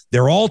information,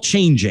 they're all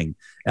changing.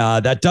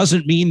 That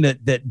doesn't mean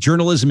that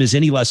journalism is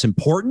any less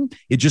important.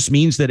 It just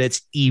means that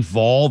it's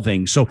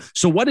evolving. So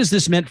what has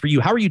this meant for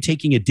you? How are you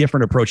taking a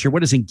different approach here?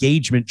 What does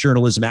engagement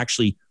journalism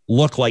actually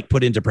look like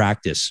put into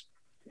practice?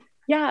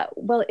 Yeah,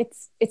 well,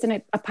 it's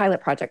a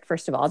pilot project,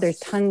 first of all. There's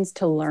tons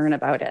to learn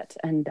about it.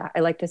 And I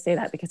like to say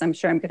that because I'm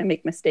sure I'm going to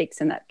make mistakes,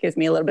 and that gives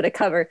me a little bit of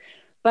cover.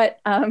 But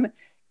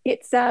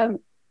it's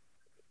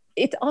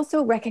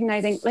also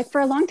recognizing, like, for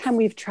a long time,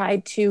 we've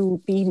tried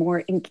to be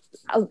more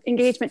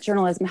engagement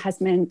journalism has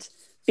meant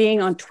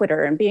being on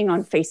Twitter and being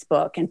on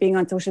Facebook and being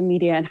on social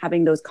media and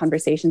having those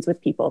conversations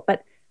with people.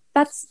 But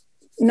that's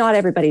not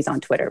everybody's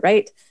on Twitter,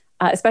 right?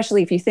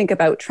 Especially if you think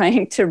about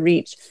trying to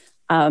reach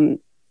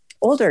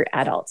older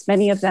adults.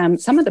 Many of them,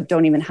 some of them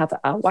don't even have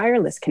a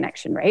wireless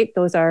connection, right?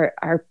 Those are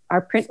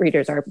our print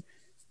readers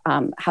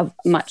have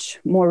much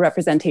more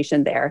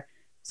representation there.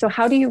 So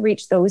how do you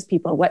reach those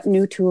people? What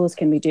new tools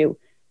can we do?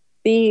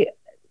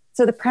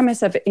 So the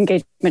premise of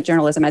engagement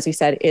journalism, as you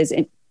said, is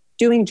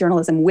doing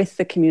journalism with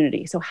the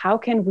community. So how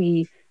can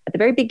we, at the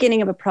very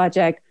beginning of a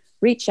project,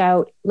 reach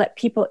out, let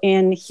people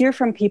in, hear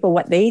from people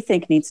what they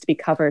think needs to be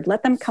covered,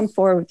 let them come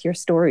forward with your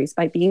stories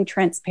by being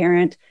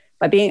transparent,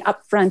 by being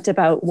upfront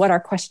about what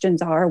our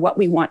questions are, what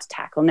we want to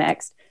tackle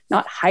next,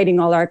 not hiding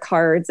all our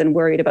cards and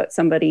worried about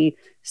somebody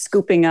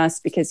scooping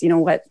us because, you know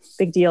what,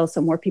 big deal.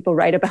 So more people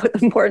write about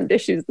the important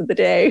issues of the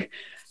day.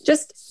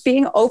 Just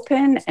being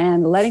open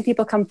and letting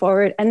people come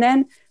forward, and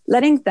then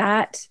letting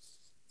that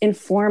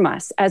inform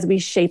us as we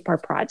shape our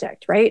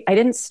project, right? I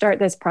didn't start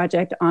this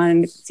project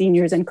on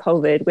seniors and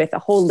COVID with a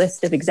whole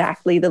list of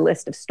exactly the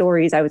list of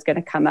stories I was going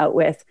to come out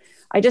with.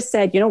 I just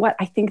said, you know what?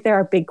 I think there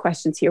are big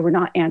questions here we're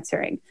not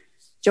answering.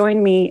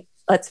 Join me.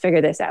 Let's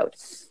figure this out.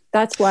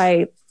 That's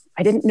why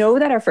I didn't know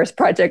that our first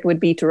project would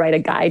be to write a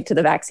guide to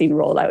the vaccine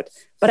rollout,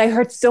 but I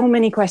heard so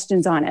many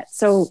questions on it.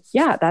 So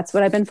yeah, that's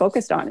what I've been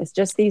focused on, is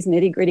just these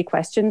nitty-gritty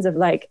questions of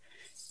like,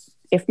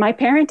 if my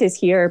parent is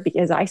here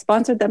because I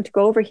sponsored them to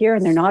go over here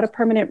and they're not a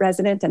permanent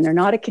resident and they're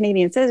not a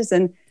Canadian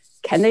citizen,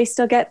 can they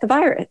still get the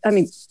virus? I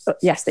mean,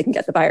 yes, they can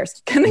get the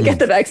virus. Can they get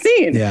the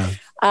vaccine? Yeah.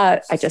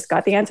 I just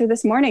got the answer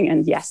this morning,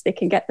 and yes, they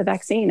can get the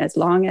vaccine as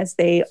long as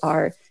they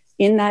are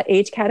in that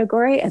age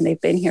category and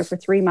they've been here for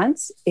 3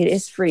 months. It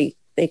is free.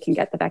 They can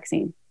get the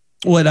vaccine.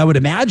 Well, and I would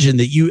imagine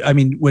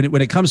that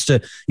when it comes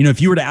to,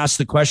 if you were to ask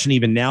the question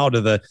even now to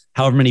the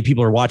however many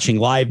people are watching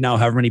live now,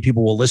 however many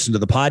people will listen to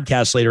the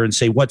podcast later and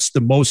say, what's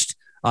the most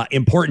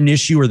important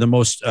issue or the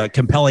most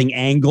compelling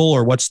angle,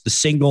 or what's the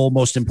single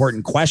most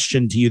important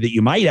question to you that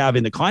you might have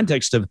in the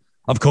context of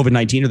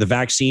COVID-19 or the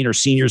vaccine or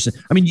seniors?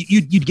 I mean,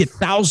 you'd get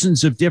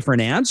thousands of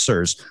different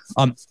answers.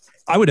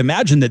 I would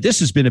imagine that this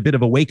has been a bit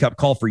of a wake-up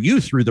call for you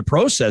through the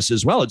process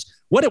as well. It's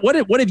what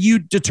have you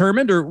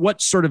determined, or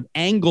what sort of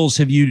angles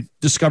have you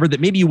discovered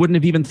that maybe you wouldn't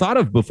have even thought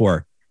of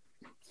before?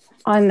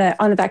 On the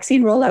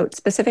vaccine rollout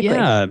specifically?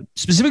 Yeah,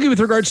 specifically with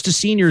regards to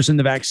seniors and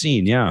the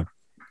vaccine, yeah.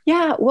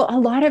 Yeah, well, a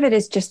lot of it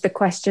is just the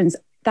questions,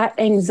 that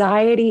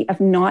anxiety of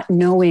not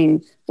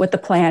knowing what the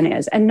plan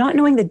is and not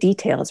knowing the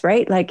details,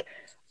 right? Like,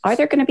 are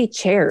there going to be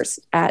chairs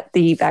at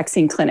the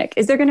vaccine clinic?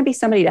 Is there going to be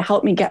somebody to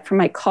help me get from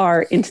my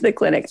car into the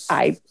clinic?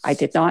 I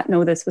did not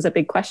know this was a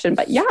big question,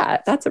 but yeah,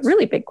 that's a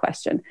really big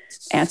question.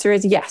 Answer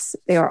is yes,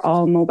 they are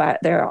all mobile.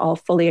 They're all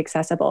fully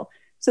accessible.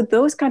 So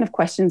those kind of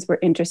questions were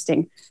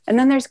interesting. And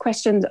then there's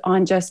questions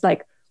on just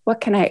like, what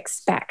can I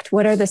expect?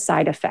 What are the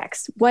side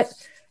effects? What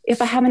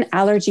if I have an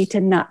allergy to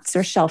nuts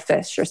or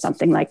shellfish or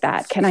something like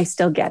that? Can I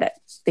still get it?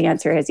 The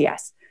answer is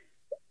yes.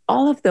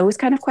 All of those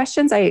kind of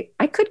questions, I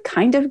could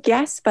kind of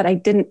guess, but I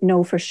didn't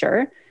know for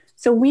sure.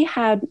 So we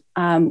had,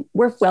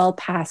 we're well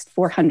past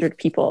 400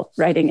 people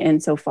writing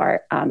in so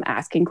far,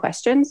 asking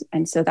questions.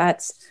 And so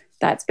that's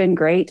been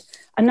great.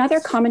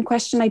 Another common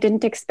question I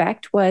didn't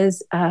expect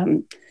was,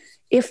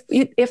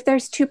 if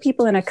there's two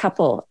people in a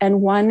couple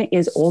and one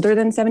is older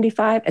than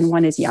 75 and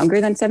one is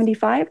younger than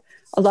 75,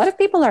 a lot of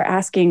people are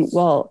asking,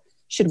 well,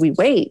 should we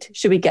wait?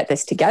 Should we get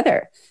this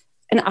together?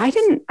 And I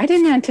didn't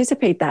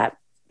anticipate that,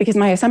 because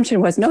my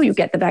assumption was, no, you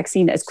get the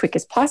vaccine as quick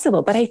as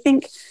possible. But I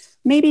think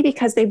maybe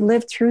because they've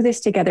lived through this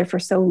together for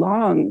so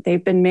long,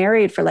 they've been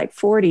married for like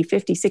 40,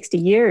 50, 60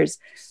 years.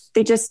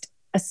 They just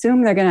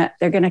assume they're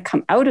gonna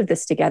come out of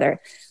this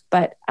together.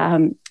 But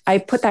I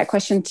put that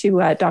question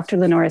to Dr.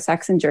 Lenora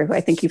Saxinger, who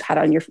I think you've had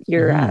on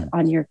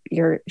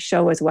your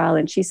show as well.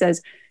 And she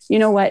says, you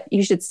know what,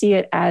 you should see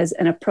it as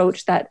an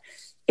approach that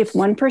if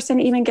one person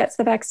even gets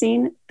the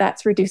vaccine,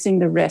 that's reducing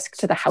the risk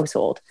to the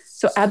household.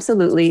 So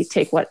absolutely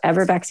take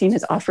whatever vaccine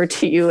is offered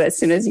to you as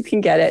soon as you can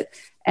get it.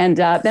 And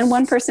then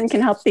one person can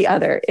help the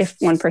other if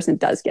one person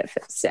does get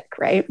sick,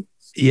 right?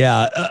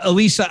 Yeah.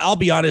 Elise, I'll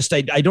be honest,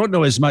 I don't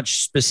know as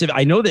much specific.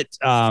 I know that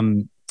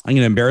I'm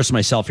going to embarrass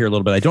myself here a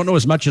little bit. I don't know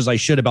as much as I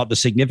should about the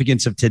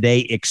significance of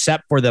today,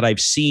 except for that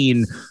I've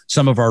seen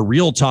some of our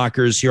real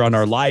talkers here on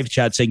our live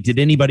chat saying, did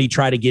anybody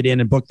try to get in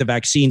and book the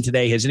vaccine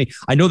today?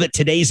 I know that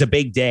today's a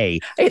big day.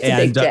 It's a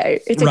big day.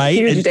 It's right? a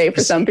huge day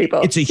for some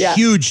people. It's a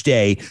huge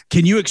day.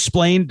 Can you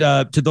explain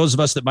to those of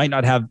us that might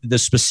not have the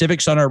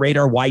specifics on our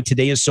radar why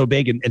today is so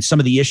big and some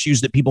of the issues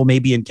that people may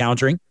be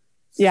encountering?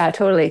 Yeah,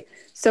 totally.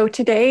 So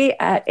today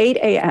at 8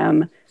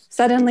 a.m.,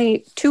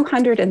 suddenly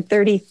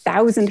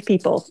 230,000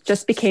 people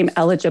just became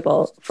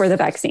eligible for the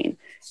vaccine.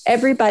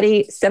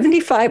 Everybody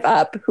 75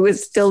 up who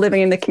is still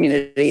living in the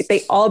community,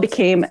 they all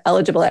became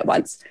eligible at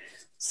once.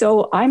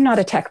 So I'm not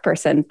a tech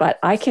person, but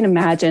I can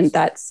imagine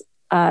that's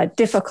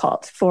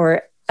difficult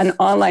for an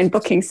online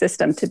booking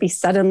system to be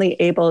suddenly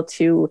able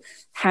to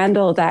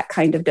handle that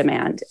kind of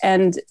demand.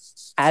 And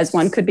as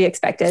one could be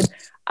expected,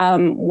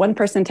 one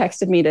person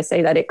texted me to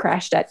say that it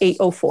crashed at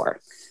 8:04.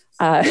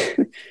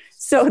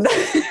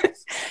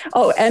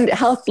 And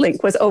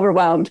HealthLink was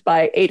overwhelmed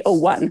by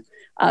 8:01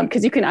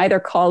 because you can either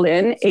call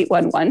in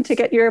 811 to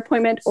get your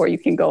appointment or you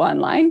can go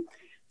online.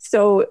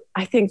 So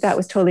I think that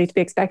was totally to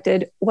be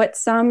expected. What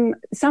some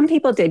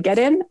people did get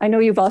in. I know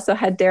you've also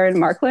had Darren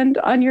Markland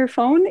on your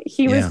phone.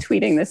 He was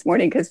tweeting this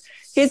morning because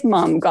his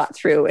mom got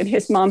through and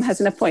his mom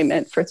has an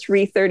appointment for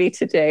 3:30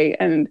 today.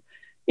 And,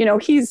 you know,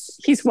 he's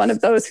one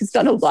of those who's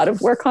done a lot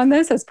of work on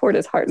this, has poured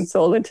his heart and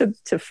soul into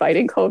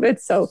fighting COVID.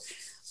 So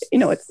you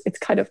know, it's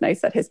kind of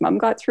nice that his mom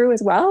got through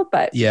as well.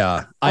 But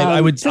yeah, I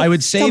would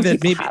say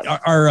that maybe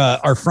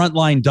our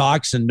frontline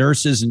docs and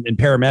nurses and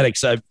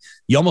paramedics,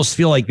 you almost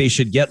feel like they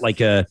should get like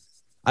a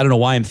I don't know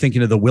why I'm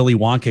thinking of the Willy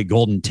Wonka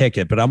golden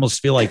ticket, but I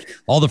almost feel like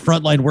all the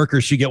frontline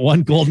workers should get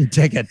one golden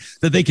ticket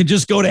that they can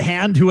just go to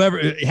hand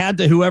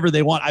to whoever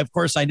they want. Of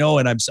course, I know,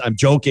 and I'm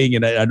joking,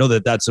 and I know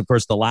that that's of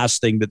course the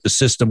last thing that the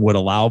system would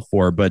allow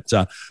for, but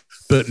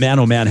man,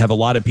 oh man, have a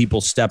lot of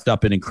people stepped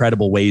up in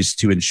incredible ways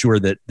to ensure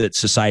that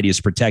society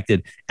is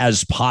protected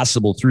as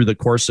possible through the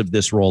course of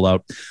this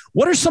rollout.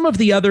 What are some of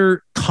the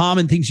other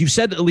common things? You've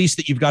said, at least,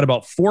 that you've got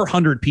about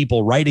 400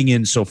 people writing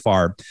in so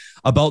far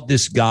about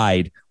this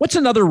guide. What's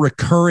another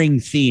recurring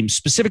theme,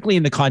 specifically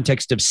in the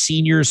context of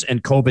seniors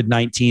and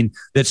COVID-19,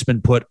 that's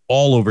been put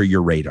all over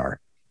your radar?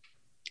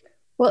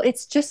 Well,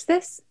 it's just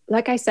this,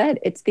 like I said,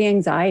 it's the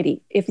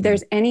anxiety. If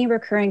there's any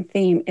recurring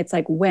theme, it's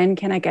like, when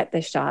can I get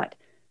this shot?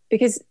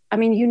 Because, I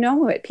mean, you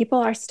know it, people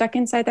are stuck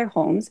inside their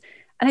homes.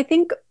 And I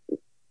think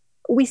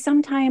we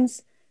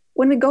sometimes,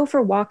 when we go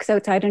for walks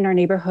outside in our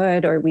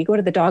neighborhood, or we go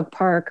to the dog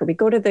park, or we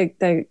go to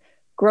the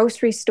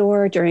grocery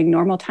store during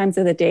normal times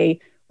of the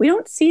day, we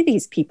don't see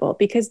these people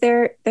because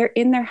they're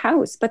in their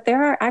house. But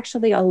there are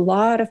actually a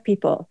lot of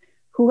people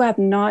who have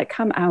not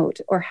come out,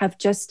 or have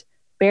just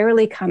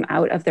barely come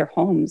out of their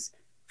homes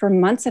for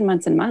months and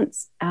months and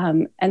months.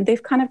 And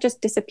they've kind of just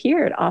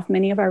disappeared off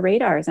many of our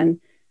radars. And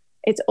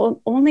it's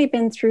only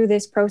been through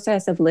this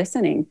process of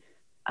listening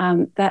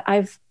that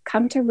I've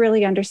come to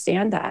really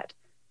understand that.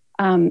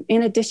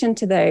 In addition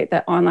to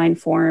the online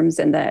forums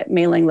and the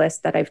mailing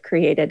list that I've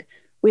created,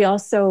 we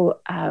also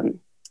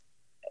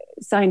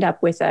signed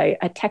up with a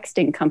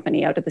texting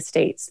company out of the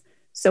States.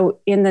 So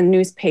in the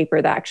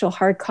newspaper, the actual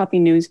hard copy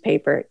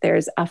newspaper,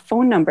 there's a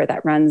phone number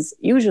that runs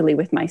usually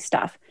with my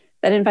stuff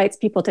that invites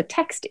people to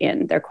text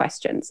in their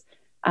questions,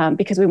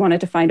 because we wanted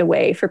to find a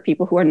way for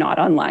people who are not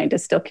online to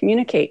still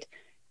communicate.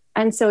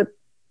 And so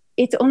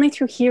it's only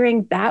through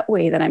hearing that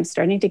way that I'm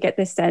starting to get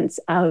this sense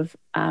of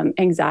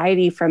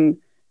anxiety from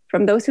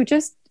those who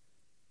just,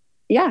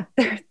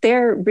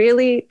 they're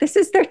really, this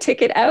is their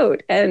ticket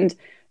out. And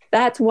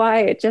that's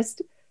why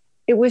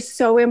it was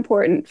so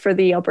important for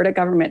the Alberta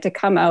government to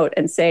come out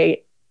and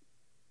say,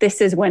 this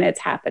is when it's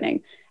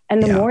happening.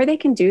 And the more they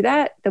can do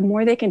that, the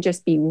more they can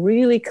just be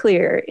really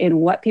clear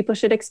in what people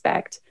should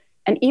expect.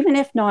 And even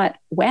if not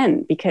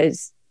when,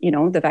 because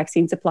the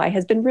vaccine supply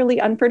has been really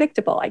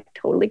unpredictable. I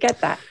totally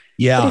get that.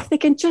 Yeah. But if they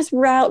can just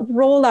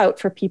roll out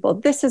for people,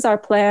 this is our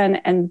plan,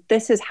 and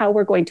this is how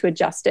we're going to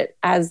adjust it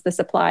as the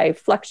supply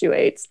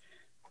fluctuates,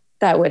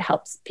 that would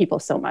help people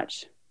so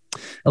much.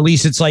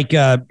 Elise, it's like,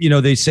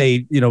 they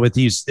say, with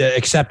these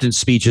acceptance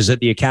speeches at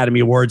the Academy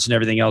Awards and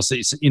everything else,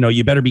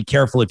 you better be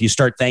careful if you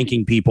start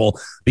thanking people,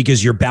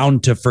 because you're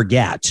bound to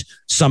forget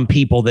some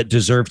people that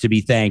deserve to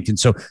be thanked. And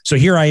so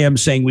here I am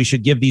saying we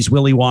should give these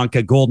Willy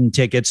Wonka golden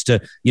tickets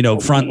to,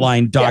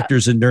 frontline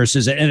doctors and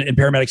nurses and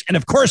paramedics. And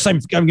of course, I'm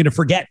going to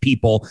forget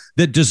people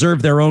that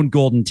deserve their own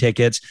golden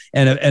tickets.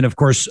 And of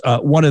course,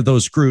 one of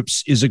those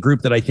groups is a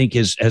group that I think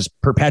has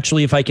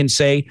perpetually, if I can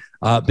say,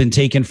 been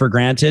taken for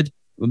granted,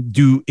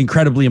 do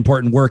incredibly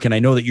important work. And I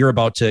know that you're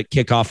about to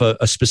kick off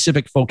a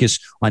specific focus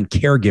on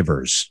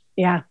caregivers.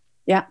 Yeah.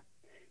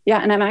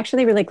 And I'm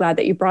actually really glad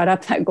that you brought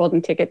up that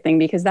golden ticket thing,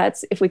 because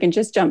that's, if we can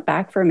just jump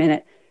back for a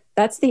minute,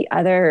 that's the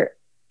other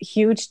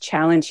huge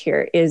challenge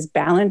here, is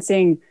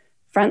balancing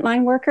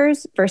frontline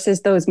workers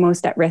versus those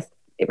most at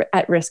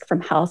risk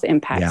from health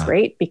impacts,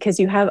 right? Because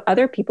you have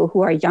other people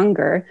who are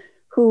younger,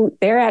 who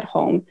they're at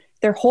home,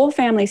 their whole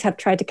families have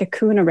tried to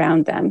cocoon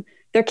around them.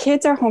 Their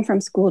kids are home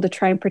from school to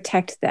try and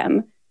protect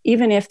them,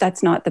 even if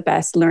that's not the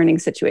best learning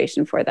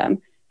situation for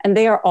them. And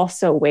they are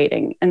also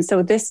waiting. And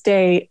so this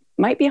day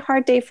might be a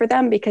hard day for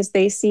them, because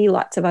they see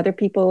lots of other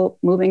people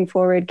moving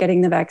forward,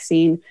 getting the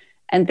vaccine,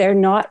 and they're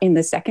not in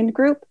the second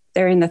group,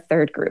 they're in the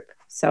third group.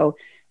 So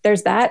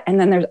there's that. And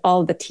then there's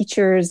all the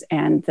teachers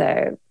and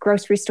the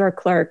grocery store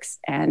clerks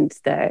and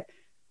the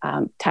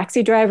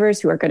taxi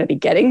drivers who are going to be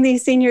getting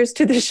these seniors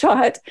to the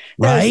shot.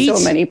 Right. There's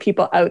so many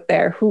people out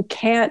there who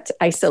can't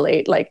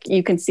isolate. Like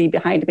you can see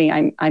behind me,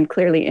 I'm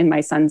clearly in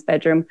my son's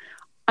bedroom.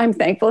 I'm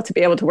thankful to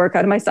be able to work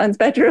out of my son's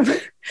bedroom.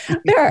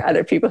 There are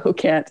other people who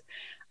can't.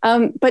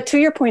 But to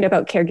your point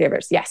about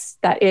caregivers, yes,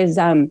 that is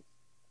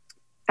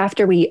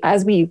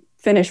as we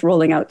finish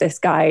rolling out this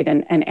guide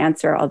and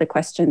answer all the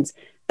questions,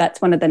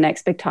 that's one of the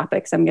next big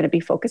topics I'm going to be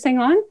focusing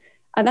on.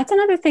 That's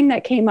another thing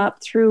that came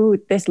up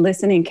through this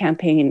listening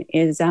campaign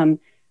is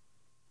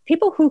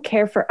people who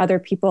care for other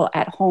people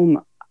at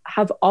home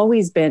have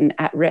always been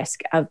at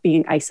risk of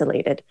being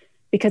isolated,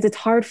 because it's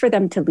hard for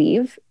them to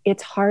leave.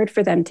 It's hard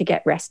for them to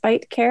get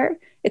respite care.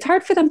 It's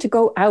hard for them to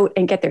go out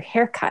and get their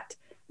hair cut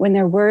when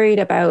they're worried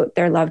about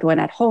their loved one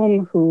at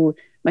home who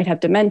might have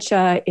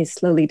dementia, is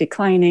slowly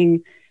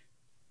declining.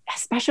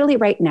 Especially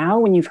right now,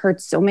 when you've heard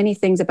so many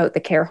things about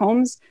the care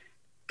homes,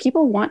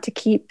 people want to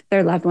keep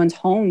their loved ones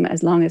home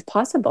as long as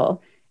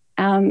possible.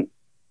 And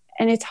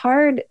it's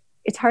hard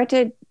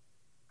to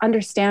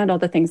understand all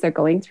the things they're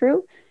going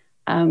through.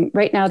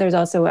 Right now, there's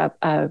also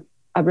a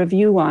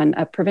review on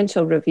a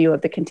provincial review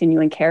of the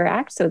Continuing Care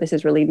Act. So this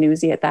is really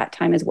newsy at that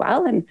time as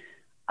well. And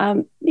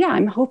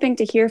I'm hoping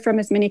to hear from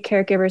as many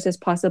caregivers as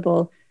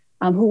possible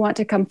who want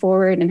to come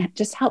forward and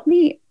just help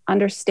me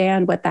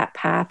understand what that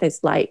path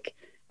is like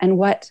and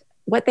what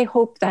they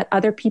hope that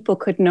other people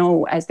could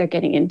know as they're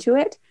getting into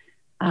it.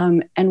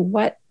 And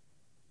what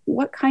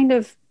kind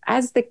of,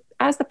 as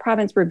the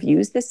province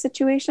reviews this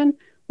situation,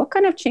 what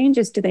kind of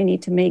changes do they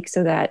need to make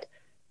so that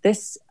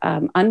this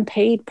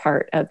unpaid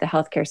part of the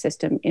healthcare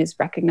system is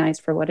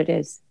recognized for what it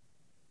is?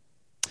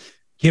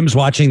 Kim's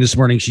watching this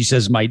morning. She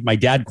says, my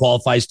dad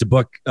qualifies to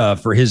book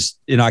for his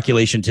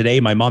inoculation today.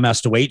 My mom has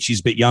to wait.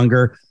 She's a bit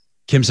younger.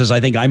 Kim says, I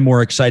think I'm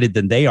more excited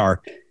than they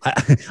are.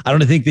 I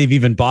don't think they've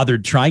even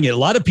bothered trying it. A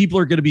lot of people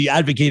are going to be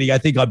advocating, I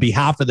think, on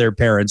behalf of their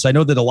parents. I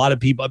know that a lot of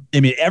people, I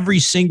mean, every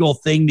single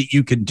thing that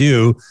you can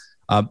do.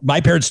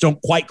 My parents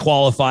don't quite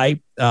qualify.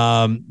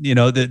 You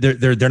know,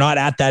 they're not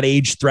at that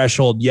age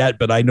threshold yet,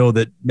 but I know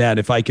that, man,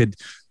 if I could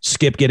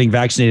skip getting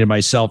vaccinated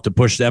myself to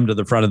push them to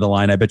the front of the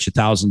line, I bet you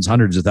thousands,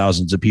 hundreds of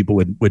thousands of people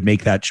would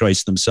make that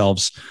choice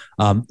themselves.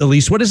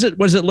 Elise, what does it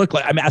look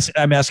like?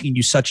 I'm asking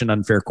you such an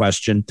unfair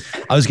question.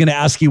 I was going to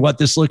ask you what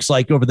this looks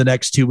like over the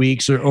next 2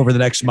 weeks or over the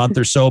next month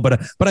or so,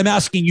 but I'm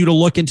asking you to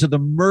look into the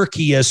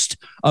murkiest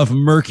of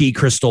murky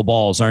crystal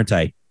balls, aren't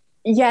I?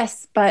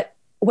 Yes, but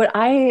when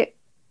I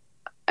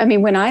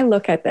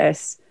look at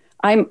this,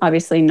 I'm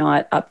obviously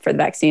not up for the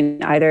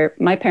vaccine either.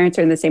 My parents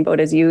are in the same boat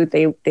as you.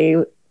 They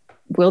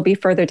will be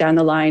further down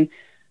the line.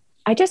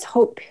 I just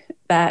hope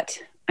that,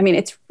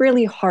 it's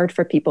really hard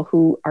for people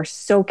who are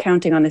so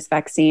counting on this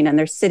vaccine and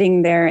they're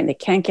sitting there and they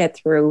can't get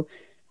through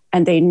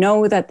and they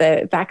know that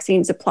the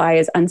vaccine supply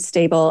is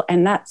unstable,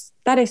 and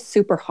that is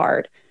super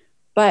hard.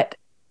 But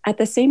at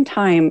the same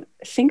time,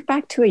 think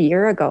back to a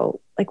year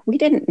ago. Like, we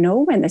didn't know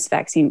when this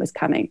vaccine was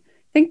coming.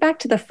 Think back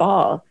to the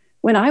fall.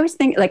 When I was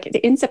thinking, like,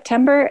 in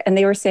September, and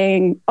they were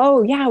saying,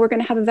 oh yeah, we're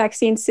going to have a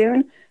vaccine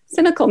soon.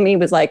 Cynical me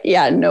was like,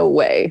 yeah, no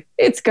way.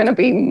 It's going to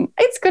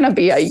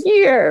be a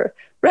year,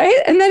 right?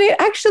 And then it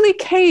actually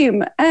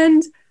came,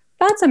 and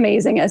that's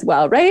amazing as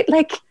well, right?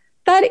 Like,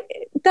 that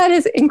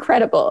is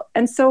incredible.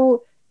 And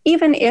so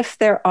even if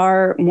there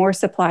are more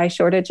supply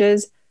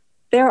shortages,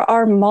 there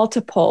are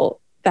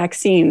multiple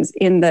vaccines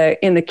in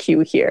the queue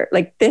here.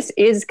 Like, this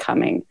is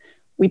coming.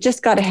 We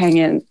just got to hang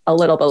in a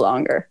little bit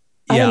longer.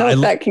 I don't know if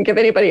that can give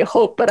anybody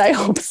hope, but I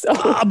hope so.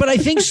 But I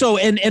think so.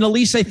 And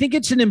Elise, I think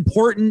it's an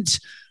important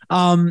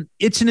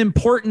case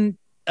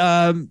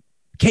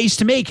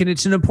to make. And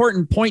it's an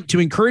important point to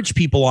encourage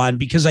people on,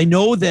 because I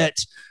know that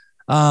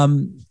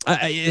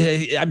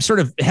I'm sort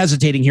of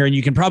hesitating here, and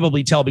you can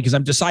probably tell because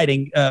I'm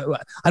deciding, I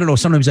don't know,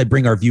 sometimes I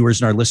bring our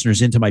viewers and our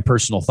listeners into my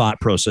personal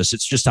thought process.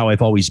 It's just how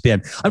I've always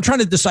been. I'm trying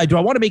to decide, do I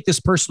want to make this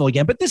personal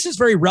again? But this is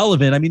very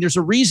relevant. I mean, there's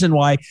a reason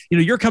why,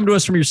 you're coming to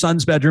us from your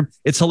son's bedroom.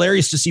 It's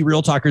hilarious to see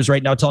real talkers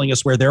right now telling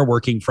us where they're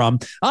working from.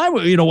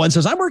 One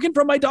says, I'm working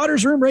from my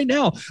daughter's room right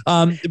now.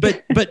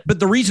 But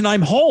the reason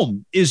I'm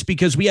home is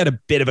because we had a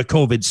bit of a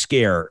COVID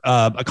scare.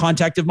 A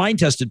contact of mine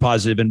tested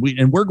positive, and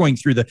we're going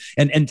through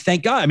and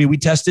thank God. I mean,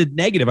 we tested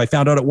negative. I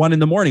found out at 1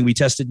 a.m. we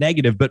tested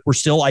negative, but we're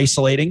still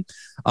isolating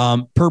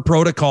per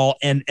protocol.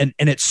 And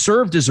it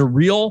served as a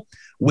real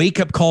wake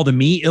up call to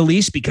me,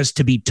 Elise, because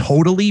to be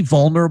totally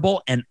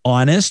vulnerable and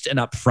honest and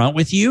upfront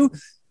with you,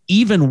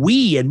 even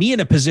me in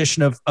a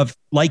position of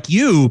like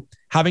you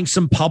having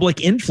some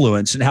public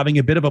influence and having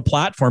a bit of a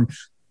platform,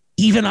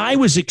 even I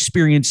was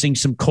experiencing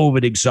some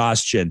COVID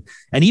exhaustion.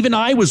 And even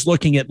I was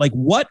looking at like,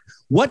 what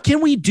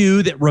can we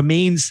do that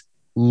remains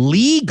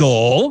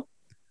legal,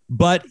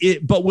 but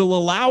will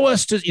allow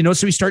us to,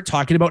 so we start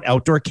talking about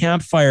outdoor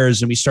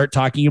campfires, and we start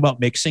talking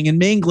about mixing and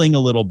mingling a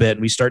little bit.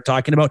 And we start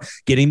talking about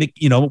getting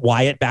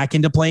Wyatt back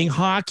into playing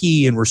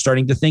hockey. And we're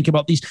starting to think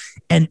about these.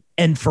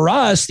 And for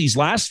us, these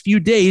last few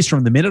days,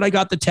 from the minute I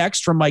got the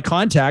text from my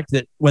contact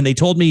that when they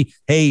told me,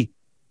 hey,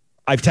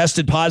 I've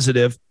tested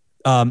positive.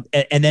 And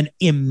then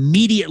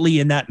immediately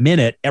in that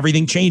minute,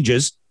 everything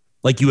changes.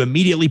 Like, you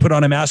immediately put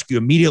on a mask, you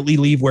immediately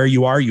leave where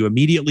you are, you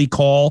immediately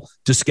call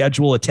to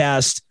schedule a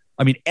test.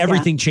 I mean,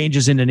 everything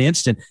changes in an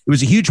instant. It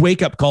was a huge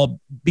wake up call,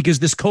 because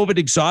this COVID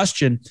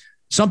exhaustion,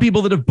 some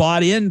people that have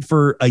bought in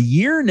for a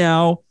year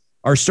now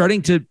are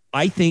starting to,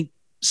 I think,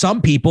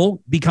 some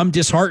people become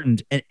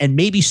disheartened and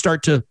maybe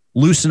start to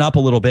loosen up a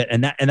little bit.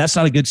 And that's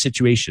not a good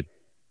situation.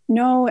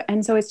 No.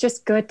 And so it's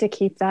just good to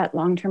keep that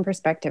long-term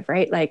perspective,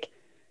 right? Like,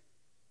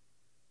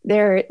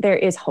 there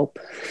is hope.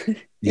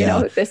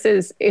 This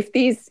is, if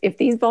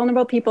these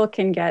vulnerable people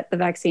can get the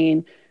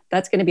vaccine,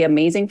 that's going to be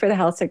amazing for the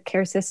health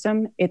care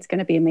system. It's going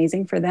to be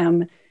amazing for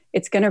them.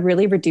 It's going to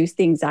really reduce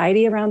the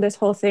anxiety around this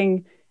whole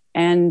thing.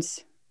 And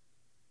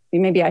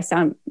maybe I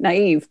sound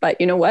naive, but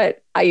you know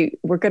what?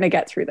 We're going to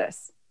get through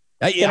this.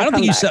 I don't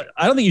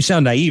think you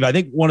sound naive. I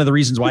think one of the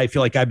reasons why I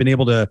feel like I've been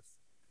able to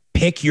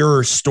pick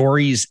your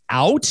stories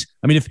out.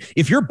 I mean,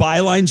 if your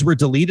bylines were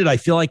deleted, I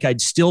feel like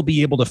I'd still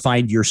be able to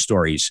find your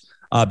stories.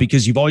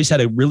 because you've always had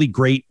a really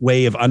great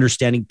way of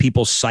understanding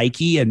people's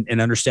psyche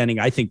and understanding,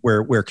 I think,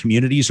 where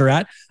communities are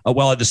at,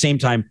 while at the same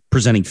time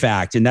presenting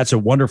fact. And that's a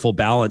wonderful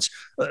balance.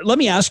 Let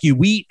me ask you,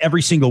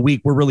 every single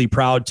week, we're really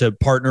proud to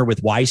partner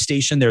with Y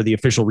Station. They're the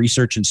official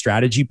research and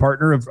strategy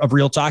partner of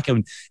Real Talk.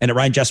 And at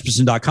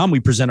RyanJesperson.com,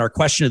 we present our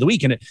question of the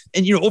week. And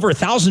over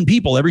 1,000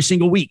 people every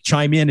single week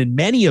chime in, and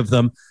many of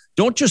them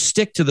don't just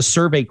stick to the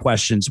survey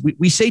questions.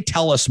 We say,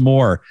 tell us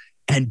more.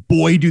 And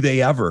boy, do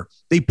they ever.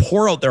 They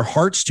pour out their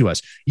hearts to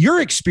us.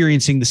 You're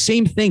experiencing the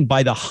same thing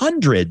by the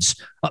hundreds.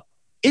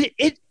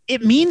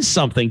 It means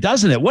something,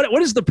 doesn't it? What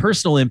has the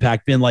personal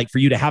impact been like for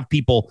you to have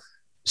people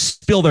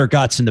spill their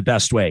guts in the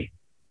best way?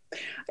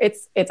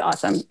 It's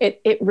awesome.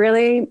 It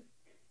really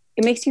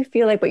makes you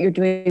feel like what you're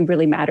doing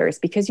really matters,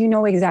 because you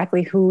know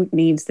exactly who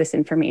needs this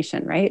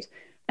information, right?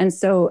 And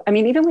so, I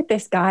mean, even with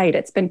this guide,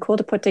 it's been cool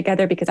to put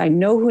together because I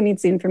know who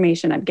needs the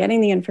information. I'm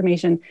getting the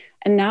information.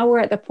 And now we're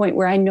at the point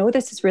where I know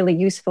this is really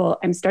useful.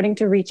 I'm starting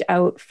to reach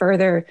out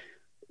further.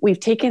 We've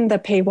taken the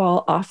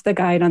paywall off the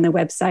guide on the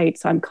website.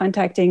 So I'm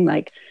contacting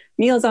like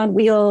Meals on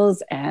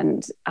Wheels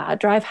and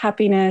Drive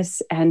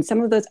Happiness and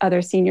some of those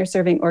other senior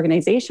serving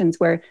organizations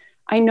where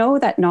I know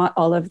that not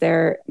all of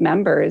their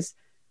members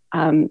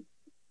can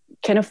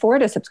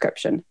afford a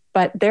subscription,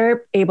 but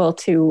they're able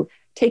to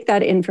take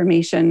that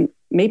information,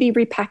 maybe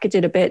repackage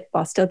it a bit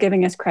while still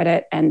giving us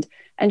credit and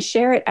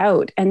share it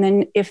out. And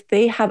then if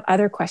they have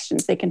other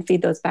questions, they can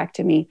feed those back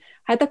to me.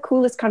 I had the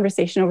coolest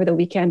conversation over the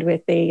weekend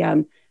with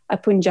a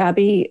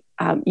Punjabi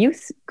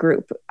youth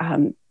group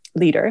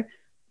leader.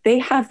 They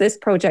have this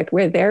project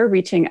where they're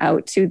reaching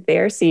out to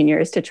their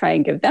seniors to try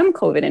and give them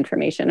COVID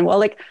information.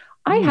 And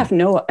I have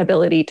no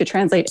ability to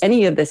translate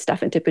any of this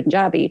stuff into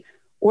Punjabi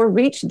or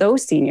reach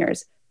those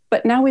seniors.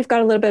 But now we've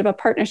got a little bit of a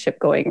partnership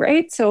going,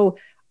 right? So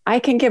I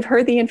can give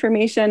her the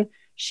information.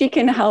 She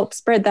can help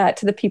spread that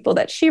to the people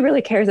that she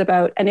really cares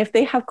about. And if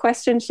they have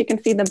questions, she can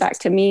feed them back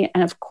to me.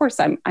 And of course,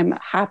 I'm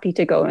happy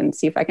to go and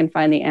see if I can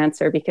find the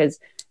answer,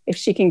 because if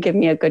she can give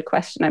me a good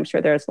question, I'm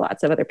sure there's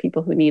lots of other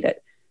people who need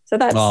it. So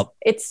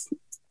it's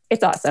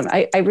awesome.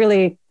 I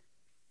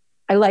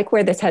like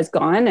where this has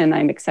gone, and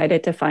I'm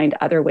excited to find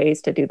other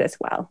ways to do this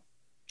well.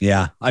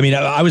 Yeah. I mean,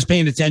 I was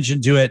paying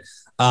attention to it.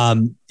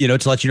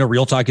 To let you know,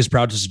 Real Talk is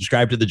proud to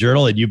subscribe to the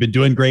Journal, and you've been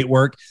doing great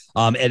work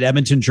at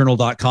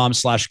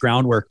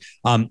edmontonjournal.com/groundwork.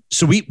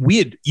 So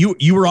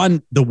you were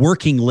on the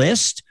working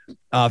list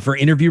for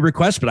interview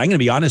requests, but I'm going to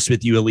be honest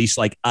with you, Elise,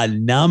 like a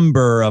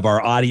number of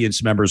our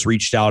audience members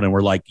reached out and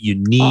were like, you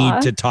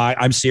need to talk.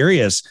 I'm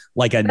serious.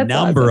 Like That's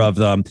number awesome. Of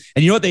them.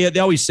 And you know what they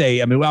always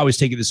say? I mean, we always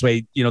take it this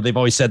way. They've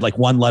always said like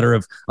one letter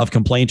of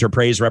complaint or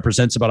praise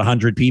represents about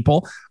 100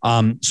 people.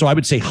 So I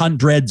would say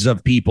hundreds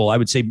of people. I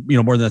would say,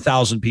 more than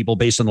 1,000 people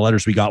based on the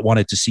letters we got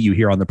wanted to see you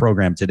here on the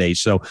program today.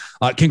 So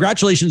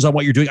congratulations on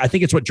what you're doing. I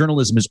think it's what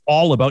journalism is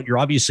all about. You're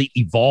obviously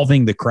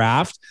evolving the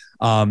craft.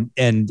 And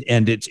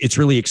it's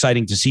really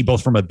exciting to see,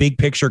 both from a big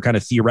picture kind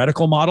of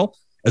theoretical model,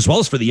 as well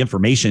as for the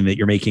information that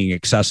you're making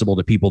accessible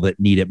to people that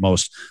need it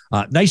most.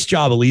 Nice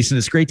job, Elise. And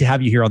it's great to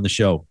have you here on the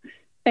show.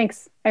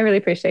 Thanks. I really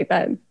appreciate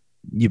that.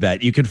 You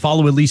bet. You can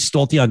follow Elise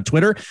Stolte on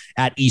Twitter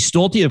at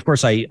eStolte. Of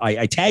course, I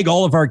tag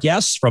all of our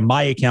guests from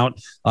my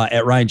account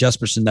at Ryan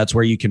Jesperson. That's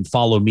where you can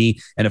follow me.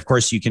 And of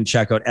course, you can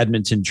check out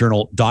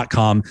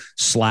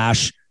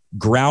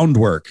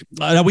edmontonjournal.com/groundwork.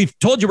 Now, we've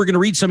told you we're going to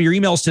read some of your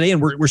emails today,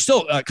 and we're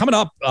still coming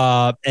up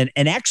an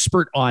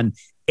expert on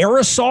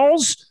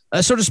aerosols,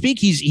 so to speak.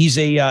 He's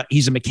a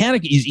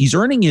mechanic. He's a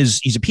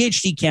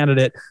PhD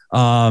candidate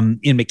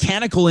in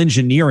mechanical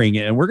engineering,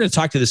 and we're going to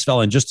talk to this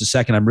fella in just a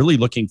second. I'm really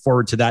looking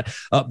forward to that.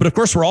 But of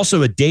course, we're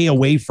also a day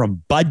away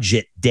from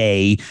Budget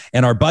Day,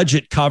 and our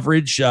budget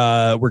coverage,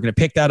 we're going to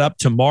pick that up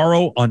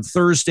tomorrow on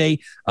Thursday,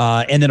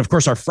 and then of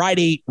course our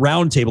Friday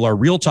roundtable, our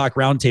Real Talk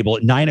roundtable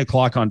at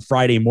 9:00 on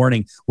Friday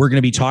morning. We're going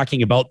to be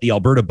talking about the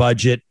Alberta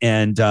budget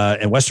and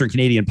Western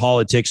Canadian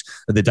politics,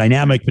 the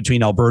dynamic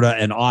between Alberta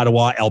and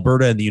Ottawa,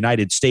 Alberta and the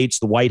United States,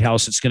 the White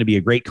House. It's going to be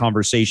a great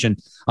conversation.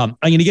 I'm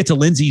going to get to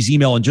Lindsay's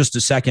email in just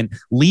a second,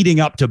 leading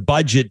up to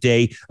Budget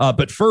Day.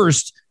 But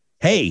first,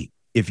 hey,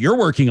 if you're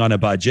working on a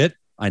budget,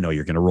 I know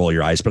you're going to roll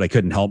your eyes, but I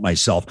couldn't help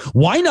myself.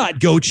 Why not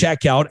go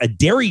check out a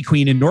Dairy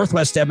Queen in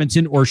Northwest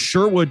Edmonton or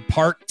Sherwood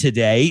Park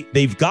today?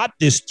 They've got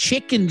this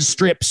chicken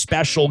strip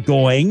special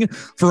going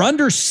for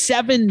under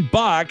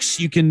 $7.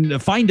 You can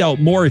find out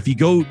more if you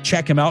go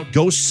check them out,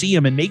 go see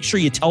them, and make sure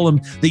you tell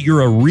them that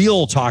you're a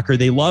real talker.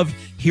 They love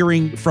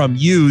hearing from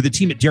you. The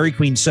team at Dairy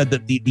Queen said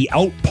that the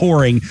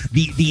outpouring,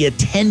 the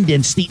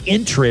attendance, the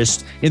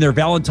interest in their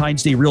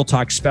Valentine's Day Real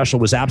Talk special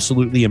was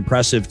absolutely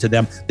impressive to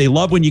them. They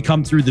love when you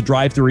come through the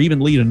drive-thru, or even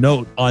leave a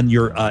note on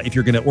your, if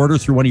you're going to order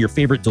through one of your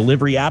favorite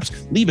delivery apps,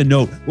 leave a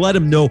note. Let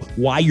them know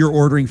why you're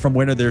ordering from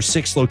one of their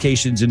 6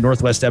 locations in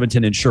Northwest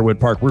Edmonton and Sherwood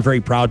Park. We're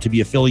very proud to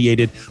be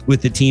affiliated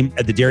with the team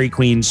at the Dairy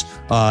Queens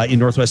in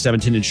Northwest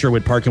Edmonton and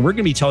Sherwood Park. And we're going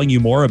to be telling you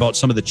more about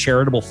some of the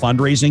charitable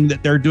fundraising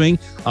that they're doing.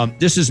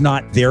 This is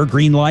not their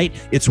green light.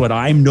 It's what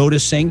I'm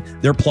noticing.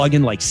 They're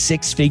plugging like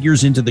 6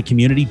 figures into the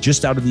community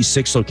just out of these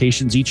 6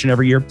 locations each and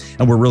every year.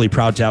 And we're really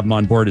proud to have them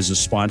on board as a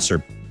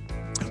sponsor.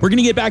 We're going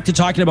to get back to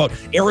talking about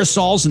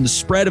aerosols and the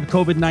spread of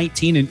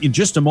COVID-19 in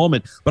just a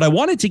moment. But I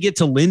wanted to get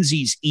to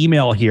Lindsay's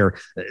email here.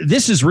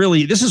 This is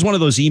one of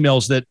those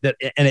emails that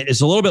and it is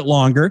a little bit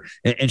longer,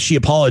 and she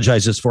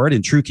apologizes for it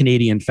in true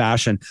Canadian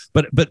fashion.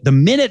 But the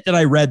minute that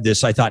I read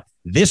this, I thought,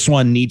 this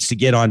one needs to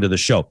get onto the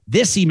show.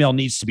 This email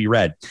needs to be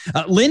read.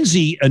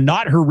 Lindsay,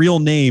 not her real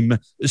name,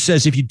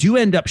 says, if you do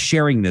end up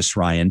sharing this,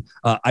 Ryan,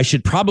 I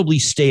should probably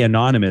stay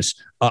anonymous.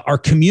 Our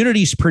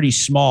community's pretty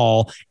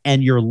small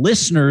and your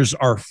listeners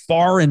are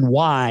far and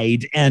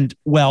wide and,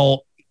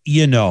 well,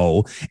 you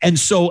know. And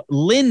so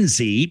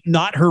Lindsay,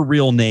 not her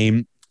real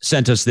name,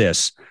 sent us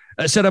this.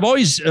 Said, I've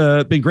always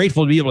been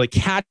grateful to be able to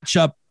catch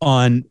up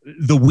on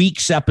the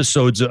week's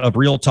episodes of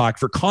Real Talk.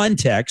 For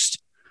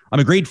context, I'm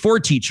a grade 4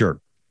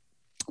 teacher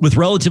with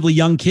relatively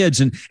young kids,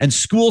 and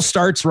school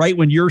starts right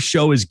when your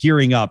show is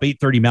gearing up,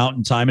 8:30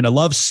 Mountain Time. And I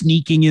love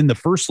sneaking in the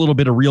first little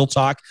bit of Real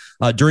Talk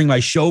during my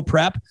show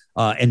prep,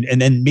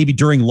 and then maybe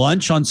during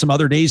lunch on some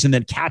other days, and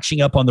then catching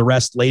up on the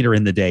rest later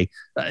in the day.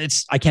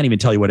 I can't even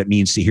tell you what it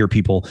means to hear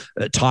people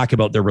talk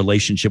about their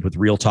relationship with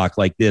Real Talk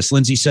like this.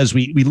 Lindsay says,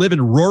 we live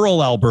in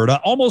rural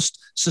Alberta, almost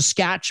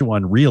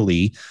Saskatchewan,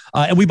 really.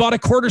 And we bought a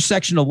quarter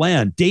section of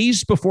land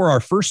days before our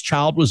first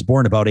child was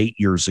born about 8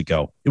 years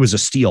ago. It was a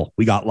steal.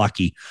 We got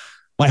lucky.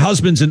 My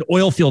husband's an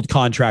oil field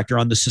contractor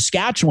on the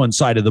Saskatchewan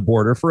side of the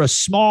border for a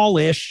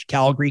smallish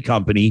Calgary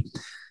company.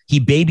 He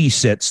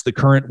babysits the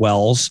current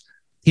wells.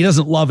 He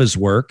doesn't love his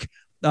work.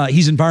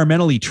 He's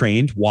environmentally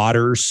trained,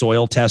 water,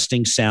 soil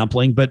testing,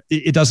 sampling, but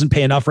it doesn't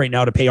pay enough right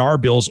now to pay our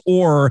bills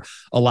or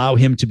allow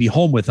him to be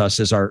home with us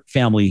as our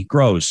family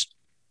grows.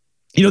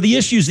 You know, the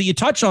issues that you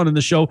touch on in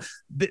the show,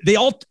 they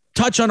all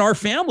touch on our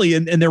family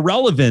and their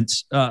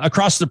relevance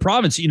across the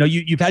province. You know,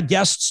 you've had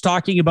guests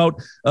talking about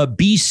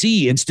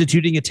BC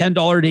instituting a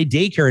 $10 a day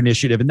daycare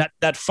initiative. And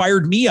that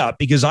fired me up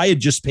because I had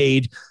just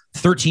paid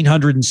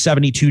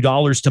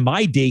 $1,372 to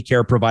my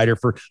daycare provider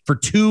for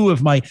two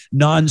of my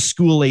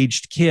non-school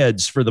aged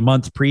kids for the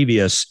month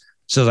previous.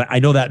 So I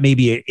know that may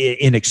be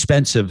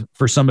inexpensive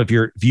for some of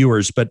your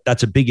viewers, but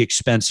that's a big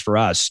expense for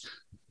us.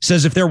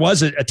 Says if there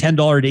was a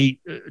 $10 a day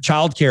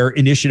childcare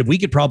initiative, we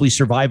could probably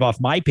survive off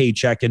my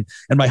paycheck, and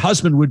my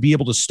husband would be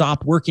able to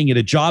stop working at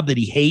a job that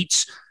he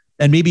hates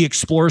and maybe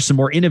explore some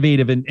more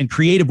innovative and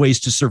creative ways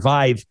to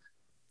survive.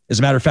 As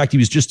a matter of fact, he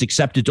was just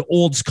accepted to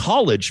Olds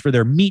College for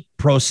their meat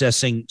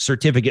processing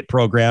certificate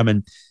program,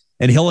 and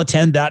he'll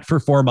attend that for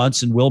 4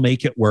 months and we'll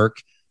make it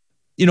work.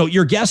 You know,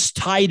 your guests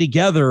tie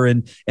together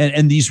and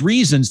these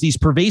reasons, these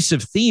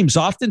pervasive themes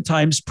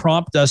oftentimes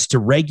prompt us to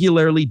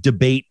regularly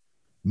debate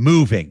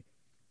moving.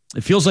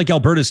 It feels like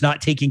Alberta is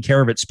not taking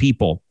care of its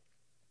people.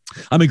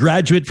 I'm a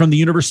graduate from the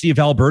University of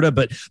Alberta,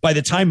 but by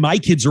the time my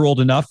kids are old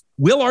enough,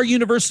 will our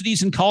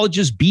universities and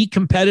colleges be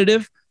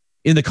competitive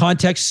in the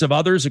contexts of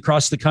others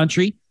across the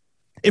country?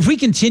 If we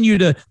continue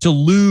to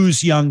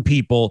lose young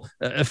people,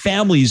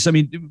 families, I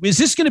mean, is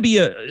this going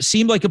to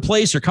seem like a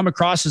place or come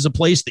across as a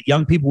place that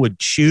young people would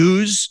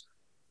choose?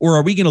 Or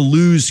are we going to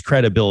lose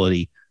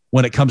credibility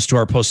when it comes to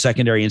our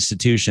post-secondary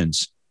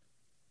institutions?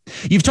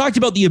 You've talked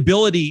about the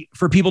ability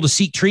for people to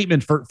seek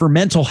treatment for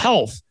mental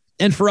health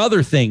and for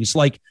other things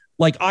like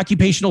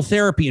occupational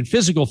therapy and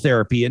physical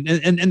therapy. And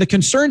the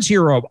concerns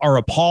here are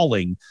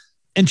appalling.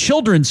 And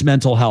children's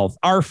mental health,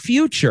 our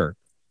future,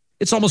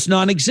 it's almost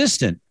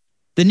non-existent.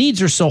 The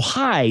needs are so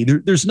high.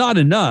 There's not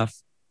enough.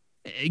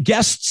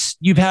 Guests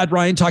you've had,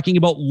 Ryan, talking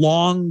about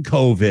long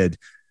COVID.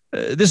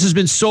 This has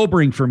been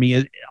sobering for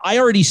me. I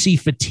already see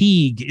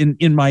fatigue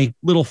in my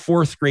little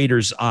fourth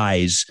graders'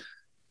 eyes.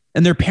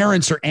 And their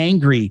parents are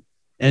angry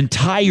and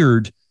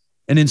tired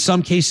and in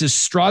some cases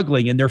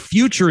struggling, and their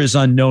future is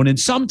unknown. And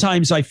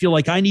sometimes I feel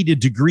like I need a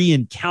degree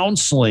in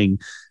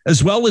counseling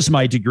as well as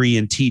my degree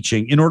in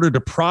teaching in order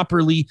to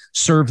properly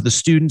serve the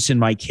students in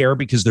my care,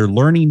 because their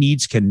learning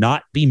needs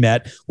cannot be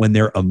met when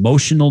their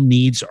emotional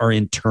needs are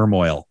in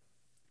turmoil.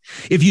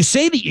 If you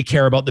say that you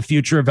care about the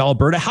future of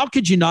Alberta, how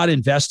could you not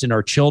invest in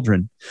our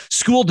children?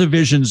 School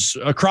divisions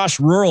across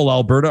rural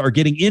Alberta are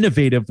getting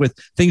innovative with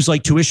things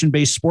like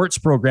tuition-based sports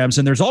programs,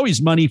 and there's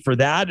always money for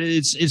that.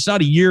 It's not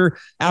a year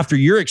after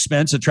year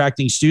expense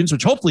attracting students,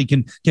 which hopefully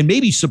can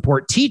maybe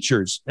support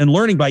teachers and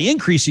learning by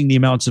increasing the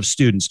amounts of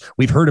students.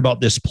 We've heard about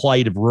this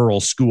plight of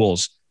rural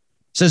schools.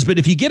 It says, but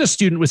if you get a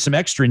student with some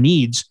extra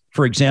needs,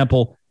 for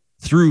example,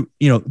 through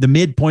the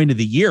midpoint of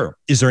the year,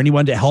 is there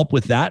anyone to help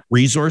with that?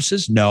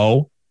 Resources?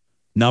 No.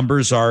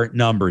 Numbers are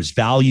numbers.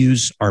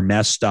 Values are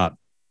messed up.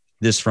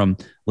 This from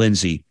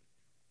Lindsay.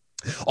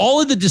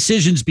 All of the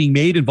decisions being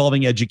made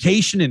involving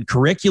education and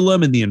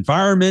curriculum and the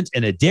environment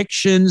and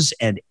addictions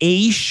and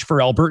AISH for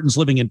Albertans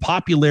living in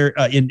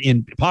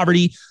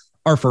poverty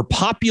are for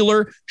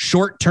popular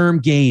short-term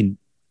gain,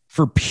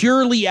 for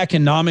purely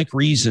economic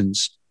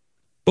reasons.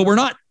 But we're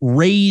not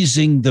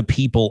raising the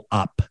people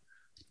up.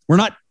 We're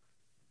not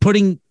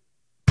putting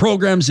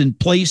programs in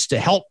place to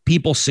help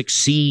people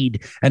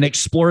succeed and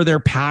explore their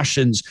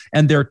passions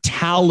and their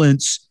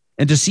talents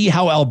and to see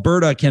how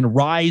Alberta can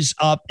rise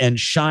up and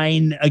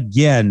shine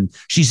again.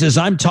 She says,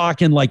 I'm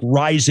talking like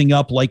rising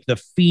up like the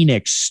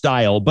Phoenix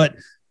style, but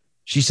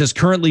She says,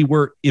 currently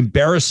we're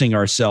embarrassing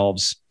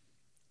ourselves.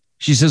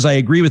 She says, I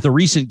agree with a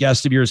recent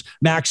guest of yours,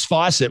 Max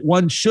Fawcett.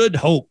 One should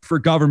hope for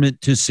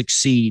government to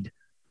succeed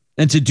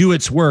and to do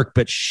its work.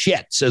 But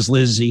shit, says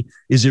Lindsay,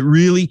 is it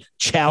really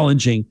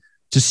challenging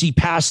to see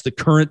past the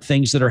current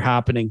things that are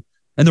happening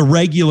and the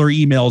regular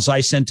emails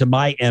I send to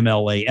my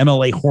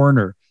MLA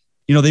Horner?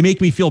 You know, they make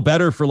me feel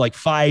better for like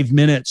 5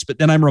 minutes, but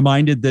then I'm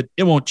reminded that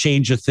it won't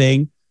change a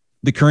thing,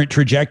 the current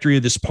trajectory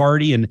of this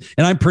party. And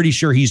I'm pretty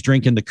sure he's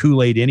drinking the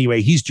Kool-Aid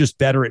anyway. He's just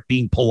better at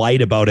being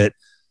polite about it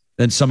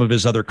than some of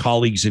his other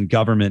colleagues in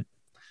government.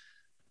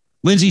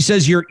 Lindsay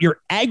says your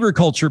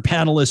agriculture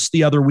panelists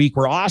the other week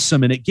were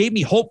awesome, and it gave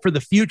me hope for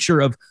the future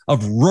of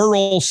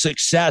rural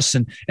success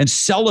and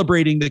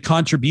celebrating the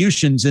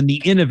contributions and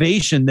the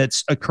innovation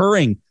that's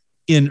occurring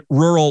in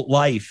rural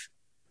life.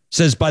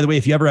 Says, by the way,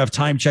 if you ever have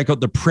time, check out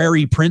the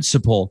Prairie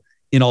Principal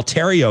in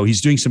Ontario.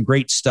 He's doing some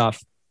great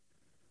stuff.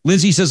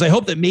 Lindsay says, I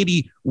hope that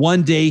maybe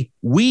one day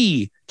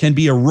we can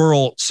be a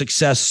rural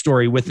success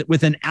story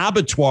with an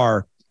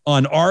abattoir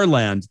on our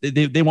land.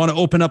 They want to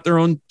open up their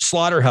own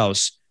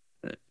slaughterhouse.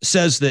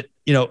 Says that,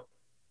 you know,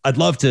 I'd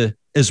love to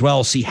as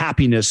well see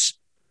happiness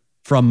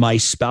from my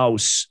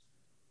spouse.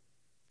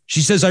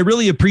 She says, I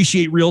really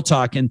appreciate Real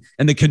Talk and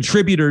the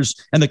contributors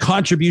and the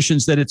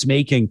contributions that it's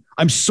making.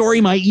 I'm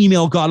sorry my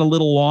email got a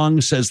little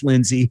long, says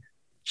Lindsay.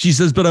 She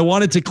says, but I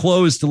wanted to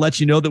close to let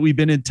you know that we've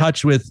been in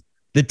touch with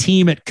the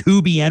team at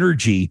Kubi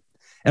Energy,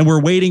 and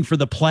we're waiting for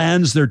the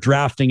plans they're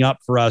drafting up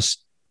for us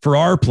for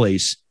our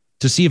place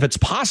to see if it's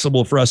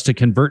possible for us to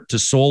convert to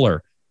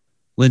solar.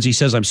 Lindsay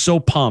says, I'm so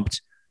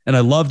pumped, and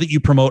I love that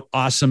you promote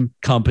awesome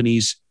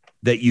companies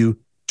that you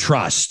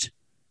trust.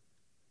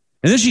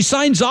 And then she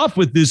signs off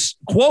with this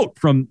quote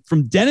from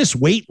Dennis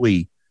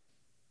Waitley. It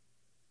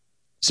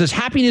says,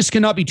 happiness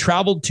cannot be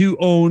traveled to,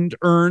 owned,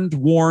 earned,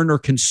 worn, or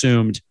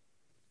consumed.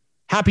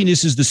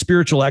 Happiness is the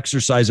spiritual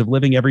exercise of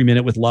living every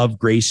minute with love,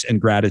 grace,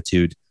 and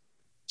gratitude.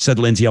 Said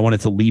Lindsay, I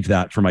wanted to leave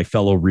that for my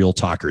fellow Real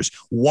Talkers.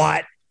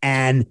 What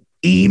an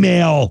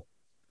email.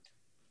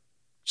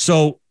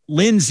 So,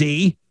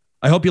 Lindsay,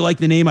 I hope you like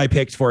the name I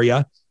picked for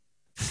you.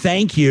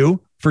 Thank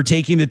you for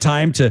taking the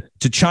time to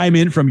chime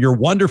in from your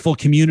wonderful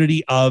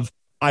community of,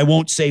 I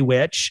won't say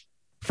which,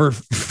 for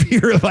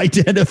fear of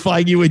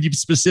identifying you when you've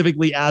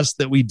specifically asked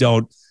that we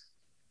don't.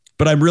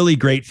 But I'm really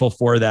grateful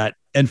for that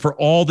and for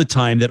all the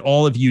time that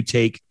all of you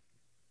take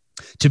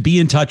to be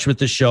in touch with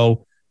the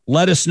show.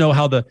 Let us know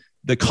how the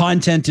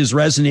content is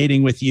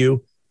resonating with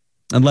you,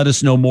 and let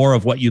us know more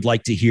of what you'd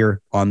like to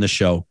hear on the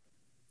show.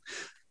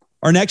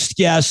 Our next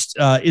guest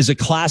is a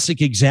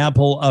classic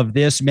example of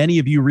this. Many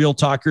of you Real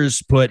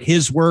Talkers put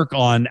his work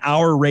on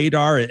our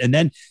radar, and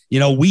then,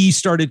 you know, we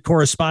started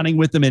corresponding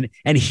with him,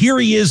 and here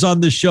he is on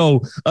the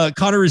show.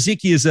 Conor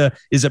Ruzycki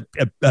is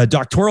a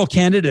doctoral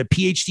candidate, a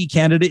PhD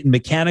candidate in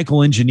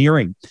mechanical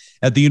engineering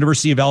at the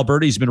University of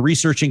Alberta. He's been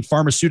researching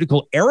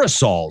pharmaceutical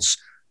aerosols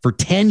for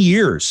 10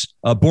 years.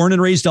 Born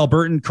and raised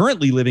Albertan,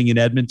 currently living in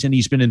Edmonton.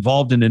 He's been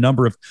involved in a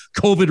number of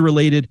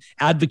COVID-related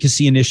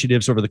advocacy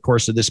initiatives over the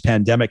course of this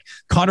pandemic.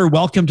 Conor,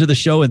 welcome to the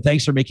show, and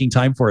thanks for making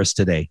time for us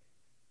today.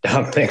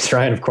 Thanks,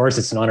 Ryan. Of course,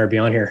 it's an honor to be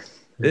on here.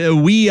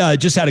 We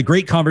just had a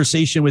great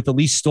conversand with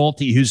Elise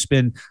Stolte, who's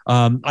been,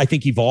 I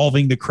think,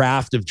 evolving the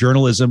craft of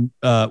journalism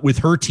with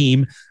her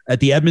team at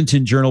the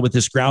Edmonton Journal with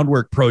this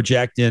Groundwork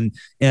project. And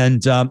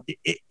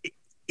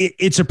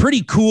it's a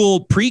pretty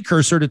cool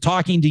precursor to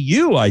talking to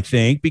you, I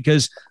think,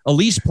 because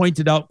Elise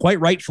pointed out, quite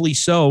rightfully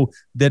so,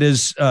 that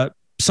as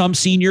some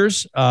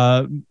seniors,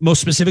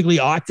 most specifically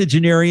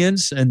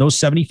octogenarians, and those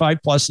 75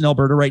 plus in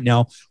Alberta right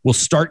now, will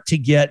start to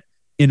get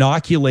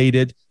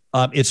inoculated.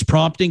 It's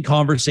prompting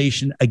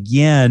conversation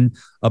again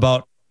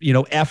about, you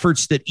know,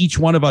 efforts that each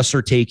one of us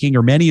are taking,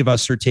 or many of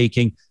us are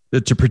taking,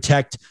 to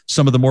protect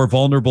some of the more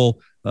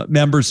vulnerable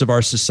members of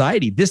our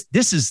society. This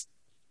is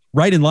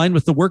right in line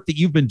with the work that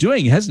you've been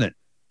doing, hasn't it?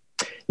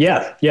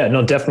 Yeah,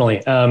 no,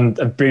 definitely.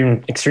 I've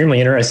been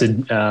extremely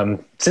interested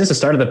since the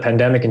start of the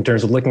pandemic in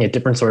terms of looking at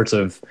different sorts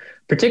of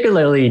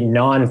particularly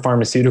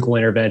non-pharmaceutical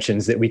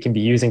interventions that we can be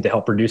using to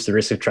help reduce the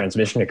risk of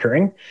transmission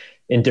occurring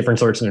in different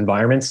sorts of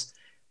environments.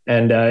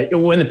 And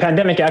when the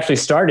pandemic actually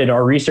started,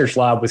 our research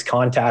lab was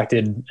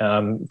contacted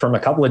from a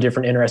couple of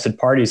different interested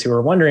parties who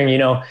were wondering, you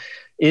know,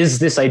 is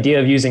this idea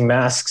of using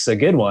masks a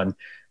good one?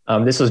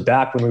 This was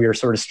back when we were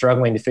sort of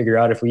struggling to figure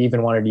out if we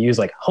even wanted to use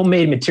like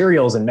homemade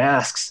materials and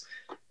masks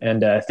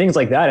and things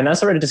like that. And that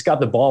sort of just got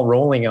the ball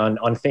rolling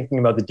on thinking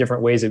about the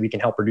different ways that we can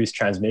help reduce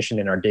transmission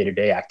in our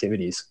day-to-day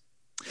activities.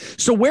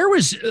 So where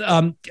was,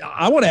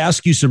 I want to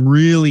ask you some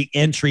really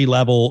entry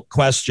level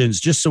questions,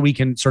 just so we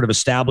can sort of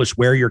establish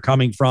where you're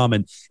coming from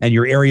and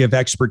your area of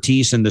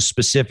expertise and the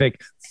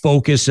specific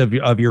focus of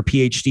your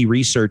PhD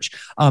research.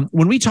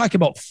 When we talk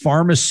about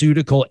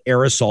pharmaceutical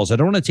aerosols, I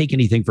don't want to take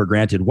anything for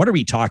granted. What are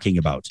we talking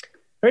about?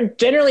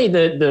 Generally,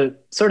 the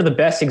sort of the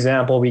best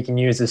example we can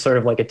use is sort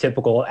of like a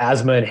typical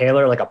asthma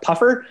inhaler, like a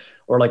puffer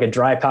or like a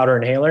dry powder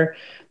inhaler.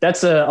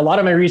 That's a lot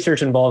of my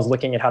research involves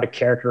looking at how to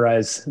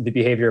characterize the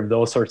behavior of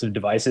those sorts of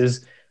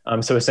devices.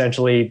 So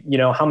essentially, you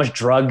know, how much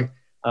drug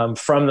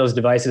from those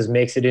devices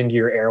makes it into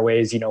your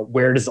airways.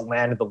 Where does it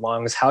land in the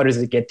lungs? How does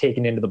it get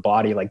taken into the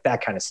body? Like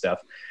that kind of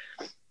stuff.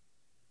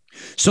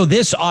 So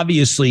this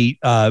obviously,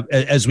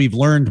 as we've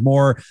learned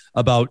more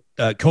about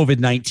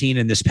COVID-19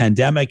 and this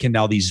pandemic and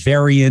now these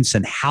variants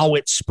and how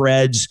it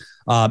spreads,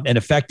 and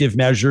effective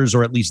measures,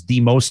 or at least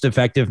the most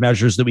effective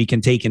measures that we can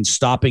take in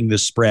stopping the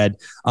spread.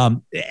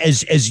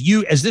 As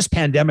this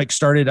pandemic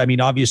started, I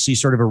mean, obviously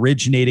sort of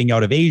originating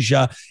out of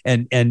Asia,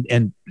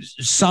 and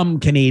some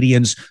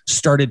Canadians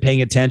started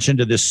paying attention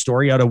to this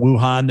story out of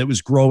Wuhan that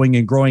was growing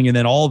and growing. And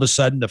then all of a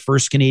sudden the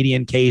first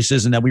Canadian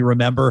cases. And then we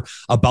remember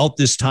about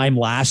this time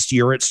last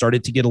year, it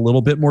started to get a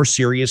little bit more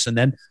serious. And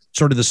then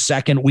sort of the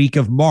second week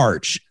of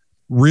March,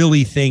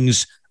 really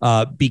things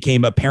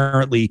became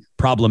apparently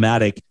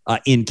problematic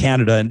in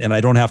Canada. And I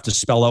don't have to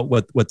spell out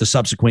what the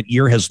subsequent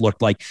year has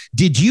looked like.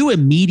 Did you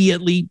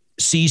immediately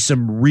see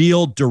some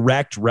real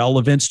direct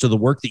relevance to the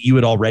work that you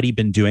had already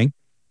been doing?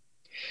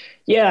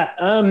 Yeah,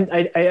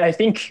 I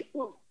think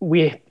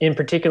we in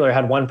particular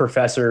had one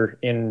professor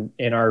in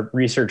our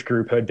research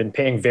group who had been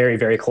paying very,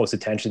 very close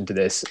attention to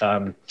this.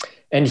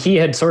 And he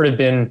had sort of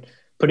been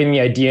putting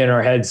the idea in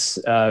our heads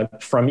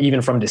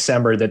from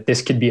December that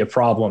this could be a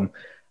problem.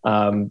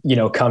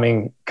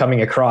 Coming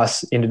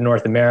across into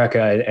North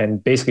America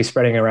and basically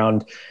spreading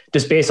around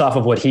just based off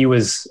of what he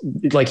was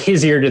like,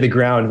 his ear to the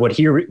ground, what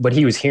he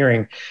was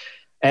hearing.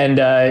 And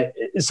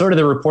sort of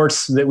the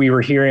reports that we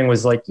were hearing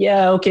was like,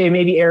 yeah, okay,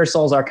 maybe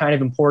aerosols are kind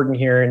of important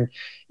here. And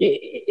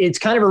it's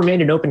kind of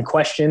remained an open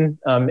question,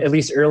 at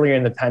least earlier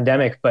in the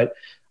pandemic. But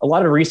a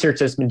lot of research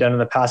that's been done in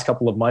the past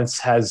couple of months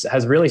has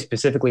really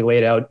specifically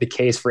laid out the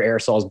case for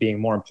aerosols being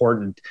more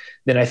important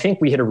than I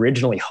think we had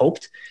originally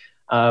hoped.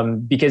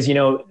 Because,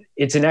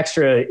 it's an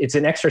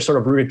extra sort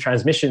of route of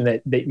transmission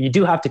that you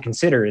do have to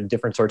consider in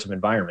different sorts of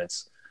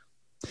environments.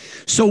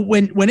 So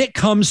when it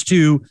comes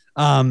to,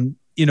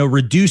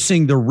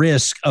 reducing the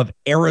risk of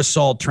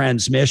aerosol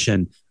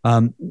transmission,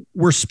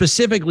 we're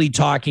specifically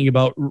talking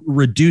about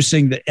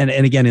reducing and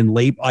again,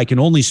 I can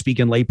only speak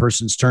in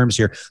layperson's terms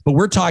here, but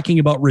we're talking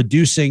about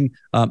reducing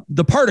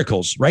the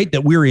particles, right,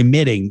 that we're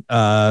emitting,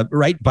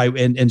 right?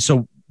 And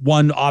so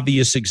one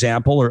obvious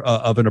example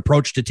of an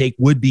approach to take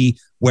would be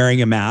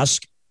wearing a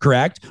mask,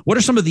 correct? What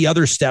are some of the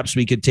other steps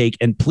we could take?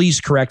 And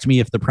please correct me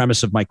if the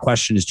premise of my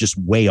question is just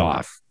way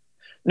off.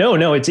 No,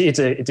 it's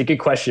a good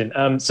question.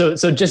 So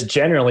just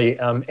generally,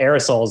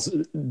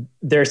 aerosols,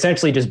 they're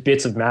essentially just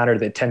bits of matter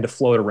that tend to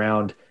float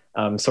around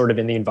sort of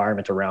in the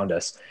environment around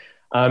us.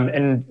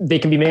 And they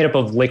can be made up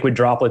of liquid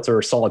droplets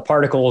or solid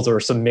particles or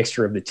some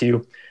mixture of the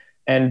two.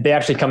 And they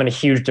actually come in a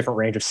huge different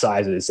range of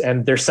sizes,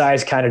 and their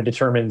size kind of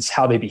determines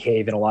how they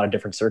behave in a lot of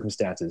different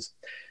circumstances.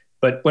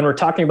 But when we're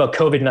talking about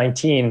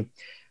COVID-19,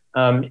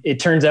 it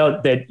turns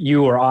out that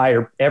you or I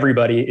or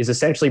everybody is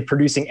essentially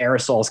producing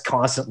aerosols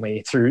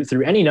constantly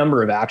through any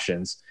number of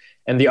actions.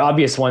 And the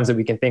obvious ones that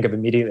we can think of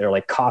immediately are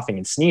like coughing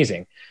and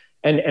sneezing.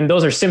 And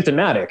those are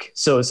symptomatic.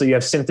 So you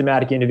have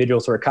symptomatic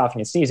individuals who are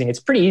coughing and sneezing.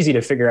 It's pretty easy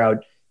to figure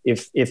out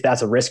if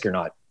that's a risk or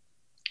not.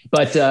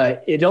 But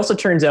it also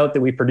turns out that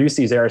we produce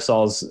these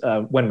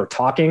aerosols when we're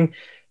talking,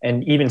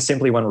 and even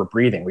simply when we're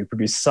breathing. We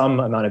produce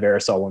some amount of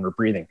aerosol when we're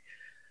breathing.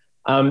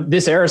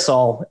 This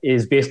aerosol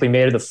is basically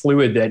made of the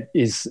fluid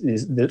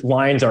that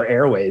lines our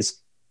airways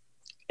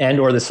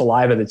and or the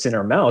saliva that's in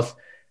our mouth.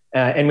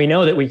 And we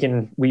know that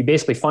we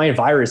basically find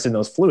virus in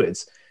those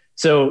fluids.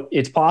 So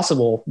it's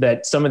possible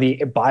that some of the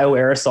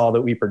bioaerosol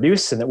that we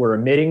produce and that we're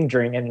emitting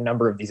during any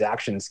number of these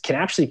actions can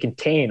actually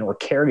contain or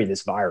carry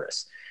this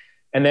virus.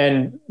 And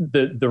then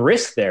the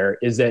risk there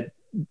is that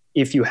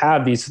if you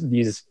have these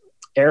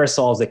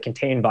aerosols that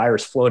contain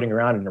virus floating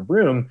around in a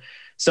room,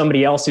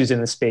 somebody else who's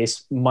in the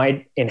space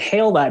might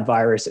inhale that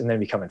virus and then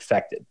become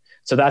infected.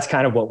 So that's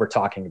kind of what we're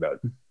talking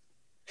about.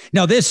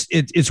 Now,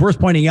 it's worth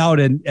pointing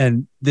out,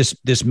 and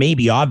this may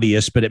be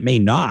obvious, but it may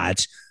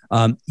not.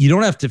 You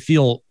don't have to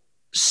feel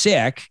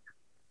sick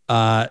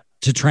to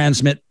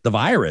transmit the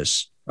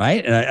virus.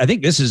 Right. And I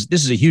think this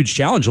is a huge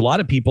challenge. A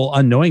lot of people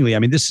unknowingly, I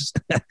mean,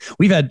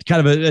 we've had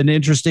kind of an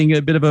interesting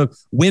bit of a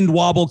wind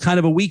wobble kind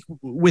of a week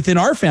within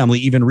our family,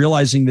 even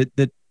realizing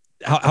that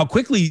how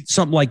quickly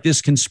something like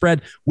this can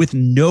spread with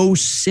no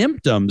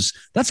symptoms.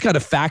 That's got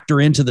to factor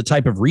into the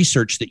type of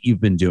research that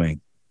you've been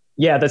doing.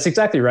 Yeah, that's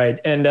exactly right.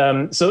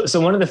 And so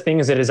one of the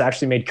things that has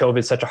actually made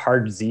COVID such a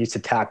hard disease to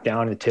tack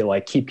down and to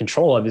like keep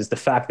control of is the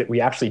fact that we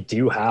actually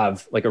do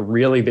have like a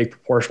really big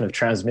proportion of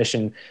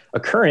transmission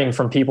occurring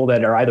from people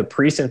that are either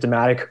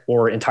pre-symptomatic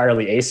or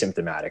entirely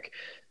asymptomatic.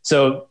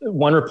 So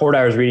one report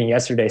I was reading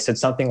yesterday said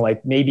something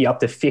like maybe up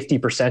to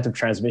 50% of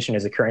transmission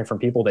is occurring from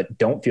people that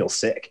don't feel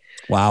sick.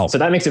 Wow. So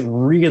that makes it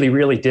really,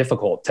 really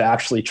difficult to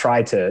actually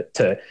try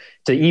to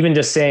even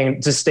just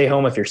saying, just stay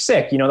home if you're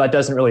sick, that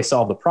doesn't really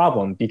solve the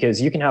problem,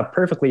 because you can have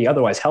perfectly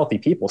otherwise healthy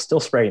people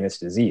still spreading this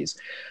disease.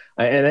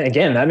 And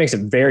again, that makes it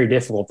very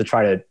difficult to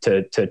try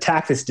to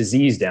attack this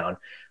disease down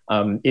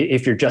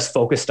if you're just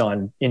focused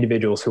on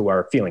individuals who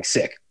are feeling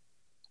sick.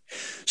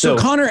 So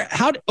Conor,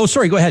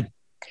 go ahead.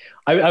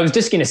 I was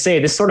just going to say,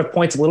 this sort of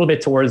points a little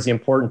bit towards the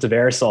importance of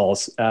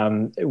aerosols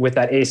with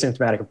that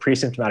asymptomatic and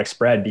pre-symptomatic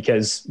spread,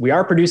 because we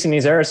are producing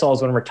these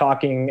aerosols when we're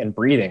talking and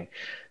breathing.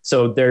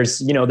 So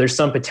there's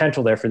some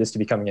potential there for this to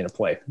be coming into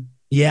play.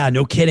 Yeah,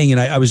 no kidding. And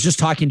I was just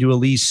talking to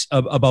Elise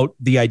about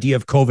the idea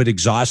of COVID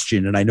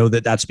exhaustion. And I know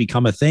that that's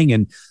become a thing.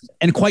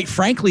 And quite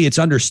frankly, it's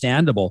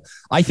understandable.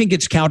 I think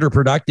it's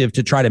counterproductive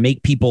to try to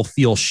make people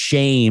feel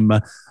shame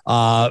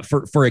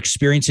for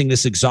experiencing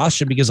this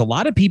exhaustion, because a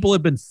lot of people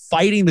have been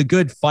fighting the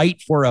good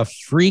fight for a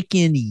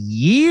freaking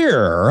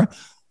year.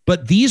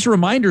 But these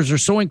reminders are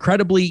so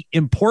incredibly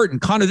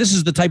important. Conor, this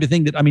is the type of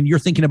thing that, I mean, you're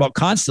thinking about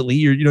constantly.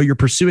 You're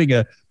pursuing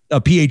a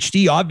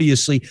PhD,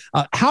 obviously.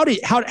 How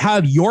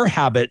have your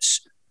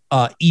habits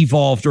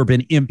evolved or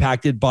been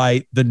impacted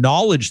by the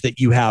knowledge that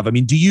you have? I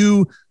mean, do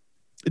you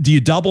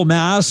double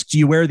mask? Do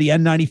you wear the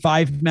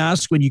N95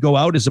 mask when you go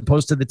out as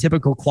opposed to the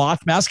typical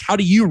cloth mask? How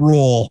do you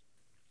roll?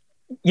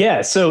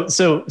 Yeah. So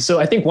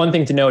I think one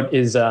thing to note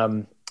is,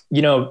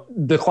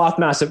 the cloth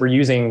masks that we're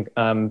using,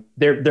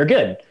 they're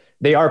good.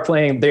 They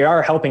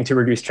are helping to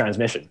reduce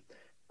transmission.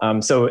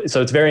 So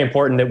it's very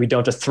important that we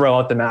don't just throw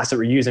out the masks that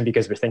we're using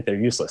because we think they're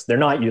useless. They're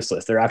not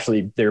useless. They're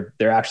actually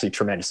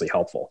tremendously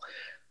helpful.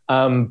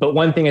 But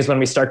one thing is, when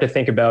we start to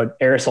think about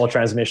aerosol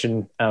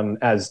transmission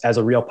as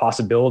a real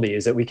possibility,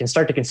 is that we can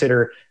start to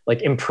consider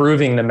like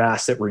improving the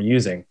masks that we're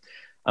using,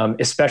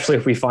 especially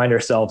if we find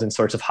ourselves in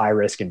sorts of high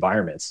risk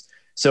environments.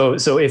 So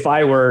if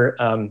I were,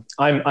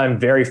 I'm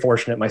very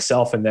fortunate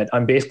myself in that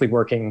I'm basically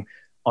working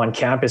on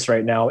campus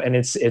right now, and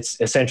it's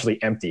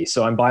essentially empty.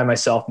 So I'm by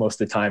myself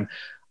most of the time.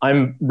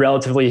 I'm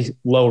relatively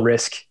low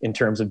risk in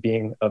terms of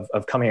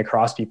coming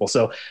across people.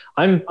 So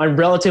I'm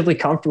relatively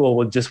comfortable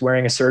with just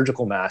wearing a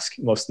surgical mask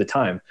most of the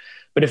time.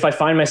 But if I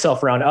find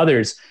myself around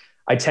others,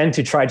 I tend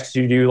to try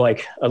to do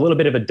like a little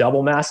bit of a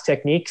double mask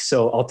technique.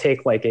 So I'll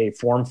take like a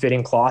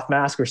form-fitting cloth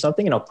mask or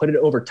something, and I'll put it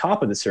over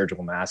top of the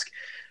surgical mask,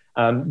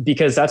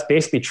 because that's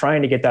basically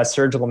trying to get that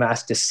surgical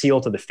mask to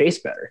seal to the face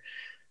better.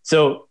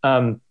 So,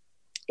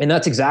 and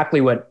that's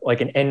exactly what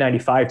like an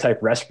N95 type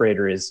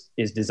respirator is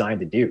designed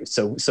to do.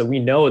 So we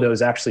know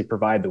those actually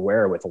provide the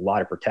wearer with a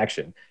lot of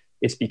protection.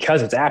 It's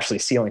because it's actually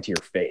sealing to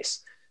your face.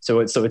 So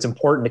it's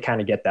important to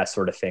kind of get that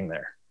sort of thing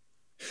there.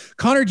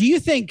 Conor, do you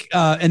think,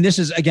 and this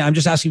is, again, I'm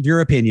just asking for your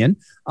opinion.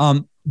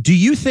 Do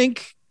you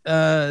think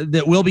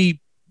that we'll be,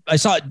 I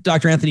saw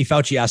Dr. Anthony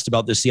Fauci asked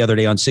about this the other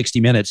day on 60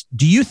 Minutes.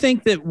 Do you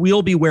think that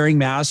we'll be wearing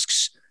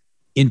masks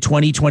in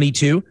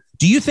 2022?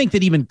 Do you think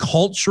that even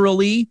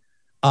culturally,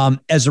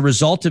 as a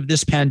result of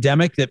this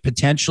pandemic, that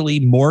potentially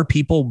more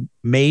people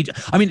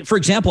I mean, for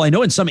example, I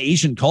know in some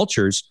Asian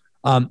cultures,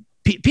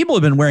 people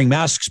have been wearing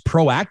masks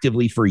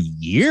proactively for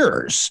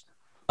years.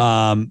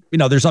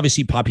 There's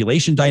obviously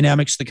population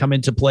dynamics that come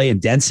into play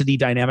and density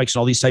dynamics and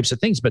all these types of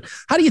things. But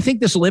how do you think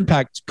this will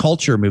impact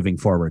culture moving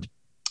forward?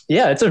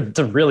 Yeah, it's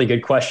a really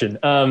good question.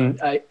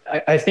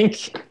 I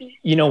think,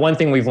 one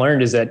thing we've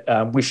learned is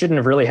that we shouldn't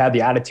have really had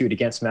the attitude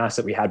against masks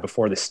that we had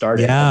before this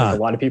started. Yeah. I think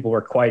a lot of people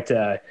were quite...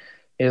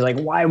 is like,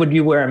 why would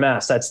you wear a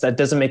mask? That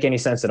doesn't make any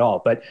sense at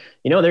all. But,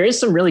 there is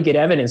some really good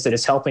evidence that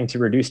it's helping to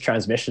reduce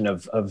transmission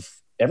of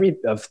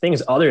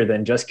things other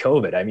than just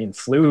COVID. I mean,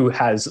 flu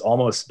has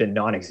almost been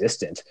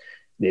non-existent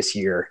this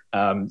year.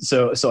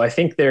 So I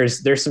think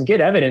there's some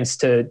good evidence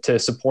to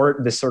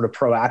support this sort of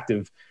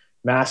proactive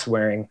mask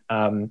wearing.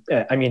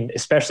 I mean,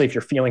 especially if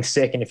you're feeling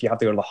sick and if you have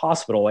to go to the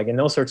hospital, like in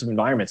those sorts of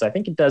environments, I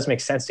think it does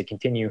make sense to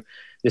continue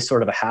this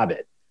sort of a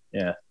habit.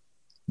 Yeah.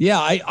 Yeah,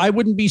 I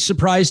wouldn't be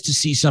surprised to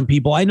see some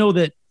people. I know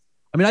that,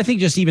 I think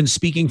just even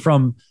speaking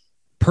from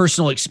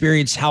personal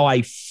experience, how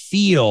I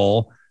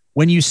feel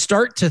when you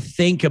start to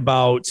think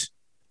about,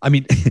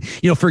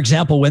 for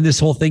example, when this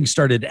whole thing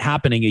started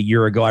happening a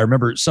year ago, I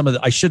remember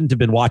I shouldn't have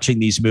been watching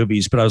these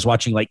movies, but I was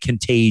watching like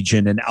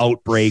Contagion and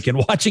Outbreak and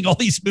watching all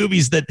these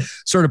movies that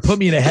sort of put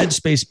me in a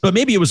headspace, but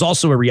maybe it was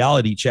also a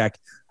reality check.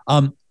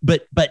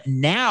 But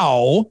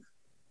now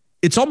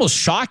it's almost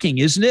shocking,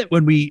 isn't it?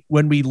 When we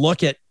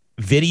look at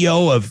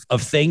video of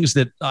things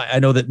that I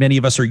know that many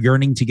of us are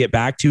yearning to get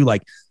back to,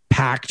 like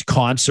packed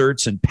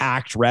concerts and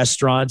packed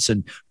restaurants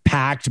and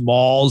packed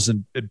malls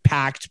and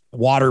packed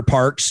water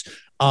parks.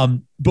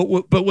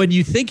 But when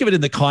you think of it in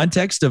the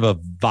context of a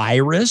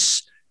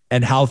virus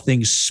and how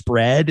things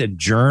spread and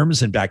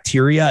germs and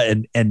bacteria,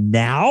 and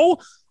now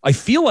I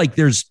feel like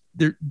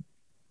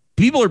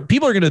people are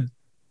going to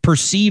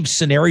perceive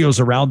scenarios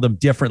around them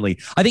differently.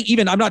 I think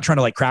I'm not trying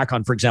to like crack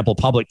on, for example,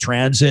 public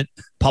transit,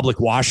 public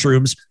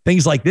washrooms,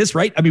 things like this,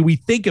 right? I mean, we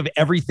think of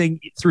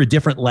everything through a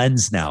different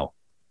lens now.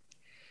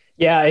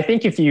 Yeah, I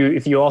think if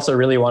you also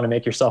really want to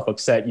make yourself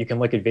upset, you can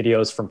look at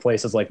videos from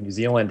places like New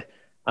Zealand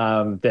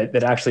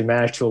that actually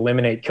managed to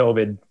eliminate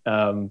COVID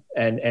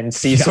and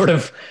see sort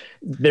of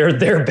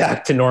they're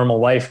back to normal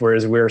life,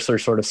 whereas we're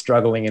sort of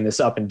struggling in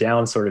this up and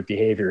down sort of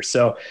behavior.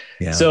 So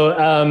we're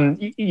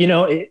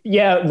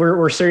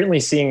certainly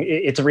seeing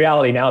it's a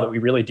reality now that we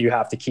really do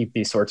have to keep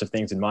these sorts of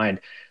things in mind.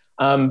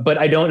 But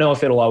I don't know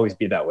if it'll always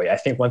be that way. I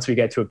think once we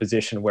get to a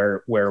position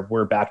where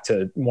we're back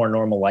to more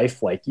normal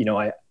life, like,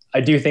 I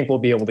do think we'll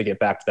be able to get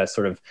back to that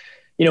sort of,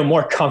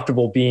 more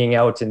comfortable being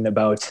out and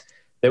about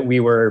that we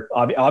were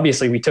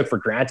obviously we took for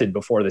granted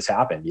before this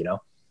happened,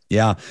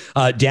 Yeah.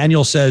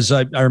 Daniel says,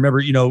 I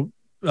remember,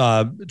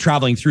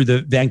 traveling through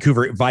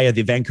via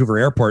the Vancouver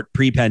airport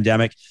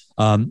pre-pandemic,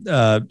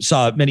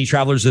 saw many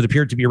travelers that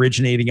appeared to be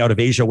originating out of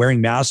Asia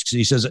wearing masks. And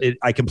he says,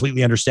 I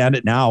completely understand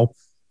it now.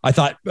 I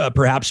thought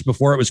perhaps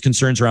before it was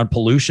concerns around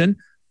pollution,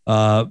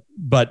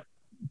 but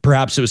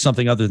perhaps it was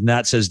something other than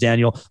that, says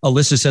Daniel.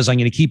 Alyssa says, I'm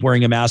going to keep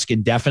wearing a mask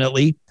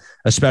indefinitely,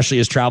 especially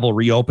as travel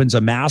reopens.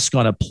 A mask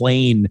on a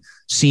plane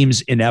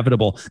seems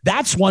inevitable.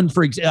 That's one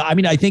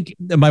I think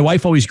my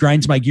wife always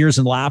grinds my gears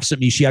and laughs at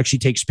me. She actually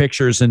takes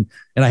pictures and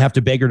I have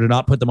to beg her to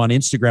not put them on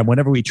Instagram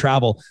whenever we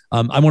travel.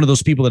 I'm one of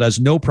those people that has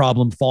no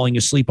problem falling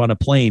asleep on a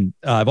plane.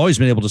 I've always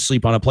been able to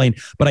sleep on a plane,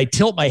 but I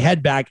tilt my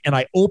head back and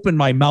I open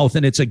my mouth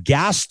and it's a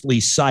ghastly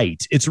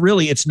sight.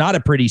 It's not a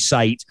pretty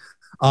sight.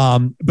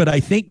 But I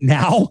think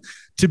now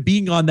to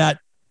being on that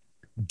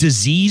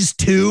disease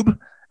tube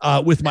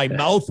with my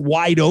mouth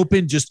wide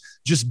open, just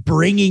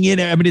bringing in,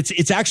 I mean,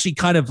 it's actually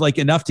kind of like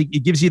enough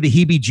it gives you the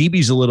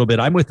heebie-jeebies a little bit.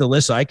 I'm with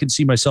Alyssa. I can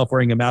see myself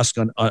wearing a mask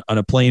on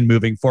a plane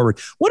moving forward.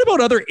 What about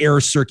other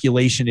air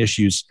circulation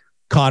issues,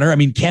 Conor? I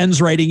mean,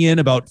 Ken's writing in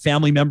about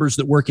family members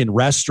that work in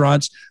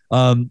restaurants.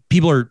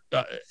 People are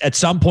at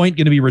some point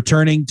going to be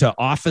returning to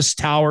office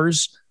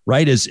towers,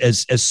 right?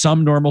 As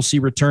some normalcy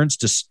returns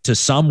to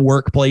some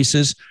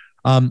workplaces.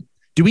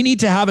 Do we need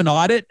to have an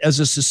audit as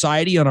a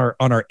society on our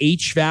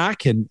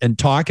HVAC and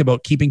talk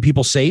about keeping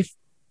people safe?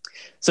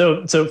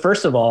 So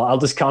first of all, I'll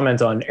just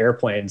comment on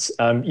airplanes.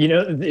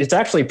 It's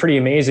actually pretty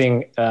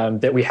amazing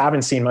that we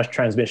haven't seen much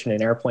transmission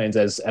in airplanes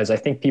as I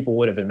think people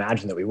would have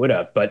imagined that we would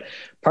have. But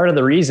part of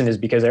the reason is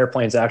because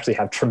airplanes actually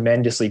have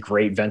tremendously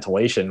great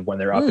ventilation when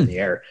they're up in the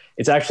air.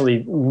 It's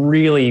actually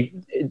really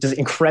just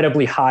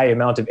incredibly high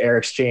amount of air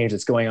exchange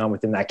that's going on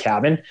within that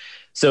cabin.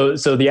 So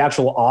the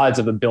actual odds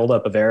of a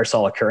buildup of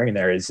aerosol occurring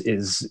there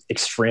is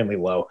extremely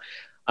low.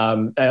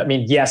 I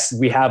mean, yes,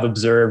 we have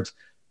observed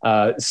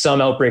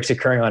some outbreaks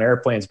occurring on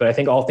airplanes, but I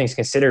think all things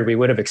considered, we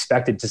would have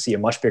expected to see a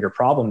much bigger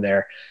problem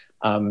there.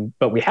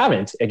 But we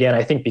haven't. Again,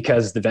 I think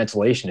because the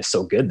ventilation is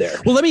so good there.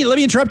 Well, let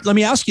me interrupt. Let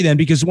me ask you then,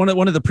 because one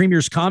of the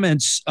premier's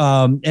comments,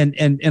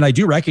 and I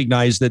do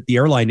recognize that the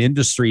airline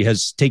industry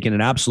has taken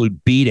an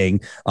absolute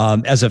beating,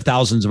 as have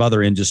thousands of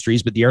other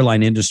industries, but the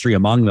airline industry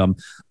among them.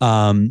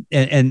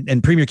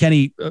 And Premier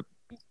Kenney,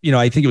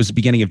 I think it was the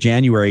beginning of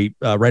January,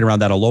 right around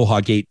that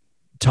Aloha Gate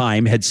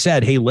time, had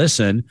said, "Hey,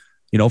 listen,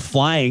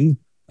 flying."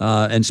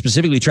 And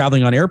specifically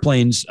traveling on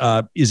airplanes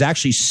is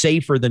actually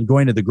safer than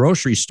going to the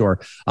grocery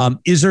store.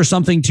 Is there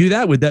something to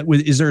that?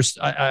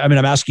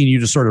 I'm asking you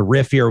to sort of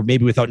riff here,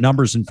 maybe without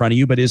numbers in front of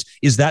you, but is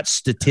that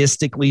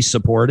statistically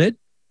supported?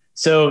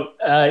 So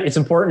it's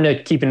important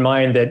to keep in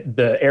mind that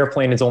the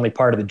airplane is only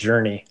part of the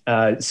journey.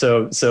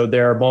 So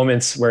there are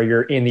moments where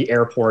you're in the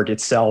airport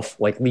itself,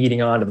 like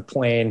leading onto the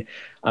plane,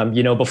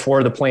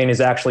 before the plane is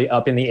actually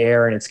up in the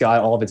air and it's got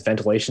all of its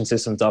ventilation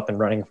systems up and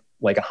running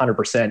like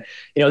 100%.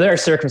 There are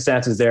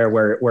circumstances there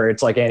where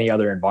it's like any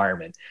other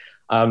environment.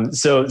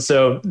 So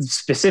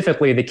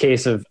specifically the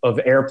case of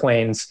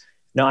airplanes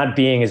not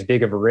being as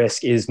big of a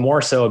risk is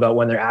more so about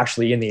when they're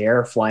actually in the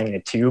air flying in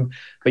a tube.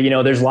 But,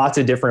 there's lots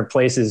of different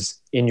places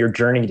in your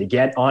journey to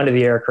get onto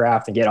the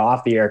aircraft and get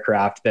off the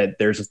aircraft that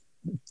there's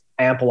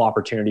ample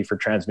opportunity for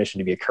transmission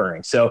to be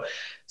occurring. So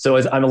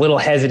as I'm a little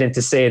hesitant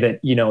to say that,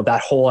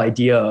 that whole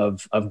idea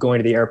of going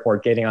to the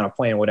airport, getting on a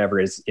plane, whatever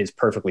is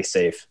perfectly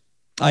safe.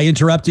 I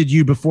interrupted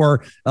you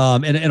before,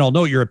 and I'll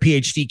note you're a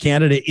PhD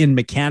candidate in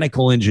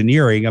mechanical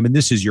engineering. I mean,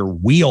 this is your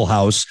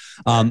wheelhouse,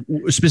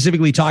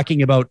 specifically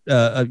talking about,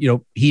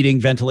 heating,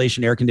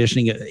 ventilation, air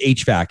conditioning,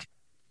 HVAC.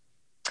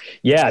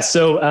 Yeah.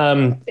 So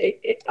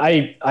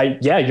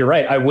you're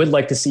right. I would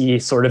like to see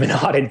sort of an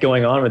audit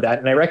going on with that.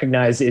 And I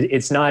recognize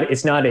it's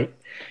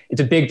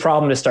a big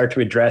problem to start to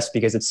address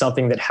because it's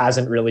something that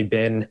hasn't really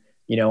been,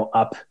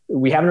 up.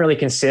 We haven't really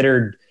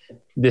considered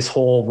this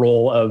whole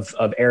role of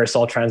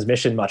aerosol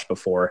transmission much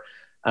before.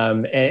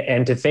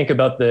 And to think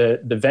about the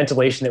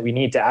ventilation that we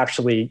need to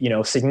actually,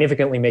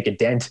 significantly make a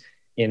dent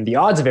in the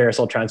odds of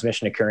aerosol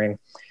transmission occurring.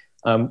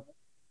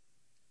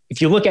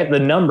 If you look at the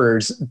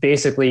numbers,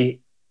 basically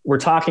we're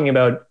talking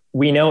about,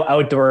 we know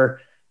outdoor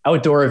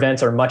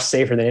events are much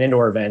safer than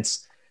indoor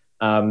events.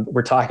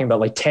 We're talking about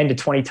like 10 to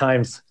 20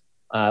 times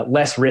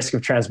less risk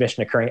of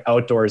transmission occurring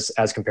outdoors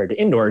as compared to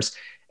indoors.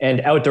 And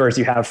outdoors,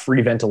 you have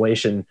free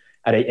ventilation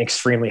at an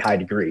extremely high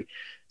degree.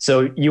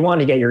 So you want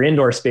to get your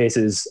indoor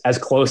spaces as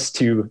close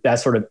to that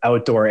sort of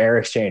outdoor air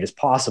exchange as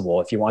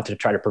possible if you want to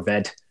try to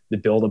prevent the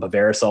buildup of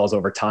aerosols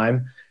over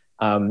time.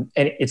 And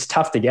it's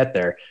tough to get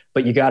there,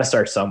 but you got to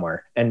start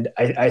somewhere. And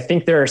I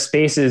think there are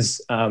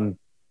spaces,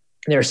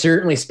 there are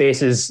certainly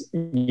spaces,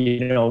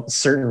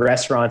 certain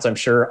restaurants, I'm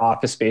sure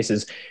office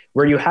spaces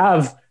where you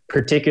have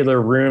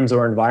particular rooms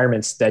or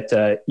environments that,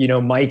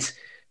 might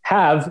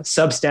have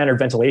substandard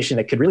ventilation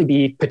that could really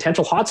be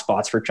potential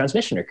hotspots for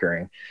transmission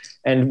occurring.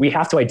 And we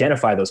have to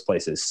identify those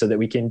places so that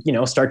we can,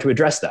 start to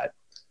address that.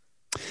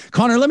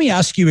 Conor, let me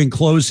ask you in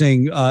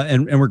closing,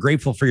 and we're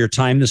grateful for your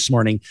time this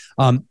morning.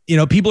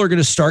 People are going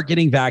to start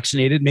getting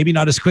vaccinated, maybe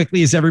not as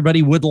quickly as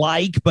everybody would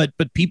like, but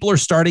people are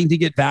starting to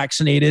get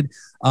vaccinated.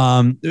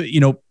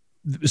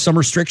 Some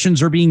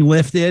restrictions are being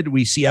lifted.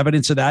 We see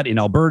evidence of that in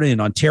Alberta,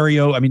 in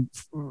Ontario. I mean,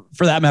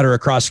 for that matter,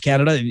 across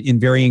Canada in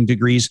varying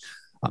degrees.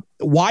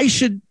 Why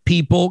should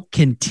people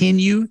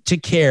continue to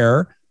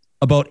care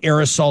about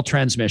aerosol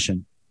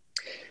transmission?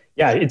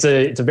 Yeah, it's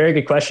a very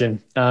good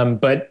question.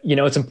 But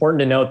it's important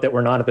to note that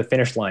we're not at the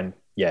finish line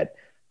yet.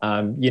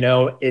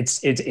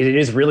 It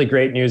is really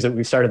great news that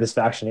we've started this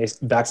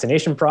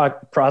vaccination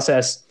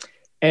process,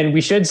 and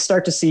we should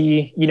start to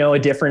see, a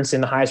difference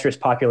in the highest risk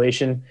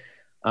population,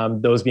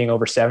 those being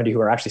over 70 who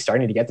are actually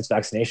starting to get this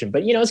vaccination.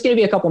 But, it's going to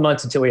be a couple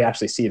months until we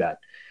actually see that.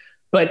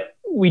 But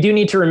we do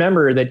need to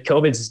remember that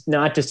COVID's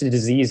not just a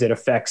disease that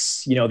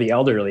affects, the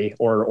elderly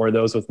or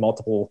those with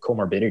multiple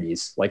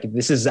comorbidities. Like,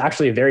 this is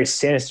actually a very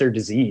sinister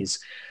disease,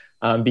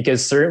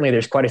 because certainly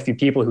there's quite a few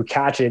people who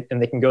catch it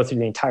and they can go through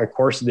the entire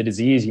course of the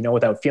disease,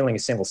 without feeling a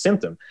single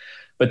symptom.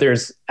 But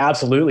there's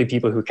absolutely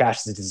people who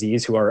catch the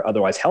disease who are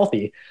otherwise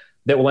healthy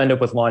that will end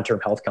up with long-term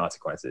health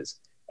consequences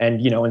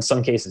and, in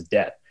some cases,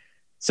 death.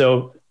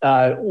 So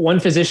one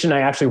physician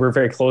I actually worked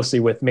very closely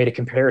with made a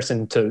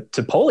comparison to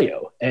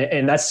polio.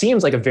 And that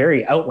seems like a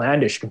very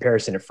outlandish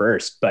comparison at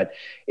first, but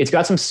it's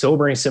got some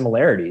sobering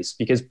similarities,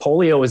 because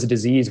polio is a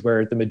disease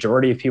where the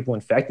majority of people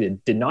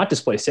infected did not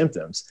display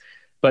symptoms.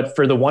 But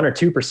for the 1 or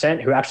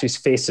 2% who actually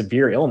face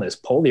severe illness,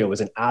 polio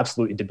is an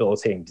absolutely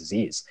debilitating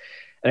disease.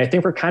 And I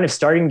think we're kind of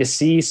starting to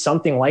see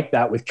something like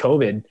that with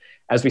COVID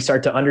as we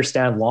start to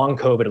understand long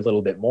COVID a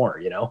little bit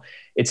more.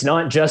 It's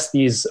not just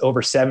these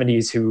over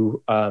 70s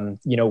who,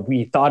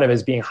 we thought of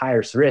as being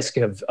highest risk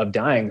of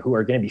dying, who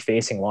are going to be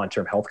facing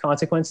long-term health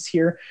consequences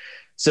here.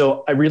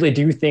 So I really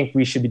do think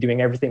we should be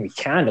doing everything we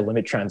can to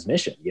limit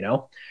transmission.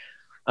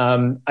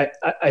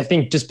 I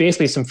think just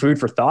basically some food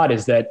for thought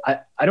is that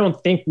I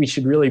don't think we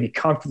should really be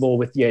comfortable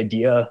with the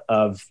idea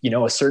of,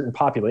 a certain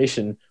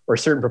population or a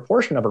certain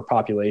proportion of our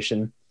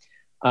population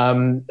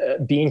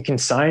being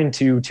consigned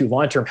to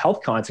long-term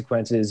health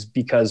consequences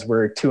because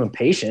we're too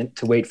impatient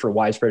to wait for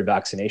widespread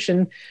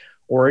vaccination,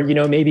 or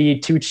maybe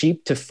too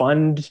cheap to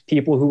fund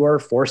people who are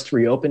forced to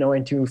reopen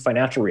owing to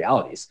financial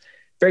realities.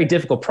 Very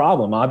difficult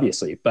problem,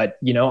 obviously, but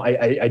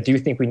I do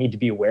think we need to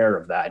be aware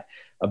of that,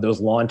 of those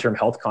long-term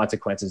health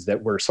consequences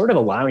that we're sort of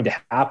allowing to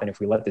happen if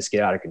we let this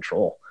get out of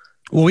control.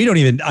 Well,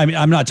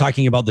 I'm not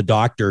talking about the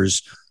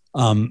doctors,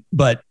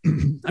 but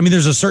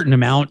there's a certain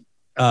amount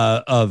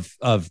of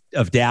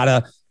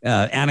data,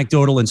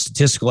 anecdotal and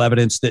statistical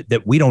evidence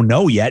that we don't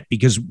know yet,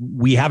 because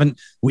we haven't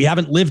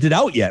lived it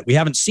out yet. We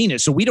haven't seen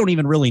it. So we don't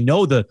even really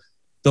know the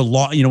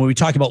long, when we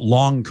talk about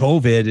long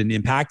COVID and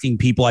impacting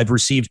people, I've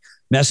received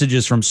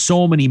messages from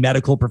so many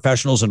medical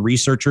professionals and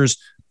researchers.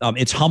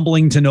 It's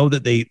humbling to know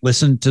that they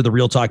listen to the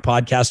Real Talk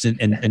podcast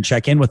and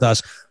check in with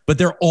us, but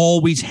they're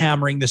always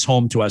hammering this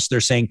home to us.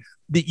 They're saying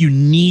that you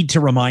need to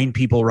remind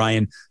people,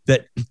 Ryan,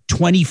 that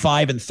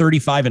 25 and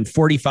 35 and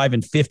 45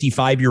 and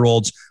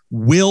 55-year-olds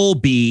will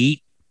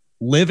be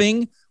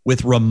living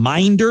with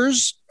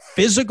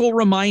physical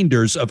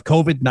reminders of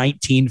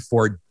COVID-19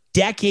 for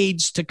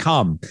decades to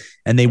come.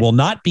 And they will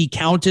not be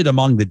counted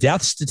among the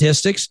death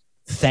statistics,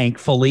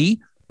 thankfully,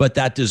 but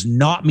that does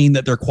not mean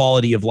that their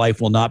quality of life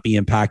will not be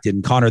impacted.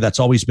 And Conor, that's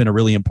always been a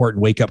really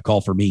important wake-up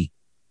call for me.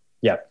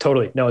 Yeah,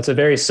 totally. No, it's a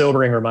very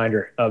sobering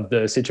reminder of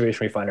the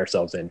situation we find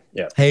ourselves in.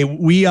 Yeah. Hey,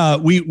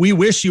 we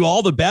wish you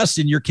all the best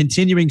in your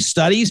continuing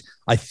studies.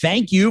 I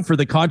thank you for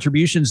the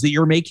contributions that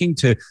you're making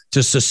to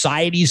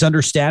society's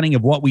understanding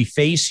of what we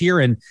face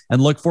here, and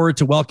look forward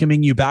to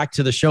welcoming you back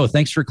to the show.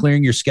 Thanks for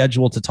clearing your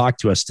schedule to talk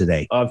to us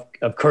today.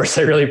 Of course,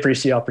 I really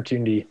appreciate the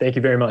opportunity. Thank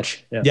you very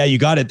much. Yeah, you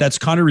got it. That's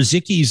Conor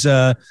Ruzycki's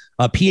a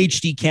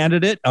PhD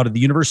candidate out of the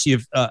University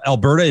of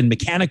Alberta in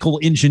mechanical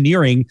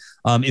engineering.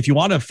 If you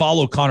want to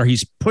follow Conor,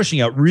 he's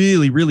pushing out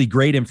really, really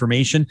great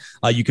information.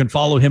 You can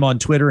follow him on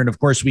Twitter. And of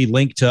course, we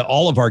link to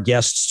all of our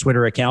guests'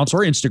 Twitter accounts or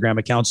Instagram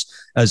accounts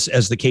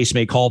as the case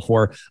may call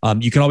for.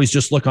 You can always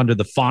just look under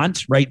the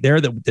font right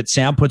there that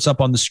Sam puts up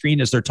on the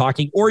screen as they're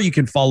talking, or you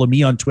can follow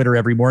me on Twitter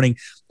every morning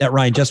at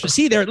Ryan Jesper.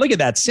 See there, look at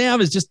that.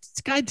 Sam is just,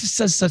 this guy just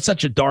does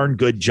such a darn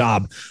good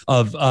job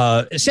of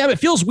Sam. It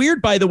feels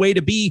weird, by the way,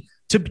 to be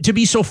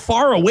so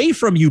far away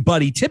from you,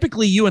 buddy.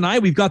 Typically, you and I,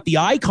 we've got the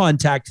eye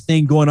contact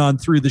thing going on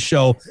through the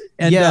show.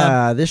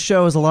 And this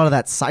show is a lot of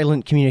that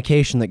silent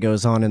communication that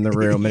goes on in the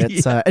room, and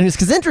it's and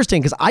it's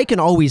interesting because I can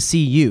always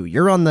see you.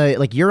 You're on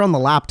the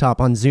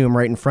laptop on Zoom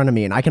right in front of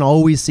me, and I can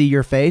always see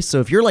your face. So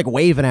if you're like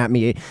waving at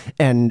me,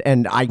 and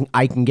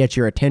I can get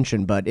your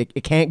attention, but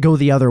it can't go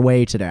the other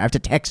way today. I have to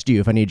text you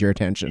if I need your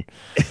attention.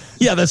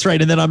 Yeah, that's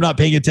right. And then I'm not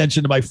paying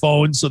attention to my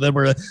phone, so then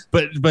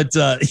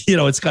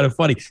it's kind of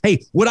funny.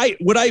 Hey,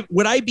 would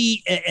would I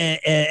be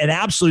an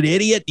absolute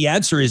idiot? The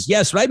answer is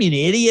yes. Would I be an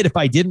idiot if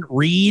I didn't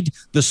read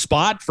the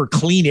spot for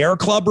Clean Air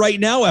Club right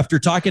now after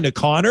talking to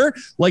Conor?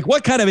 Like,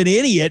 what kind of an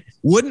idiot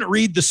wouldn't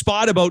read the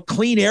spot about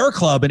Clean Air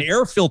Club and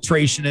air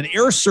filtration and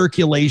air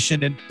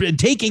circulation and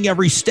taking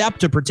every step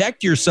to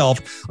protect yourself?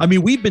 I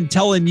mean, we've been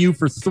telling you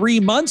for 3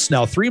 months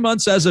now, 3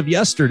 months as of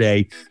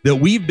yesterday, that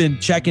we've been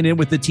checking in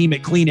with the team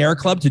at Clean Air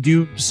Club to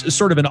do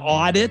sort of an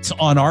audit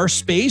on our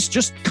space,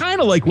 just kind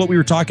of like what we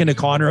were talking to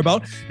Conor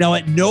about. Now,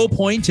 at no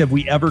point have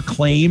we ever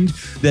claimed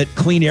that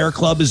Clean Air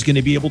Club is going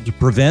to be able to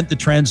prevent the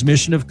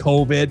transmission of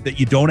COVID, that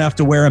you don't have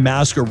to wear a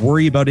mask or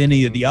worry about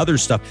any of the other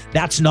stuff.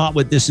 That's not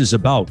what this is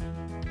about.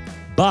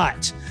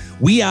 But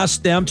we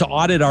asked them to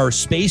audit our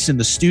space in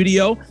the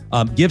studio,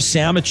 give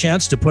Sam a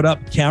chance to put up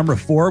camera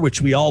 4,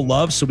 which we all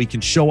love, so we can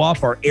show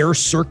off our air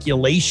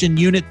circulation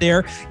unit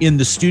there in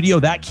the studio.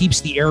 That keeps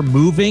the air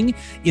moving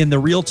in the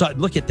real time.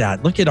 Look at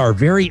that. Look at our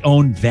very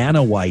own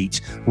Vanna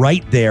White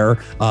right there.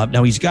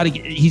 Now he's got to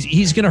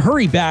he's going to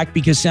hurry back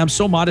because Sam's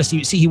so modest.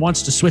 You see, he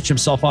wants to switch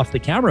himself off the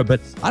camera,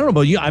 but I don't know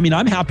about you. I mean,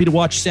 I'm happy to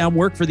watch Sam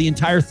work for the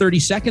entire 30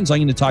 seconds. I'm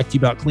going to talk to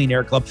you about Clean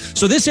Air Club.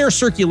 So this air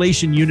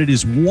circulation unit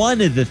is one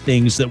of the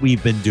things that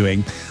we've been doing.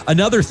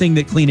 Another thing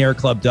that Clean Air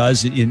Club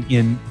does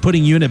in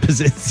putting you in a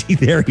position, see,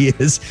 there he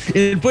is,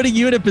 in putting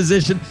you in a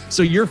position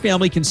so your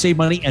family can save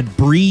money and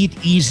breathe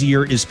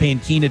easier, is paying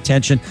keen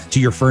attention to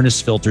your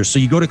furnace filters. So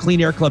you go to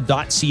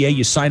cleanairclub.ca,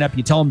 you sign up,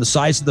 you tell them the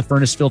size of the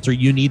furnace filter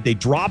you need. They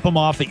drop them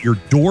off at your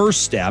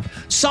doorstep,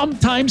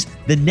 sometimes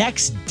the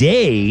next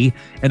day.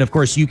 And of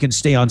course, you can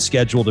stay on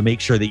schedule to make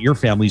sure that your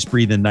family's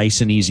breathing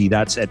nice and easy.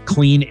 That's at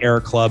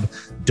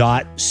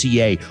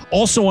cleanairclub.ca.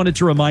 Also wanted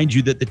to remind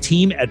you that the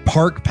team at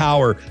Park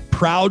Power,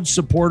 proud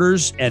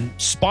supporters and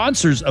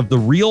sponsors of the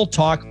Real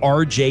Talk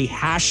RJ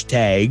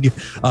hashtag.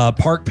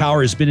 Park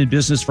Power has been in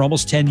business for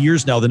almost 10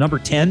 years now. The number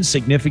 10,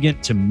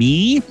 significant to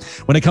me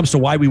when it comes to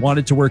why we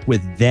wanted to work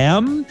with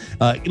them.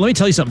 Let me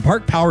tell you something.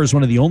 Park Power is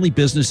one of the only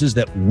businesses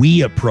that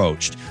we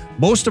approached.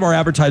 Most of our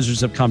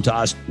advertisers have come to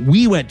us.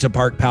 We went to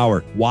Park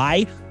Power.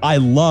 Why? I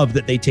love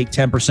that they take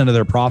 10% of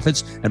their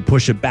profits and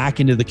push it back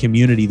into the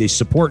community. They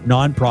support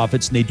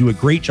nonprofits, and they do a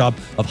great job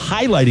of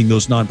highlighting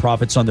those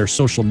nonprofits on their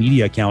social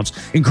media accounts.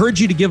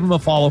 Encourage you to give them a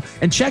follow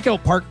and check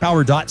out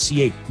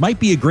parkpower.ca. Might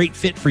be a great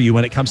fit for you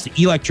when it comes to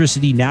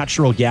electricity,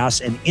 natural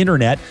gas, and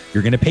internet.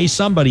 You're going to pay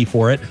somebody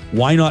for it.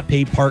 Why not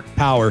pay Park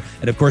Power?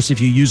 And of course,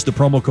 if you use the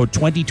promo code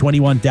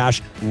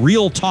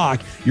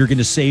 2021-REAL-TALK, you're going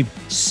to save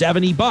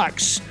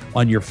 $70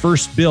 on your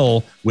first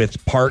bill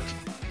with Park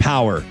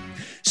Power.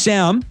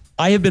 Sam,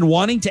 I have been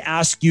wanting to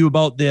ask you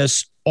about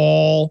this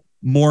all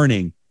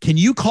morning. Can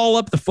you call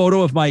up the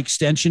photo of my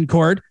extension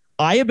cord?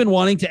 I have been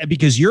wanting to,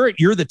 because you're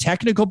the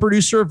technical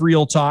producer of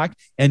Real Talk,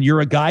 and you're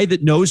a guy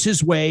that knows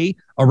his way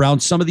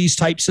around some of these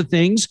types of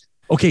things.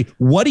 Okay,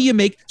 what do you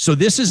make? So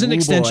this is an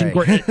extension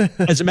cord.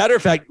 As a matter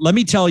of fact, let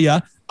me tell you,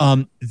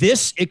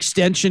 this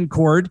extension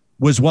cord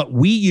was what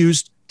we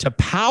used to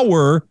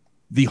power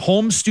the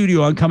home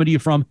studio I'm coming to you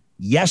from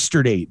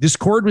yesterday. This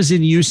cord was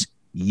in use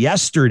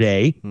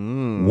yesterday.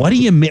 What do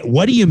you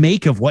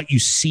make of what you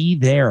see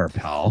there,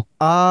 pal?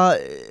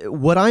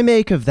 What I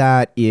make of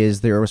that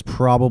is there was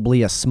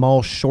probably a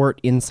small short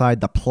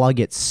inside the plug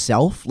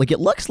itself. Like, it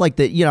looks like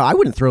that, I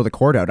wouldn't throw the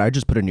cord out. I'd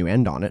just put a new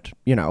end on it,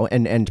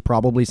 and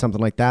probably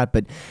something like that.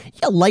 But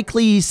yeah,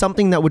 likely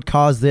something that would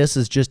cause this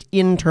is just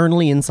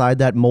internally inside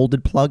that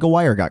molded plug, a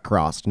wire got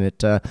crossed, and it,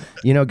 got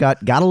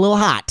a little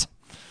hot.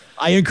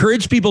 I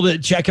encourage people to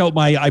check out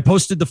I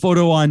posted the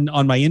photo on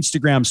my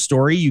Instagram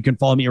story. You can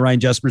follow me at Ryan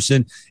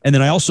Jesperson. And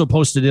then I also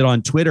posted it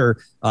on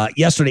Twitter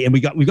yesterday. And we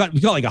got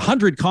like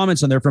 100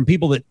 comments on there from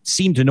people that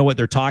seem to know what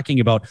they're talking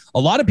about. A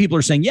lot of people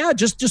are saying, yeah,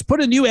 just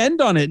put a new end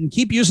on it and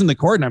keep using the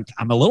cord. And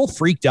I'm a little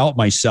freaked out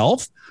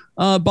myself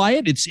by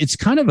it. It's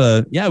kind of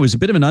it was a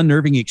bit of an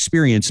unnerving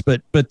experience,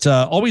 but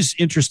always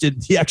interested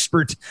in the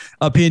expert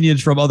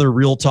opinions from other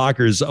real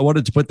talkers. I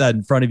wanted to put that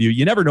in front of you.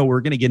 You never know.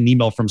 We're going to get an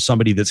email from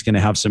somebody that's going to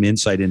have some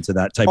insight into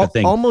that type of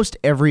thing. Almost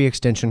every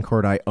extension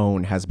cord I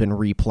own has been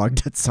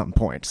replugged at some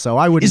point. So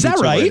I wouldn't be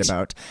too worried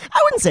about. I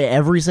wouldn't say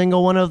every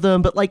single one of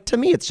them, but like, to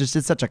me, it's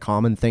such a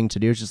common thing to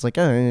do. It's just like,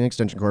 an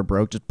extension cord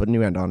broke, just put a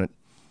new end on it.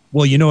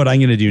 Well, you know what I'm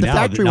going to do now? The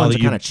factory ones are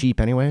kind of cheap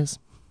anyways.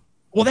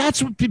 Well,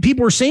 that's what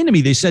people were saying to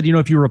me. They said,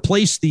 if you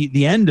replace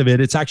the end of it,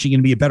 it's actually going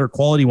to be a better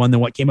quality one than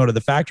what came out of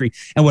the factory.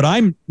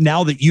 And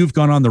now that you've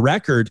gone on the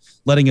record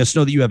letting us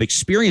know that you have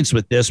experience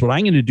with this, what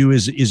I'm going to do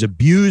is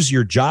abuse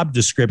your job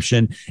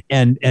description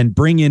and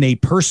bring in a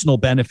personal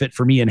benefit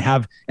for me and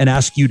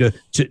ask you to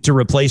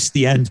replace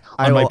the end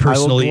on my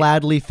personal. I will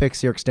gladly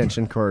fix your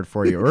extension cord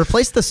for you. Or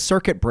replace the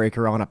circuit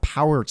breaker on a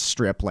power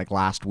strip like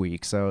last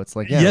week. So it's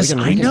like, yeah, yes,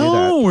 I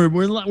know.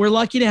 We're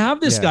lucky to have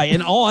this guy.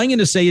 And all I'm going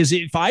to say is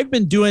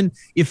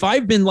if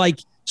I've been like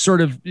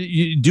sort of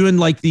doing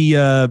like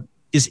the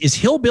is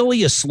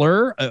hillbilly a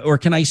slur, or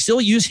can I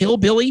still use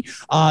hillbilly?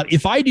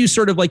 If I do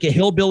sort of like a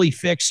hillbilly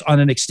fix on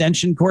an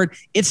extension cord,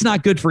 it's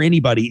not good for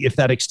anybody if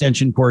that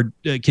extension cord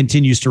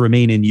continues to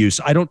remain in use.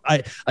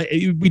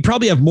 We'd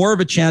probably have more of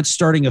a chance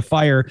starting a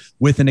fire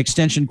with an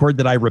extension cord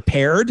that I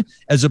repaired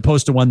as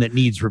opposed to one that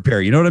needs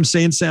repair. You know what I'm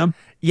saying, Sam?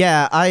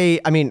 Yeah, I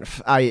mean,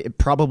 I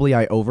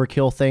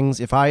overkill things.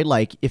 If I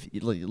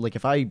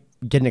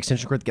get an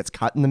extension cord that gets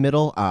cut in the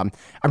middle, I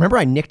remember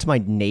I nicked my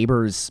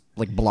neighbor's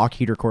like block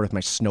heater cord with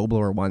my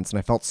snowblower once, and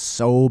I felt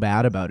so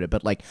bad about it.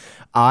 But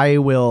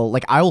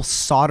I'll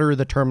solder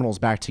the terminals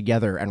back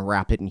together and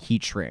wrap it in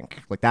heat shrink.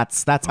 Like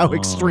that's how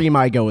extreme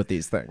I go with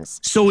these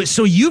things.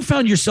 So you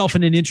found yourself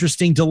in an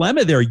interesting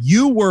dilemma there.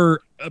 You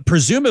were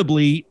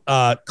presumably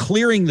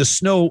clearing the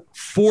snow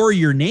for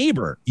your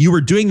neighbor. You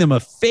were doing them a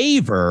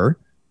favor.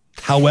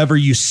 However,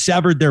 you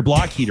severed their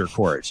block heater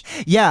cords.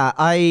 Yeah,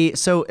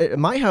 so at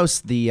my house,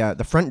 the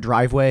front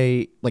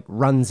driveway like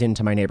runs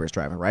into my neighbor's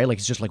driveway, right? Like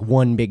it's just like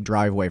one big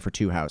driveway for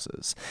two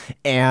houses.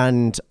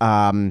 And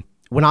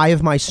when I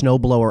have my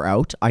snowblower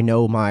out, I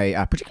know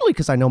particularly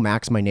because I know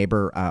Max, my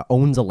neighbor,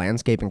 owns a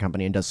landscaping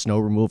company and does snow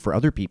removal for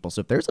other people.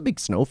 So if there's a big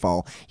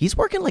snowfall, he's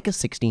working like a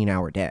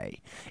 16-hour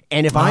day.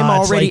 And if I'm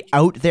already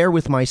out there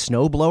with my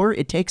snowblower,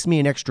 it takes me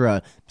an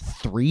extra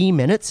 3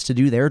 minutes to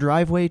do their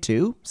driveway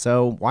too.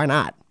 So why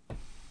not?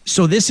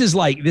 So this is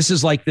like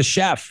the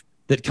chef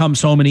that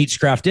comes home and eats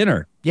craft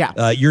dinner.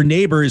 Yeah. Your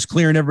neighbor is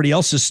clearing everybody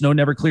else's snow,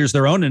 never clears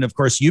their own. And of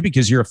course you,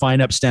 because you're a fine,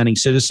 upstanding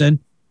citizen,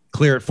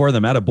 clear it for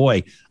them.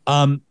 Attaboy.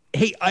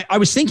 Hey, I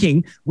was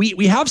thinking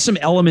we have some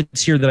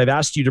elements here that I've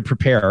asked you to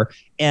prepare.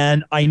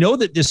 And I know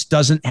that this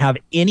doesn't have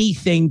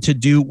anything to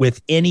do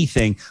with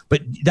anything,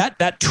 but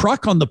that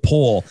truck on the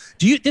pole,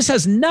 this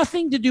has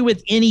nothing to do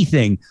with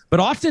anything.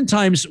 But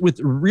oftentimes with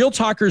real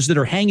talkers that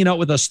are hanging out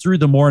with us through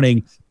the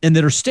morning and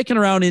that are sticking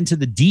around into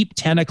the deep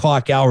 10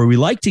 o'clock hour, we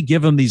like to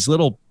give them these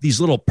little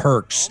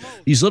perks,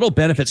 these little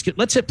benefits.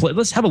 Let's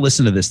have a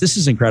listen to this. This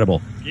is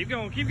incredible. Keep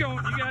going. You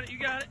got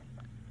it.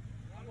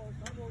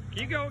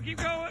 Keep going.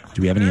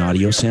 Do we have any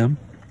audio, Sam?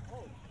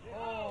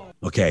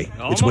 Okay,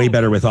 it's way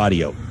better with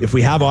audio. If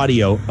we have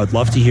audio, I'd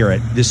love to hear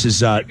it. This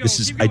is I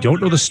don't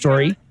know the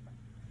story.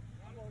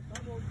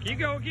 Keep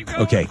going.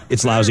 Okay,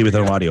 it's lousy with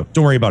no audio.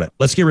 Don't worry about it.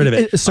 Let's get rid of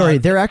it. Sorry,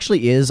 there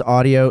actually is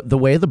audio. The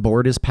way the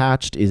board is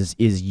patched is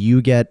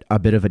you get a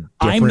bit of a different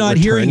I'm not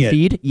hearing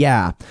feed.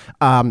 Yeah.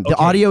 The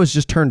audio is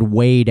just turned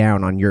way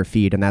down on your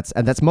feed, and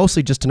that's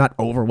mostly just to not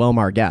overwhelm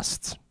our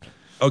guests.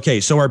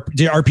 Okay, so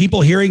are people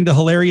hearing the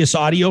hilarious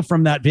audio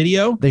from that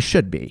video? They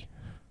should be.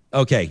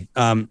 Okay.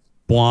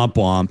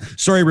 Blom.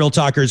 Sorry, Real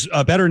Talkers.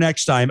 Better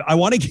next time. I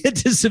want to get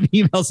to some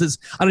emails.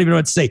 I don't even know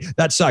what to say.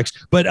 That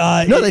sucks. But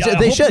no,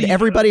 they should.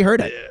 Everybody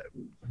heard it.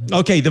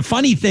 Okay. The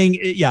funny thing.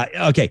 Yeah.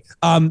 Okay.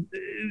 I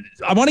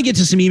want to get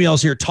to some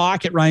emails here.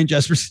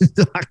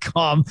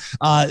 talk@ryanjesperson.com.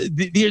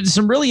 There's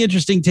some really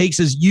interesting takes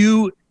as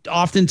you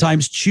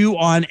oftentimes chew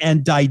on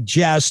and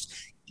digest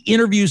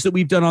interviews that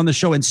we've done on the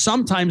show, and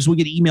sometimes we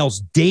get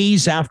emails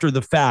days after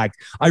the fact.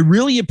 I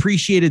really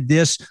appreciated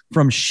this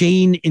from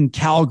Shane in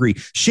Calgary.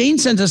 Shane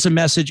sent us a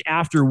message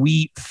after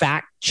we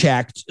fact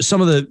checked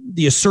some of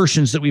the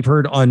assertions that we've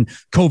heard on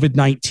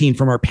COVID-19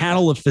 from our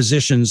panel of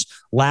physicians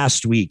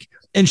last week.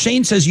 And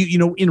Shane says, you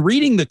know, in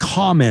reading the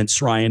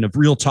comments, Ryan, of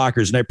Real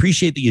Talkers, and I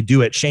appreciate that you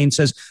do it. Shane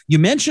says, you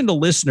mentioned a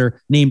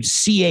listener named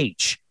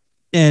CH,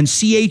 and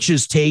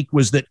CH's take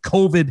was that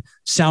COVID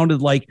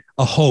sounded like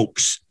a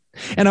hoax.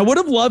 And I would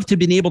have loved to have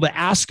been able to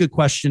ask a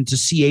question to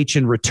CH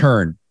in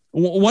return,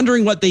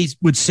 wondering what they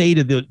would say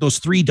to those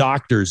three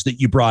doctors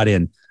that you brought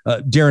in,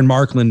 Darren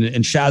Markland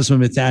and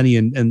Shazma Mithani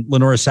and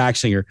Lenora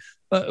Saxinger.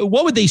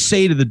 What would they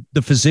say to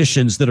the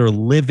physicians that are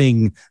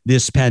living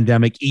this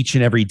pandemic each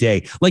and every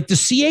day? Like,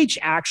 does CH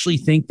actually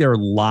think they're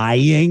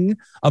lying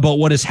about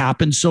what has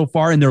happened so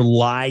far, and they're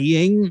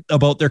lying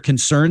about their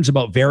concerns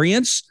about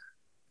variants?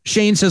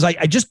 Shane says,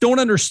 I just don't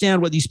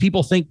understand what these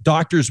people think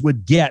doctors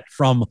would get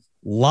from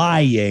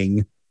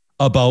lying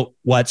about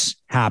what's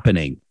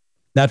happening.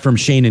 That from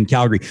Shane in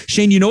Calgary.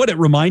 Shane, you know what it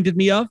reminded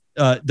me of?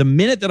 The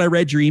minute that I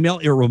read your email,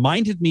 it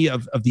reminded me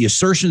of the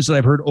assertions that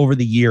I've heard over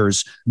the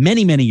years,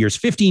 many years,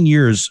 15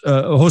 years,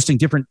 hosting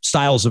different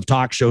styles of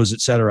talk shows,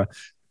 et cetera.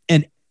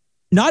 And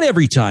not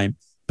every time,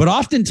 but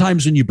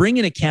oftentimes when you bring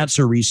in a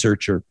cancer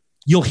researcher,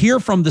 you'll hear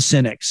from the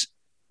cynics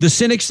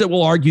that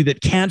will argue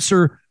that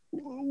cancer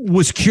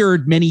was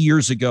cured many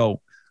years ago,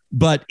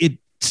 but it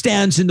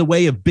stands in the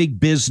way of big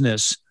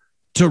business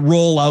to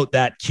roll out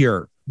that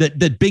cure,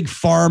 that big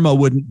pharma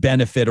wouldn't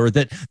benefit, or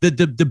that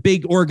the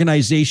big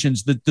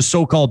organizations, the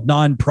so-called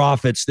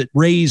nonprofits that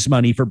raise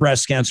money for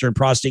breast cancer and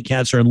prostate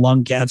cancer and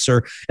lung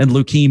cancer and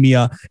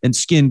leukemia and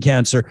skin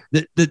cancer,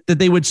 that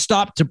they would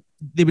stop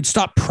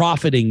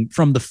profiting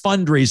from the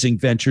fundraising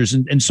ventures.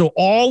 And so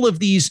all of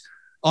these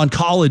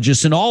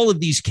oncologists and all of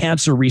these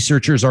cancer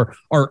researchers are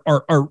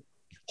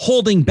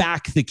holding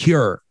back the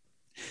cure.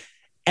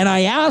 And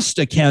I asked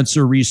a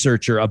cancer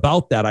researcher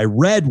about that. I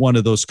read one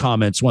of those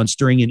comments once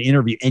during an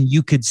interview, and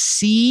you could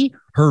see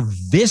her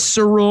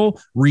visceral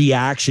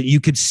reaction. You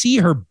could see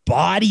her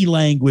body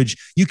language.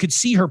 You could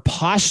see her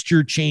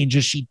posture change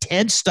as she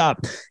tensed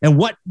up. And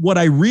what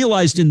I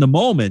realized in the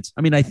moment,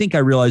 I mean, I think I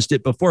realized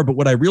it before, but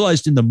what I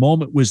realized in the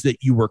moment was that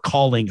you were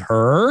calling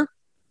her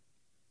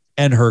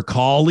and her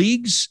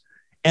colleagues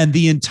and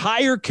the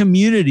entire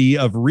community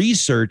of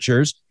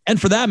researchers,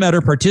 and for that matter,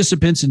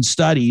 participants in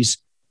studies,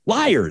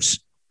 liars.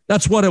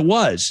 That's what it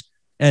was.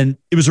 And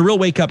it was a real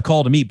wake-up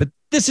call to me. But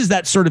this is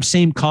that sort of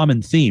same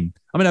common theme.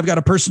 I mean, I've got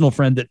a personal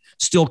friend that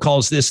still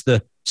calls this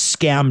the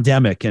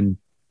scamdemic, and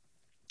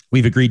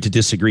we've agreed to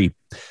disagree.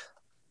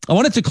 I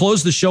wanted to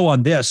close the show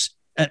on this,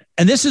 and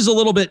this is a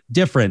little bit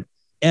different.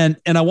 And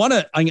I'm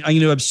going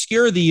to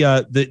obscure the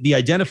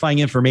identifying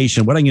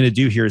information. What I'm going to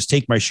do here is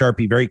take my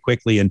Sharpie very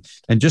quickly, and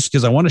just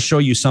because I want to show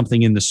you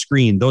something in the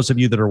screen, those of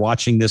you that are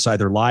watching this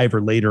either live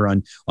or later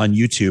on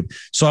YouTube.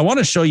 So I want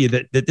to show you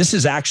that this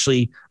is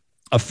actually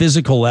a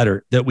physical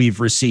letter that we've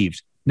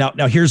received.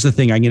 Now here's the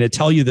thing. I'm going to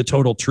tell you the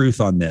total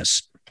truth on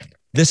this.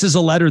 This is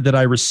a letter that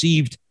I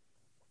received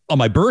on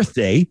my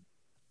birthday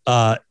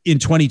in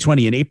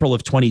 2020, in April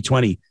of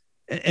 2020.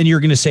 And you're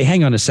going to say,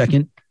 hang on a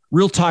second.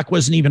 Real Talk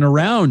wasn't even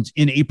around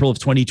in April of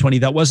 2020.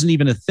 That wasn't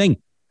even a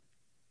thing.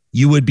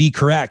 You would be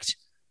correct.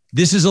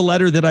 This is a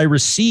letter that I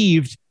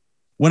received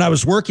when I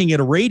was working at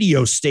a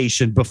radio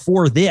station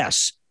before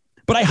this,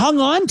 but I hung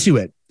on to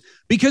it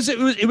because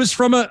it was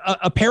from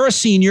a pair of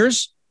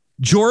seniors,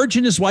 George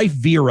and his wife,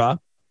 Vera.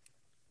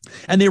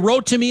 And they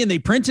wrote to me and they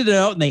printed it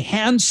out and they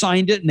hand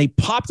signed it and they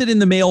popped it in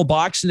the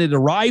mailbox and it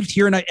arrived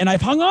here. And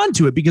I've hung on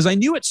to it because I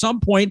knew at some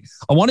point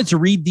I wanted to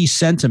read these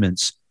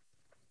sentiments.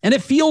 And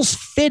it feels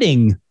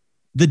fitting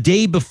the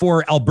day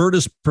before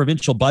Alberta's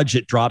provincial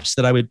budget drops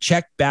that I would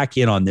check back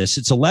in on this.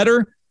 It's a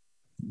letter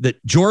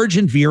that George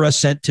and Vera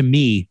sent to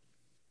me,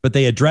 but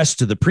they addressed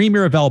to the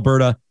Premier of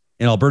Alberta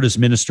and Alberta's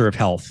Minister of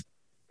Health.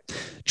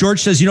 George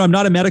says, I'm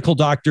not a medical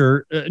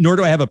doctor, nor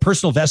do I have a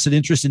personal vested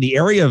interest in the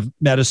area of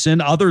medicine,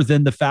 other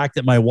than the fact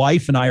that my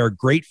wife and I are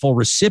grateful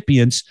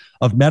recipients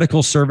of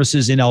medical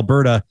services in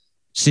Alberta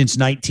since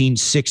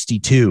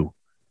 1962.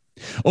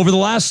 Over the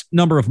last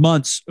number of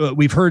months,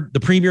 we've heard the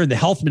Premier and the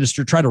Health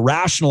Minister try to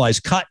rationalize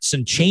cuts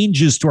and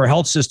changes to our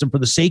health system for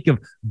the sake of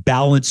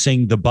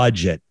balancing the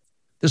budget.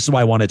 This is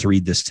why I wanted to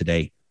read this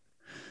today.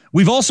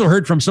 We've also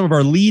heard from some of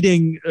our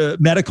leading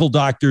medical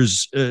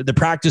doctors, the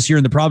practice here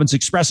in the province,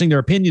 expressing their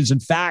opinions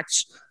and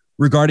facts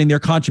regarding their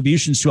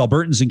contributions to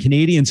Albertans and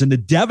Canadians and the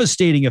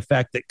devastating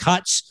effect that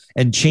cuts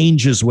and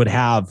changes would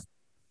have.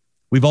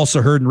 We've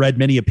also heard and read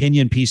many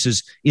opinion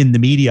pieces in the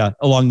media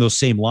along those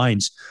same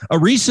lines.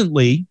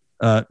 Recently,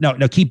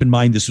 now keep in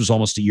mind, this was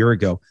almost a year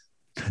ago,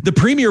 the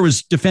Premier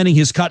was defending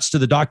his cuts to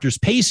the doctors'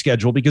 pay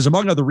schedule because,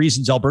 among other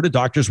reasons, Alberta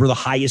doctors were the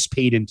highest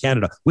paid in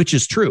Canada, which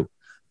is true.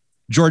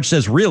 George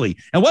says, really?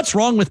 And what's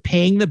wrong with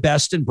paying the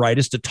best and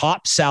brightest a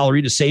top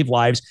salary to save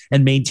lives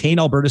and maintain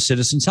Alberta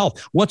citizens'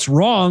 health? What's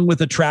wrong with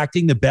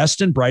attracting the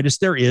best and brightest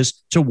there is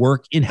to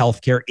work in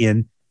healthcare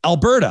in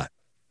Alberta?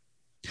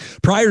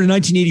 Prior to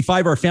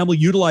 1985, our family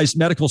utilized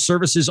medical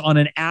services on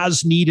an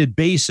as-needed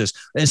basis.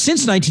 And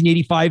since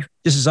 1985,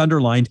 this is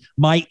underlined,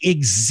 my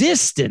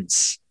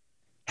existence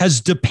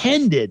has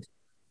depended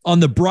on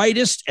the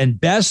brightest and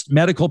best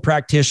medical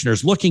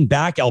practitioners. Looking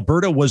back,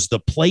 Alberta was the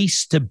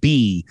place to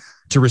be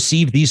to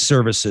receive these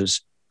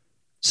services.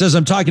 Says,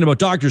 I'm talking about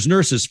doctors,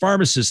 nurses,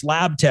 pharmacists,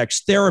 lab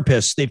techs,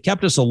 therapists. They've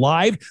kept us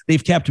alive.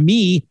 They've kept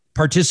me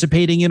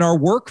participating in our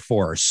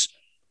workforce.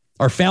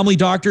 Our family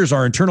doctors,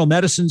 our internal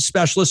medicine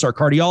specialists, our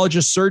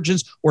cardiologists,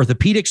 surgeons,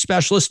 orthopedic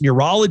specialists,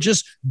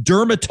 neurologists,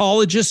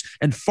 dermatologists,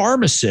 and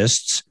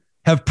pharmacists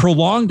have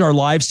prolonged our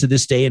lives to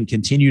this day and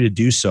continue to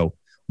do so.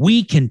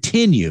 We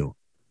continue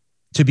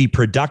to be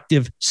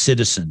productive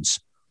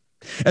citizens.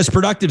 As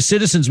productive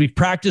citizens, we've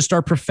practiced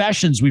our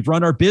professions, we've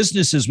run our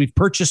businesses, we've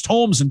purchased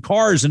homes and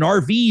cars and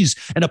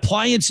RVs and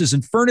appliances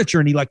and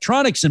furniture and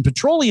electronics and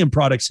petroleum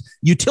products,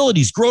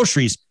 utilities,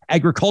 groceries,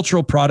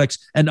 agricultural products,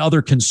 and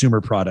other consumer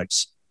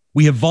products.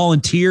 We have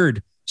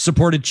volunteered,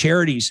 supported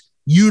charities,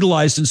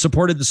 utilized and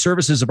supported the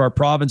services of our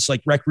province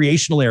like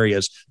recreational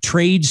areas,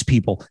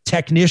 tradespeople,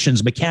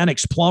 technicians,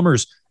 mechanics,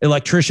 plumbers,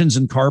 electricians,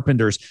 and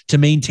carpenters to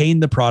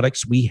maintain the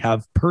products we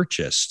have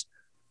purchased.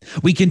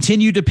 We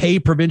continue to pay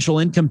provincial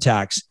income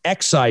tax,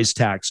 excise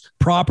tax,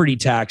 property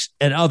tax,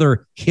 and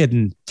other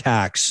hidden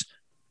tax.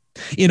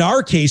 In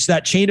our case,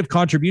 that chain of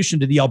contribution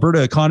to the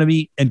Alberta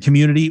economy and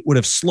community would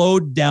have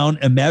slowed down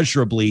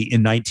immeasurably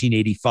in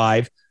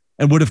 1985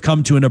 and would have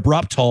come to an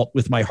abrupt halt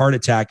with my heart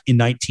attack in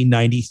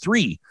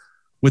 1993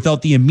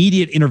 without the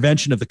immediate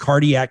intervention of the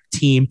cardiac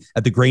team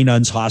at the Grey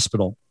Nuns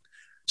Hospital.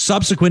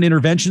 Subsequent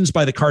interventions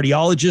by the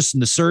cardiologists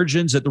and the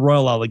surgeons at the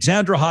Royal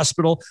Alexandra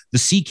Hospital, the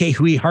CK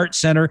Hui Heart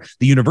Center,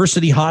 the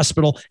University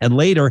Hospital, and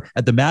later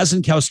at the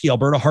Mazankowski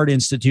Alberta Heart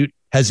Institute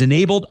has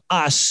enabled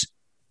us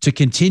to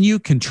continue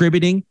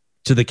contributing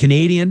to the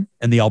Canadian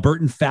and the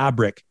Albertan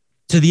fabric,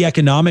 to the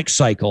economic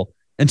cycle,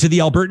 and to the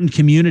Albertan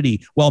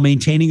community while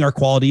maintaining our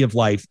quality of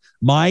life.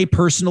 My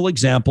personal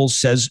examples,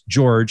 says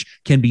George,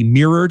 can be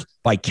mirrored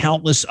by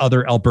countless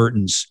other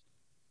Albertans.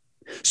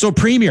 So,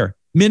 Premier,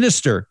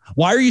 Minister,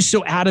 why are you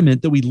so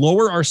adamant that we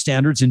lower our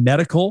standards in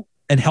medical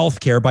and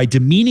healthcare by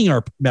demeaning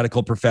our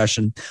medical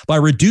profession, by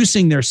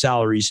reducing their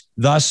salaries,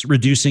 thus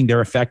reducing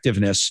their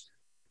effectiveness?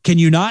 Can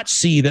you not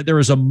see that there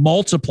is a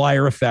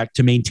multiplier effect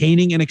to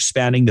maintaining and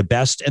expanding the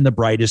best and the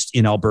brightest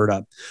in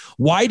Alberta?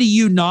 Why do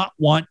you not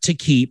want to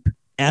keep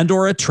and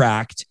or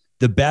attract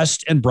the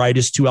best and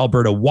brightest to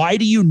Alberta? Why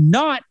do you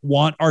not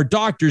want our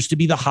doctors to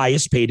be the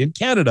highest paid in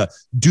Canada?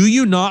 Do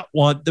you not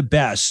want the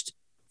best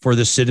for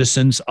the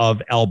citizens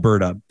of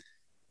Alberta?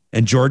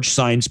 And George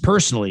signs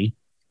personally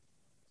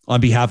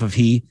on behalf of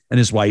he and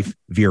his wife,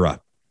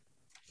 Vera.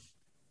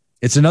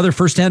 It's another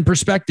firsthand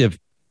perspective.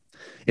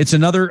 It's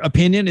another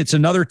opinion. It's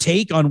another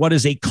take on what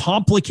is a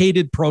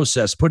complicated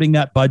process, putting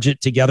that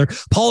budget together.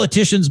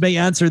 Politicians may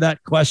answer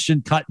that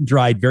question cut and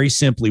dried very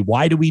simply.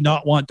 Why do we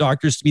not want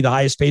doctors to be the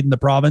highest paid in the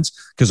province?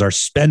 Because our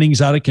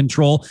spending's out of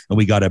control and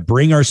we got to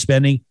bring our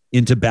spending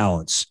into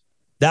balance.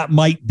 That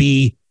might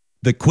be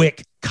the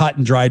quick, cut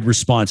and dried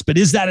response. But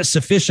is that a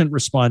sufficient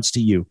response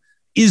to you?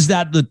 Is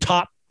that the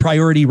top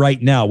priority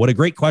right now? What a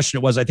great question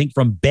it was, I think,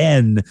 from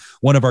Ben,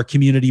 one of our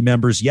community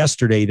members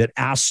yesterday, that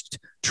asked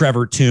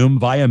Trevor Tombe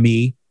via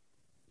me,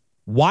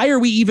 why are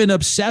we even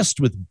obsessed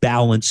with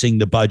balancing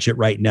the budget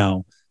right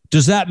now?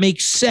 Does that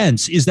make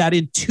sense? Is that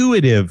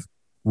intuitive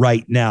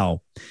right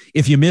now?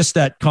 If you missed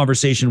that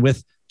conversation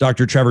with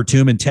Dr. Trevor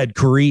Tombe and Ted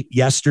Curry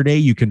yesterday,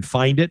 you can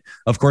find it,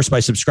 of course, by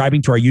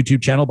subscribing to our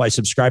YouTube channel, by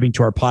subscribing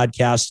to our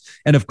podcast.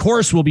 And of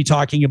course, we'll be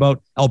talking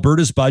about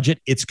Alberta's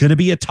budget. It's going to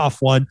be a tough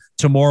one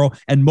tomorrow,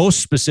 and most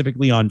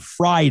specifically on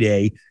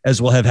Friday,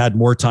 as we'll have had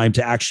more time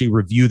to actually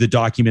review the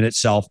document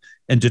itself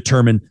and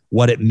determine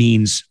what it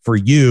means for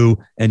you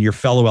and your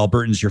fellow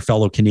Albertans, your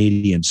fellow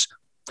Canadians.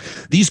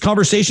 These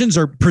conversations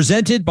are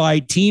presented by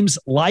teams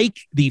like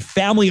the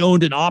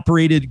family-owned and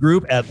operated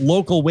group at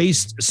Local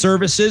Waste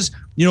Services.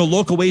 You know,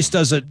 Local Waste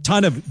does a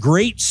ton of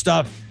great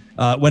stuff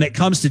when it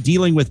comes to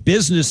dealing with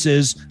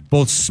businesses,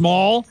 both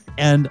small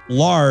and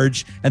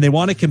large, and they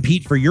want to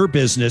compete for your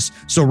business.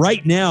 So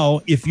right now,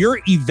 if you're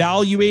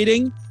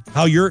evaluating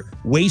how your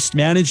waste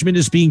management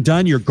is being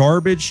done, your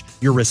garbage,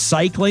 your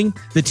recycling,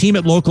 the team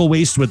at Local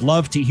Waste would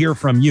love to hear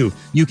from you.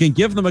 You can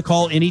give them a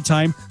call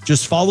anytime.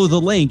 Just follow the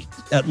link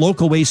at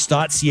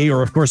localwaste.ca,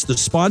 or of course the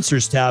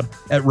sponsors tab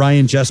at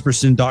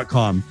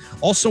ryanjesperson.com.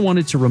 Also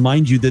wanted to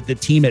remind you that the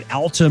team at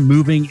Alta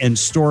Moving and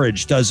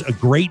Storage does a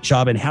great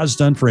job and has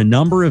done for a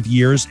number of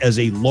years as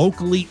a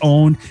locally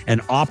owned and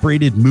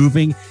operated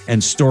moving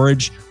and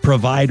storage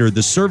provider.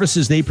 The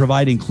services they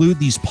provide include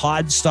these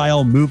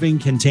pod-style moving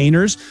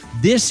containers.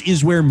 This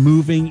is where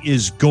moving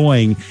is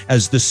going,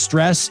 as the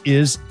stress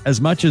is, as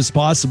much as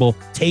possible,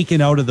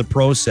 taken out of the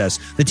process.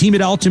 The team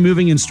at Alta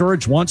Moving and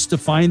Storage wants to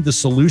find the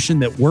solution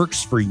that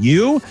works for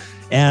you,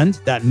 and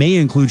that may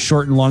include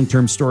short and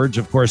long-term storage.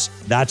 Of course,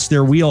 that's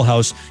their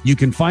wheelhouse. You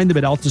can find them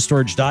at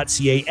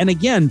altastorage.ca, and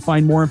again,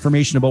 find more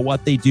information about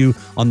what they do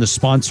on the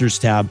sponsors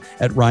tab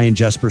at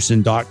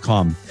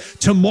ryanjesperson.com.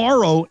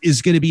 Tomorrow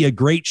is going to be a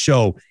great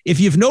show. If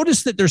you've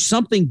noticed that there's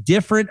something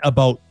different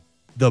about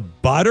the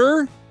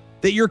butter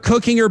that you're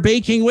cooking or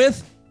baking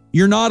with,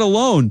 you're not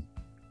alone.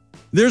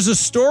 There's a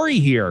story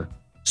here.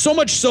 So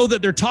much so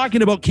that they're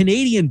talking about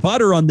Canadian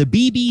butter on the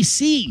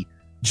BBC.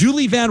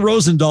 Julie Van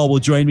Rosendahl will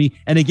join me.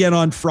 And again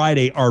on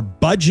Friday, our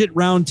budget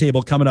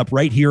roundtable coming up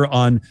right here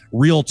on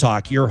Real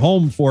Talk, your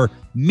home for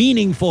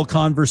meaningful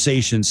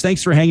conversations.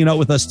 Thanks for hanging out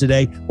with us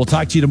today. We'll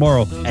talk to you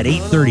tomorrow at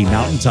 8:30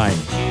 Mountain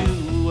Time.